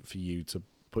time for you to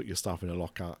put your stuff in a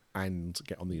locker and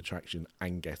get on the attraction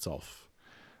and get off.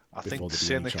 I think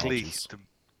cynically,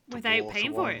 without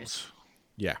paying for it.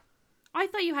 Yeah. I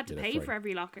thought you had to pay for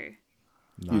every locker.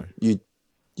 No. You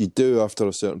do after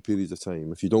a certain period of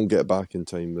time. If you don't get back in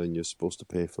time, then you're supposed to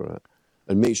pay for it.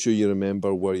 And make sure you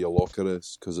remember where your locker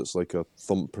is, because it's like a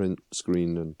thumbprint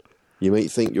screen, and you might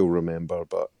think you'll remember,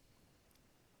 but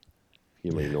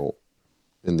you might not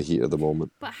in the heat of the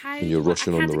moment. But how? And you're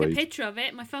rushing on the ride. I can't take a picture of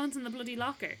it. My phone's in the bloody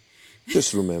locker.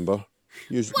 Just remember,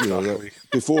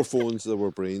 before phones there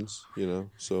were brains,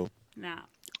 so. No.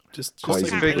 Just cut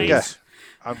your finger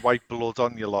and wipe blood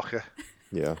on your locker.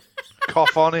 Yeah.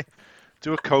 Cough on it.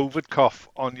 Do a COVID cough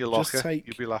on your locker. Just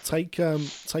You'll be laughing. take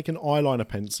an eyeliner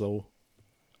pencil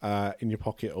in your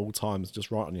pocket at all times.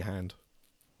 Just write on your hand.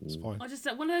 It's fine. Or just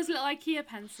one of those little IKEA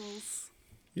pencils.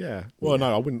 Yeah. Well,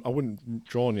 no, I wouldn't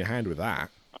draw on your hand with that.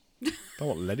 Don't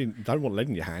want lead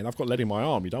in your hand. I've got lead in my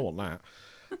arm. You don't want that.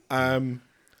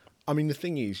 I mean, the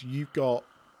thing is,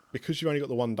 because you've only got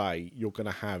the one day, you're going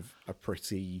to have a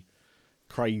pretty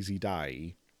crazy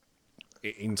day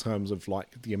in terms of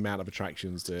like the amount of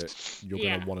attractions that you're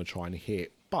going to want to try and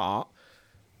hit. But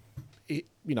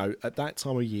at that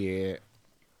time of year,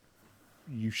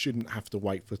 you shouldn't have to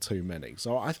wait for too many.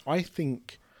 So I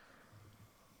think,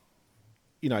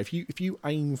 if you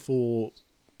aim for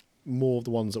more of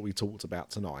the ones that we talked about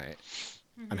tonight,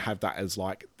 and have that as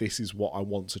like, this is what I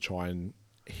want to try and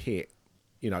hit.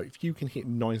 If you can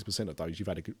hit 90% of those, you've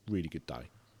had a really good day.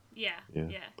 Yeah.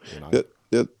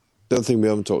 The other thing we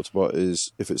haven't talked about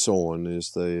is, if it's on,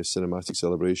 is the cinematic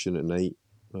celebration at night,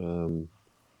 the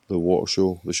water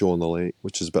show, the show on the lake,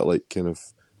 which is a bit like kind of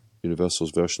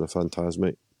Universal's version of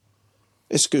Fantasmic.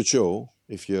 It's a good show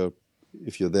if you're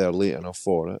there late enough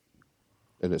for it,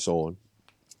 and it's on.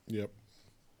 Yep.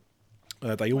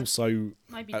 They also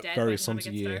might be at dead various by the times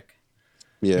time of it gets year. dark.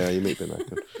 Yeah, you might be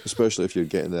knackered, especially if you're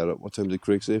getting there at, what time did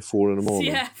Craig say? 4 in the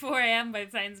morning. Yeah, 4 a.m. by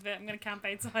the sounds of it. I'm going to camp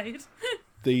outside.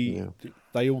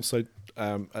 They also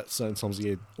at certain times of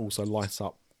year also light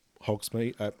up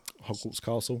Hogwarts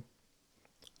Castle.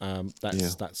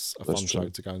 That's a fun show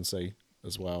to go and see.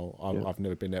 as well. I've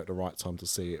never been there at the right time to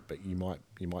see it, but you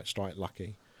might strike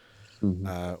lucky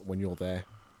when you're there.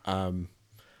 And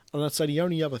I'd say the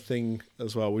only other thing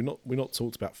as well, we're not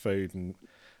talked about food, and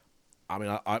I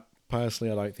mean, I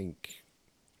personally, I don't think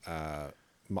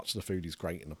much of the food is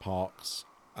great in the parks,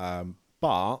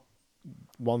 but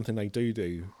one thing they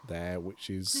do there, which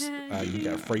is you can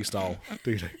get a freestyle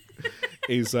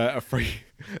is a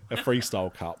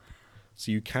freestyle cup.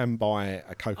 So you can buy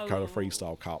a Coca-Cola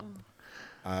freestyle cup.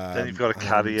 Then you've got to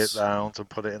carry it round and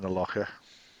put it in a locker.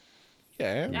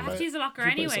 Yeah, I have to use a locker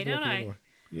anyway, don't I? Anyway.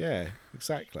 Yeah,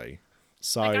 exactly.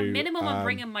 So Like, at minimum, I'm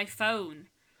bringing my phone,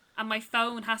 and my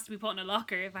phone has to be put in a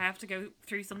locker if I have to go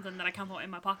through something that I can't put in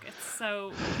my pockets.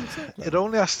 So it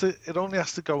only has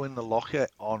to go in the locker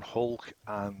on Hulk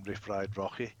and Rip Ride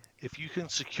Rocky. If you can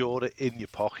secure it in your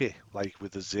pocket, like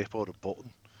with a zip or a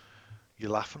button, you're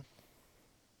laughing.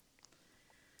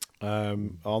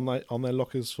 On their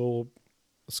lockers for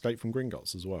Escape from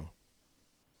Gringotts as well,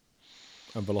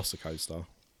 and Velocicoaster.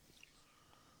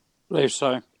 Believe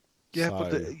so. Yeah,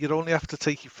 but you'd only have to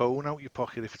take your phone out your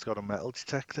pocket if it's got a metal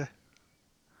detector.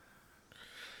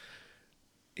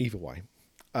 Either way,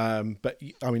 but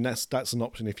I mean that's an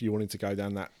option if you wanted to go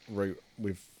down that route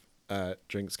with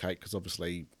drinks cake, because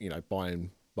obviously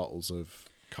buying bottles of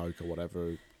Coke or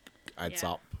whatever adds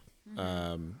up.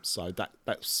 So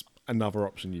that's another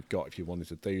option you've got if you wanted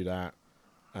to do that.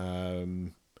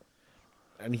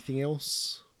 Anything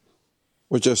else?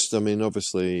 Well, just, I mean,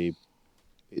 obviously,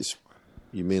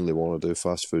 you mainly want to do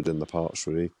fast food in the parks,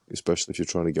 really, especially if you're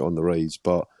trying to get on the rides.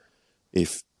 But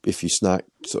if you snack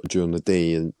sort of during the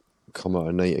day and come out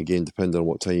at night again, depending on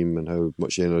what time and how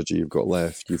much energy you've got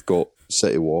left, you've got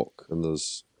City Walk, and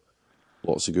there's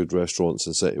lots of good restaurants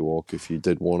in City Walk if you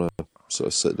did want to sort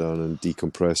of sit down and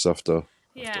decompress after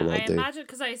that day. Imagine,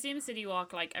 because I assume City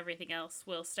Walk, like everything else,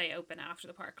 will stay open after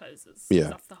the park closes. Yeah,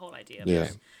 that's the whole idea of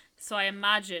it. So I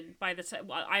imagine by the time,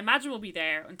 we'll be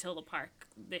there until the park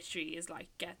literally is like,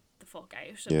 get the fuck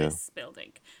out of this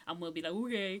building, and we'll be like,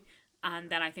 okay. And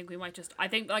then I think we might I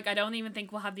don't even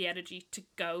think we'll have the energy to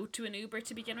go to an Uber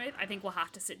to begin with. I think we'll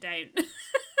have to sit down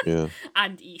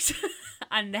and eat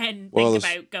and then think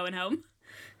about going home.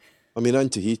 I mean,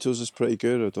 Antojitos is pretty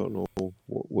good. I don't know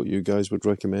what you guys would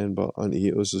recommend, but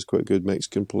Antojitos is quite a good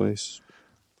Mexican place.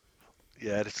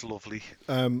 Yeah, it's lovely.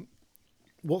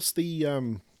 What's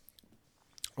the...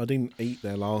 I didn't eat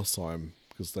there last time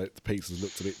because the pizzas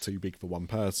looked a bit too big for one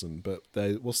person, but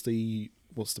what's the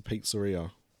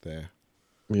pizzeria there?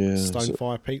 Yeah,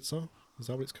 Stonefire Pizza? Is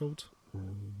that what it's called? I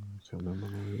can't remember.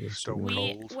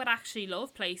 We would actually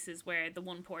love places where the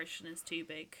one portion is too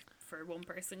big for one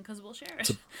person because we'll share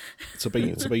it. To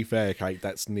be fair, Kate,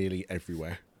 that's nearly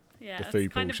everywhere. Yeah, the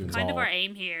food kind portions of our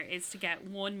aim here is to get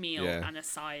one meal and a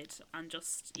side and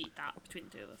just eat that between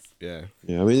the two of us. Yeah.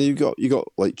 Yeah, I mean, you got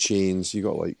like chains, you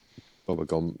got like Bubba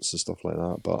Gumps and stuff like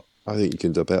that, but I think you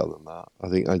can do better than that. I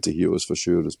think Antojitos for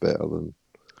sure is better than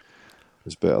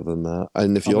that.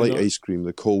 And if you like ice cream,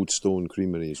 the Cold Stone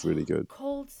Creamery is really good.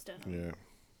 Cold Stone.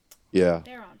 Yeah.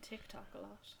 They're on TikTok a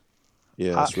lot.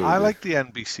 Yeah, I like the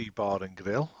NBC Bar and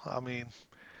Grill. I mean,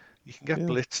 you can get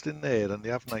blitzed in there, and they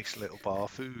have nice little bar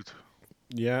food.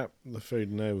 Yeah, the food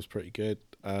in there was pretty good.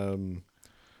 I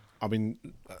mean,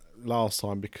 last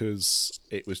time, because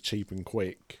it was cheap and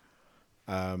quick,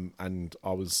 and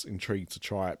I was intrigued to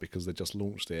try it because they just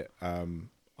launched it.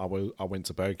 I went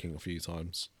to Burger King a few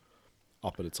times,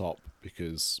 up at the top,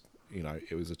 because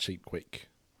it was a cheap, quick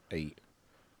eat,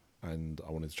 and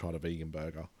I wanted to try the vegan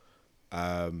burger.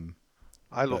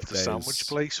 I love the sandwich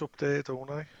place up there, don't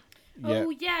I? Yeah.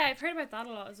 Oh yeah, I've heard about that a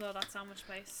lot as well. That sandwich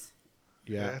place.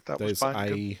 Yeah, that was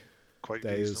quite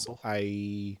reasonable.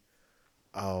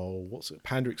 What's it?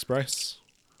 Panda Express,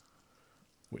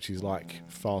 which is like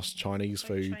fast Chinese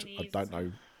food. Chinese. I don't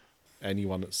know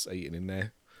anyone that's eaten in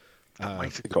there.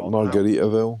 Got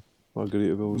Margaritaville.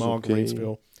 Margaritaville.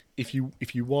 Okay.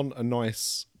 If you want a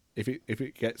nice, if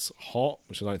it gets hot,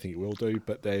 which I don't think it will do,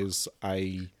 but there's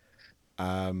a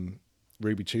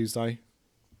Ruby Tuesday.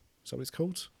 Is that what it's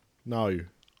called? No,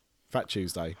 Fat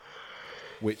Tuesday,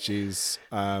 which is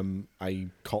a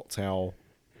cocktail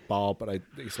bar, but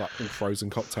it's like all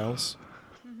frozen cocktails.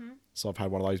 Mm-hmm. So I've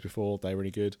had one of those before. They're really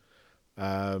good.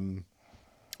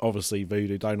 Obviously,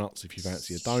 Voodoo Donuts if you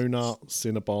fancy a donut.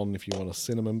 Cinnabon if you want a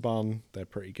cinnamon bun. They're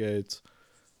pretty good.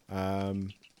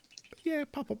 Yeah,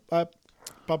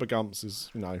 Bubba Gumps is,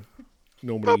 normally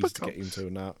easy to get into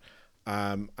and that.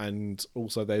 And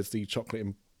also there's the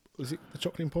chocolate... Was it the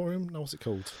Chocolate Emporium? No, what's it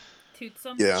called?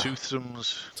 Toothsome. Yeah.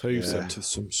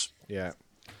 Toothsomes. Yeah.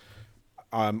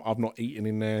 I've not eaten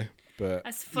in there, but...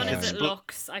 As fun as it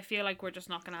looks, I feel like we're just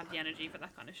not going to have the energy for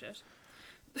that kind of shit.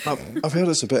 I've heard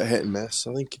it's a bit hit and miss.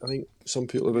 I think some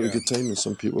people have had a good time and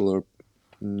some people are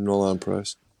not that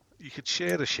impressed. You could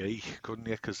share a shake, couldn't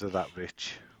you? Because they're that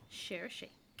rich. Share a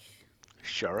shake.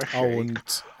 Share a shake. Oh, and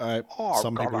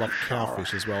some people God, love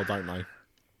cowfish as well, don't they?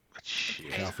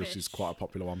 Shit. Cowfish is quite a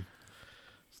popular one.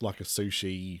 It's like a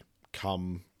sushi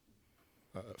cum.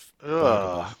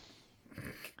 Ugh.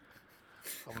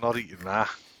 I'm not eating that.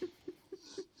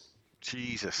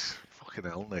 Jesus. Fucking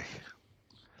hell, Nick.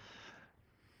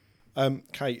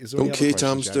 Kate, is there any Don't other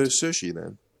K-Tams questions, do sushi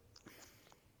then?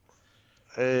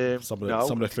 Some of no,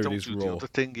 the food don't is do raw. the other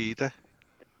thing either.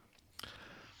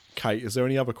 Kate, is there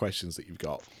any other questions that you've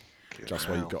got? Just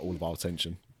where you've got all of our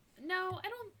attention. No, I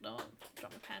don't. Oh,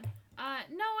 drop my pen.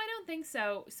 No, I don't think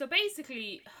so. So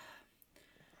basically,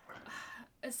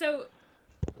 it's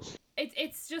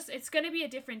going to be a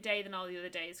different day than all the other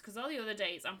days, because all the other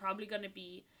days I'm probably going to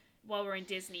be, while we're in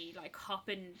Disney, like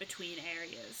hopping between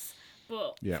areas.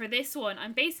 But for this one,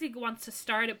 I'm basically going to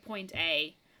start at point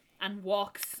A and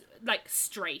walk like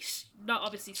straight. Not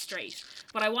obviously straight,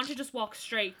 but I want to just walk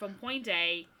straight from point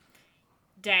A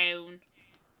down,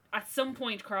 at some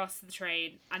point cross the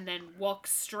train, and then walk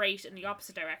straight in the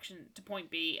opposite direction to point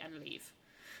B and leave.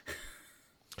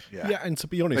 Yeah, and to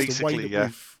be honest, Basically,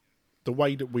 the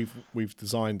way that we've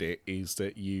designed it is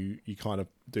that you kind of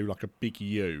do like a big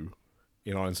U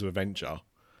in Islands of Adventure,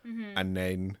 and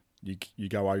then you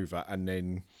go over, and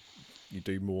then you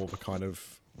do more of a kind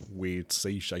of weird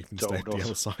C shape instead the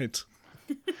other side.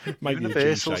 Maybe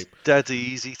Universal's a G shape. dead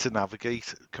easy to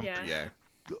navigate. Yeah.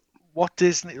 What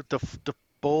Disney, the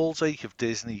balls ache of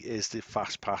Disney is the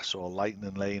Fast Pass or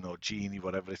Lightning Lane or Genie,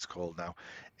 whatever it's called now,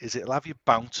 is it'll have you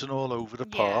bouncing all over the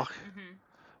park,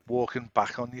 walking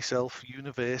back on yourself.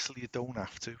 Universal, you don't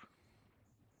have to.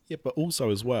 Yeah, but also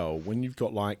as well, when you've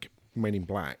got like Men in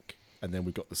Black and then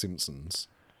we've got The Simpsons,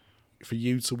 for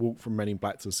you to walk from Men in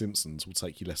Black to The Simpsons will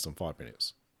take you less than 5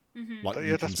 minutes. Like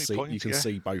you can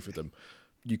see both of them.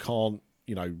 You can't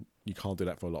do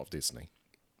that for a lot of Disney.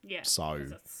 Yeah. So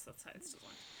that's how it's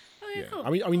designed. Oh, yeah, cool.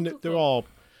 I mean, Cool. there are,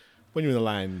 when you're in the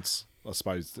lands, I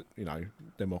suppose that,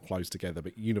 they're more close together.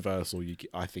 But Universal,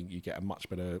 I think you get a much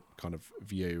better kind of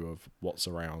view of what's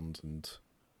around and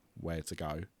where to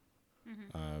go.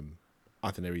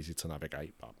 I think they're easy to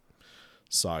navigate. But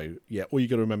so yeah, all you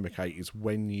got to remember, Kate, is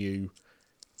when you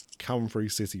come through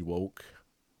City Walk,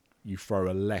 you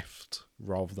throw a left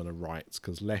rather than a right,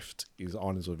 because left is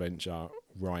Islands of Adventure,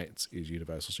 right is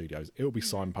Universal Studios. It will be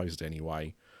signposted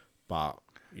anyway, but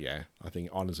yeah, I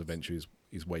think Islands of Adventure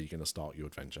is where you're going to start your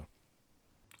adventure.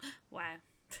 Wow.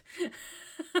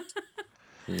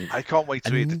 I can't wait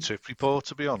to read the trip report,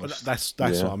 to be honest. That's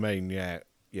what I mean. Yeah.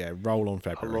 Roll on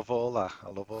February. I love all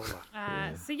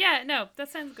that. So yeah, no,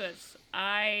 that sounds good.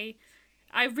 I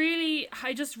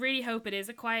just really hope it is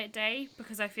a quiet day,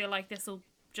 because I feel like this will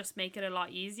just make it a lot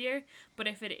easier. But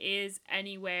if it is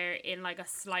anywhere in like a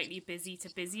slightly busy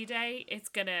to busy day, it's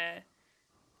gonna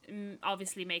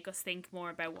obviously make us think more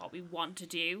about what we want to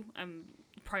do and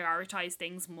prioritize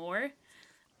things more.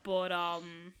 But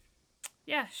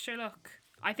yeah, sure. Look,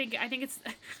 I think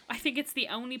it's the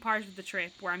only part of the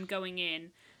trip where I'm going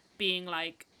in being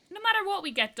like, no matter what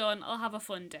we get done, I'll have a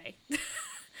fun day.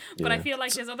 But I feel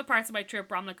like there's other parts of my trip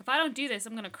where I'm like, if I don't do this,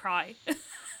 I'm gonna cry.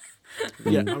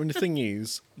 Yeah, I mean, the thing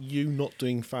is, you not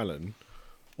doing Fallon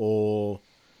or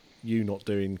you not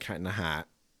doing Cat in the Hat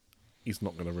is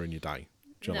not going to ruin your day.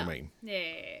 Do you know what I mean?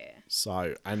 Yeah.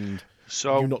 So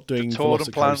So you not doing the touring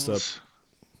Velocicoaster.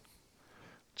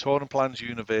 Plans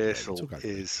Universal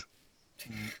is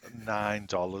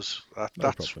 $9.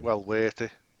 That's well worth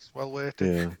it. It's well worth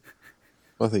it. Yeah,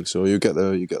 I think so. You get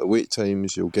the wait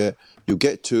times. You'll get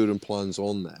touring plans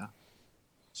on there.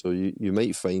 So you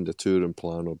might find a touring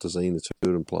plan or design a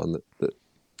touring plan that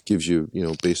gives you,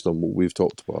 based on what we've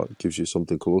talked about, it gives you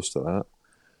something close to that.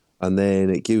 And then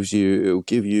it'll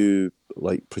give you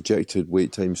like projected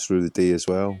wait times through the day as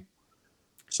well.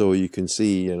 So you can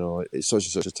see, it's such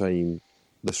and such a time,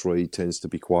 this ride tends to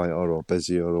be quieter or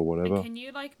busier or whatever. And can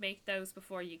you like make those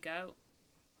before you go?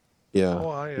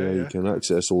 Yeah, you can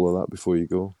access all of that before you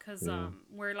go. Because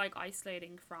we're like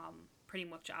isolating from pretty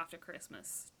much after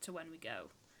Christmas to when we go.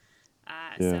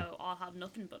 So I'll have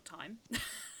nothing but time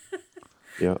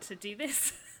to do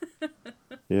this.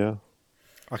 Yeah.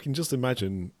 I can just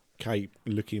imagine Kate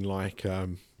looking like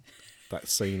that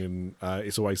scene in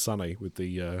It's Always Sunny with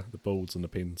the balls and the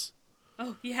pins.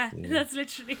 Oh yeah, that's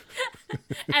literally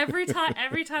every time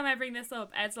I bring this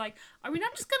up, Ed's like, "Are we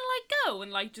not just gonna like go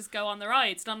and like just go on the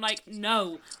rides?" And I'm like,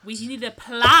 "No, we need a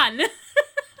plan.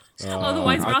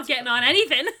 Otherwise, we're not getting on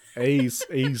anything." He's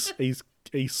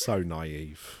so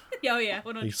naive. Oh yeah,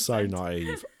 100%. He's so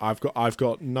naive. I've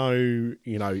got no,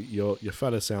 you know, your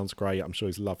fella sounds great. I'm sure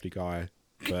he's a lovely guy.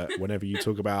 But whenever you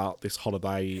talk about this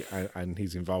holiday and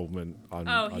his involvement,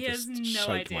 I he has just no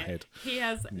shake idea. my head. He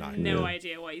has no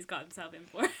idea what he's got himself in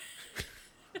for.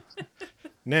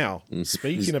 Now,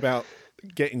 speaking about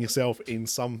getting yourself in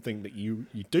something that you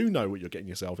do know what you're getting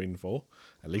yourself in for,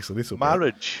 at least a little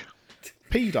Marriage. bit.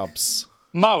 P-dubs.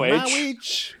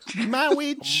 Marriage.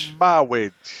 Marriage.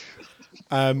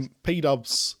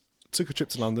 P-dubs took a trip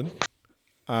to London.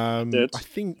 Did.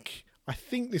 I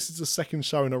think this is the second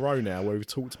show in a row now where we've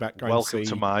talked about going Welcome to see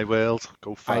to my world.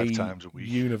 Go 5 times a week.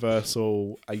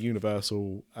 Universal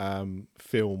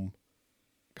film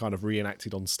kind of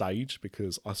reenacted on stage,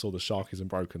 because I saw The Shark Isn't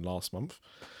Broken last month.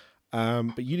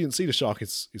 But you didn't see The Shark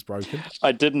is Broken.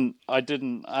 I didn't.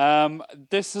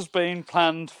 This has been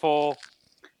planned for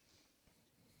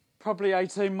probably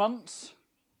 18 months.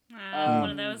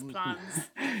 One of those plans.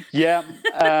 Yeah.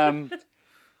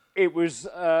 It was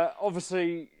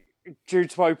obviously due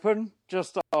to open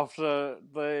just after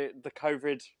the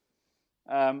COVID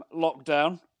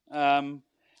lockdown,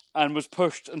 and was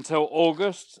pushed until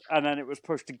August, and then it was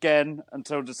pushed again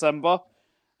until December.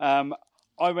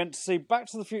 I went to see Back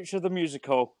to the Future the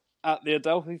musical at the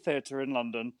Adelphi Theatre in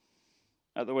London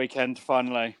at the weekend,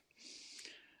 finally.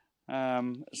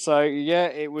 So yeah,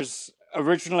 it was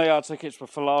originally our tickets were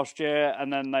for last year,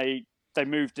 and then they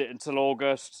moved it until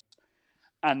August,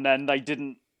 and then they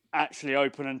didn't actually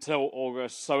open until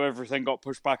August, so everything got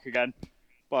pushed back again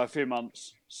by a few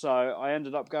months. So I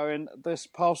ended up going this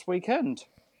past weekend.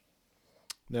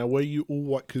 Now, were you all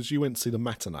what? Because you went to see the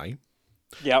matinee.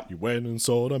 Yep. You went and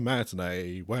saw the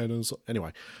matinee.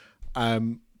 Anyway,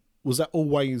 was that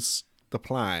always the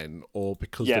plan, or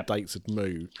because the dates had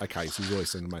moved? Okay, so you've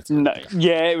always seen the matinee. No, okay.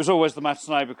 yeah, it was always the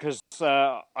matinee because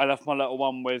I left my little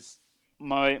one with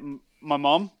my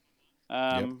mum.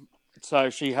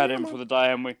 So she had him for the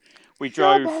day, and we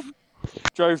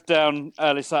drove down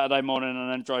early Saturday morning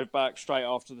and then drove back straight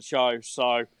after the show.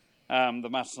 So the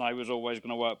matinee was always going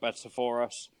to work better for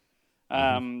us.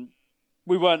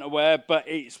 We weren't aware, but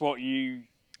it's what you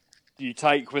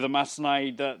take with a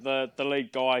matinee, that the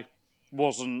lead guy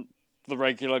wasn't the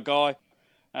regular guy.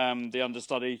 The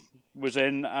understudy was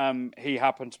in. He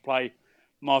happened to play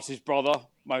Marty's brother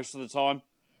most of the time.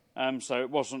 So it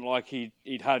wasn't like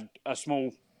he'd had a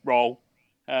small role.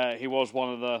 He was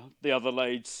one of the other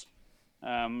leads,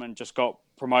 and just got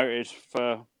promoted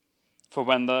for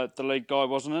when the lead guy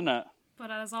wasn't in it. But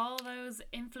as all those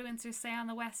influencers say on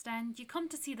the West End, you come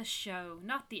to see the show,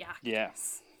 not the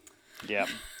actors. Yeah,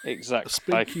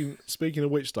 exactly. Speaking of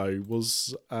which, though,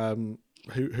 was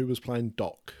who was playing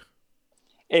Doc?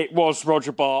 It was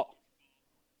Roger Bart.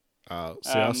 I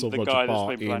saw the Roger guy that's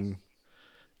Bart been playing.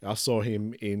 I saw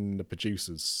him in The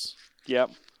Producers.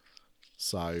 Yep.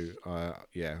 So I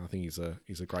think he's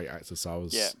a great actor. So I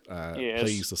was is.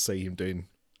 pleased to see him doing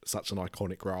such an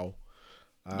iconic role.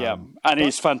 And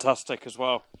he's fantastic as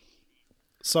well.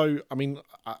 So I mean,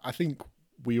 I think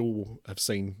we all have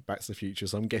seen Back to the Future.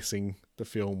 So I'm guessing the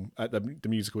film, the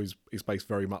musical, is based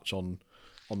very much on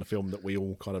the film that we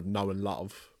all kind of know and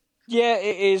love. Yeah,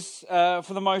 it is. For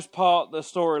the most part, the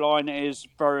storyline is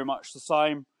very much the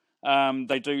same.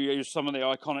 They do use some of the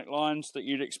iconic lines that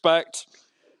you'd expect,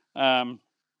 and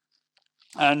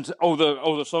all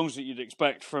the songs that you'd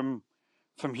expect from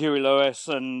Huey Lewis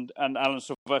and Alan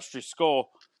Silvestri's score,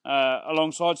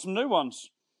 alongside some new ones.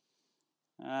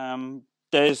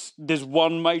 There's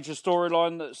one major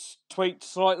storyline that's tweaked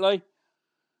slightly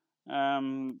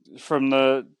from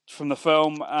the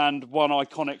film, and one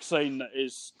iconic scene that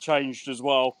is changed as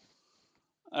well.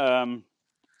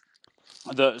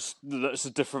 That's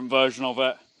a different version of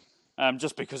it,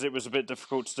 just because it was a bit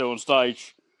difficult to do on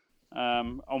stage,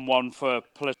 and one for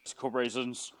political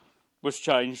reasons was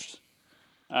changed.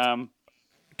 Can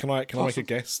I make a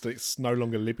guess that it's no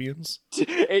longer Libyans?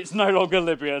 It's no longer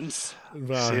Libyans.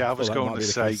 See, I was going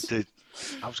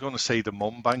to say the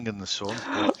mum banging the son.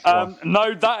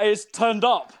 No, that is Turned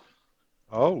Up.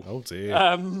 Oh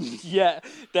dear. Yeah,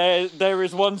 there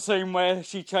is one scene where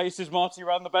she chases Marty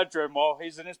around the bedroom while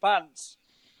he's in his pants.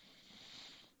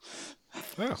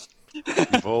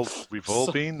 Oh. We've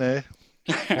all been there.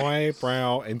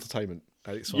 Highbrow entertainment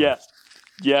at its finest.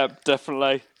 Yeah,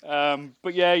 definitely.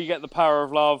 But yeah, you get the power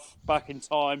of love, Back in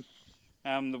Time,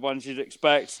 the ones you'd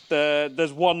expect.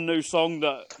 There's one new song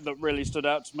that really stood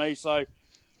out to me. So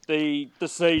the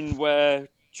scene where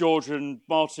George and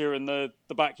Marty are in the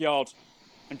backyard,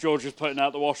 and George is putting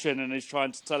out the washing, and he's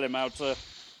trying to tell him how to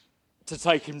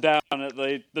take him down at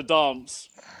the dance.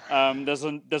 There's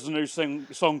a new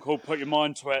song called "Put Your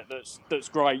Mind to It" that's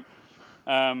great.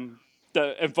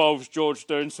 that involves George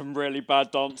doing some really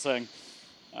bad dancing.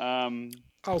 So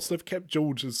they've kept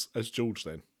George as George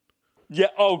then? Yeah.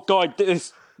 Oh God,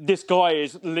 this guy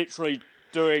is literally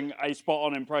doing a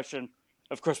spot-on impression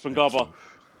of Crispin Glover.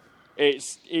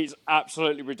 It's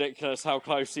absolutely ridiculous how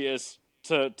close he is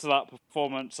to that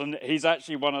performance, and he's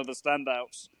actually one of the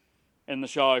standouts in the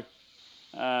show.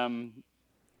 And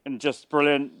just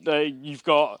brilliant. You've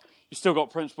still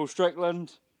got Principal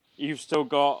Strickland. You've still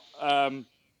got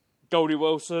Goldie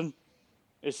Wilson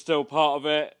is still part of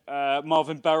it.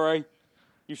 Marvin Berry.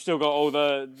 You've still got all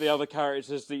the other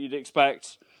characters that you'd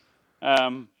expect.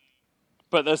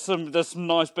 But there's some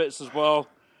nice bits as well.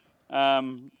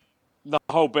 The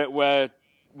whole bit where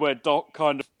Doc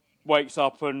kind of wakes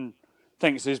up and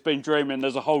thinks he's been dreaming.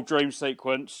 There's a whole dream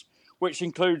sequence, which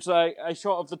includes a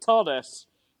shot of the TARDIS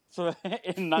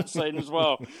in that scene as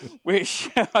well, which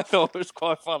I thought was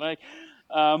quite funny.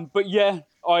 But yeah,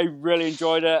 I really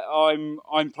enjoyed it.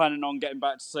 I'm planning on getting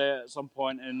back to see it at some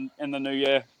point in the new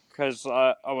year because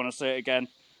I want to see it again.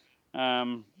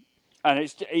 And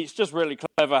it's just really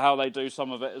clever how they do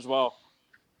some of it as well.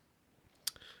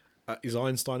 Is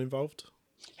Einstein involved?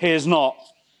 He is not.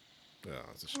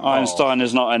 Oh, Einstein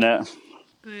is not in it.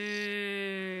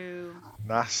 Boo.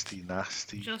 Nasty.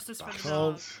 Justice for the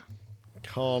dog.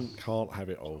 Can't have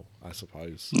it all, I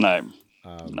suppose. No.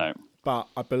 But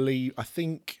I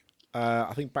think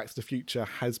Back to the Future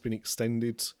has been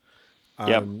extended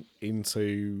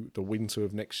into the winter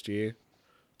of next year.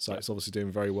 So it's obviously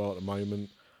doing very well at the moment.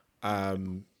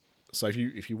 So if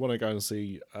you want to go and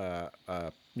see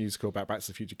a musical about Back to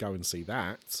the Future, go and see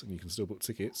that, and you can still book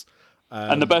tickets.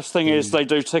 And the best thing is they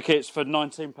do tickets for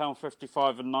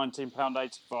 £19.55 and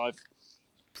 £19.85.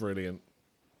 Brilliant.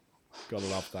 Gotta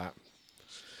love that.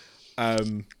 I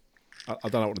don't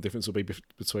know what the difference will be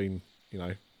between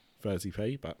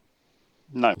 30p, but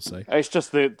no, we'll see. It's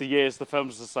just the years the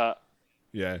films are set.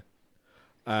 Yeah.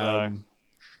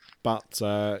 But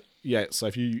so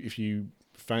if you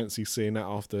fancy seeing that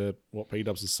after what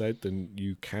P-Dubs has said, then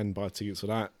you can buy tickets for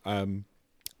that.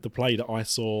 The play that I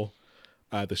saw,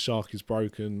 The Shark is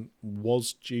Broken,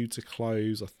 was due to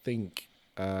close, I think,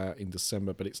 in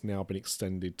December, but it's now been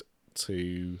extended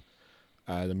to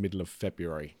the middle of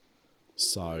February.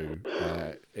 So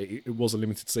it was a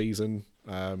limited season.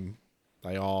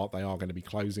 They are going to be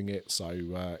closing it,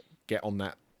 so get on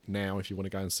that now if you want to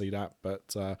go and see that.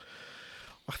 But I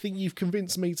think you've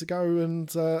convinced me to go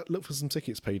and look for some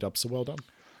tickets, P-Dub, so well done.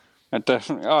 I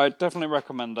definitely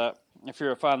recommend that. If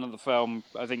you're a fan of the film,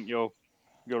 I think you'll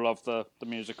love the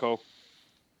musical.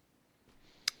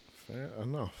 Fair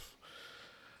enough.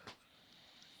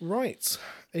 Right.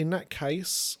 In that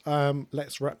case,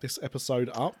 let's wrap this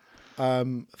episode up.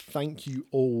 Thank you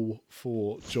all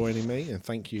for joining me, and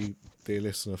thank you, dear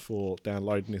listener, for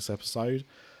downloading this episode.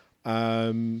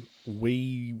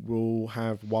 We will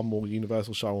have one more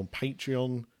Universal show on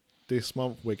Patreon this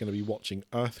month. We're going to be watching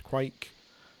Earthquake,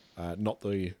 not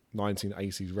the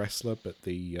 1980s wrestler, but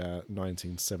the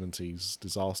 1970s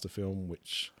disaster film,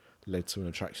 which led to an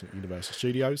attraction at Universal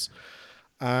Studios.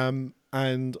 And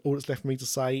all that's left for me to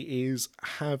say is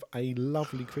have a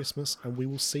lovely Christmas, and we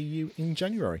will see you in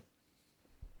January.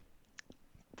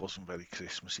 Wasn't very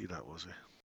Christmassy, that was it?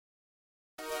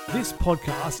 This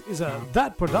podcast is a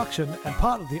That production and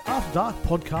part of the After Dark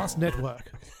Podcast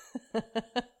Network.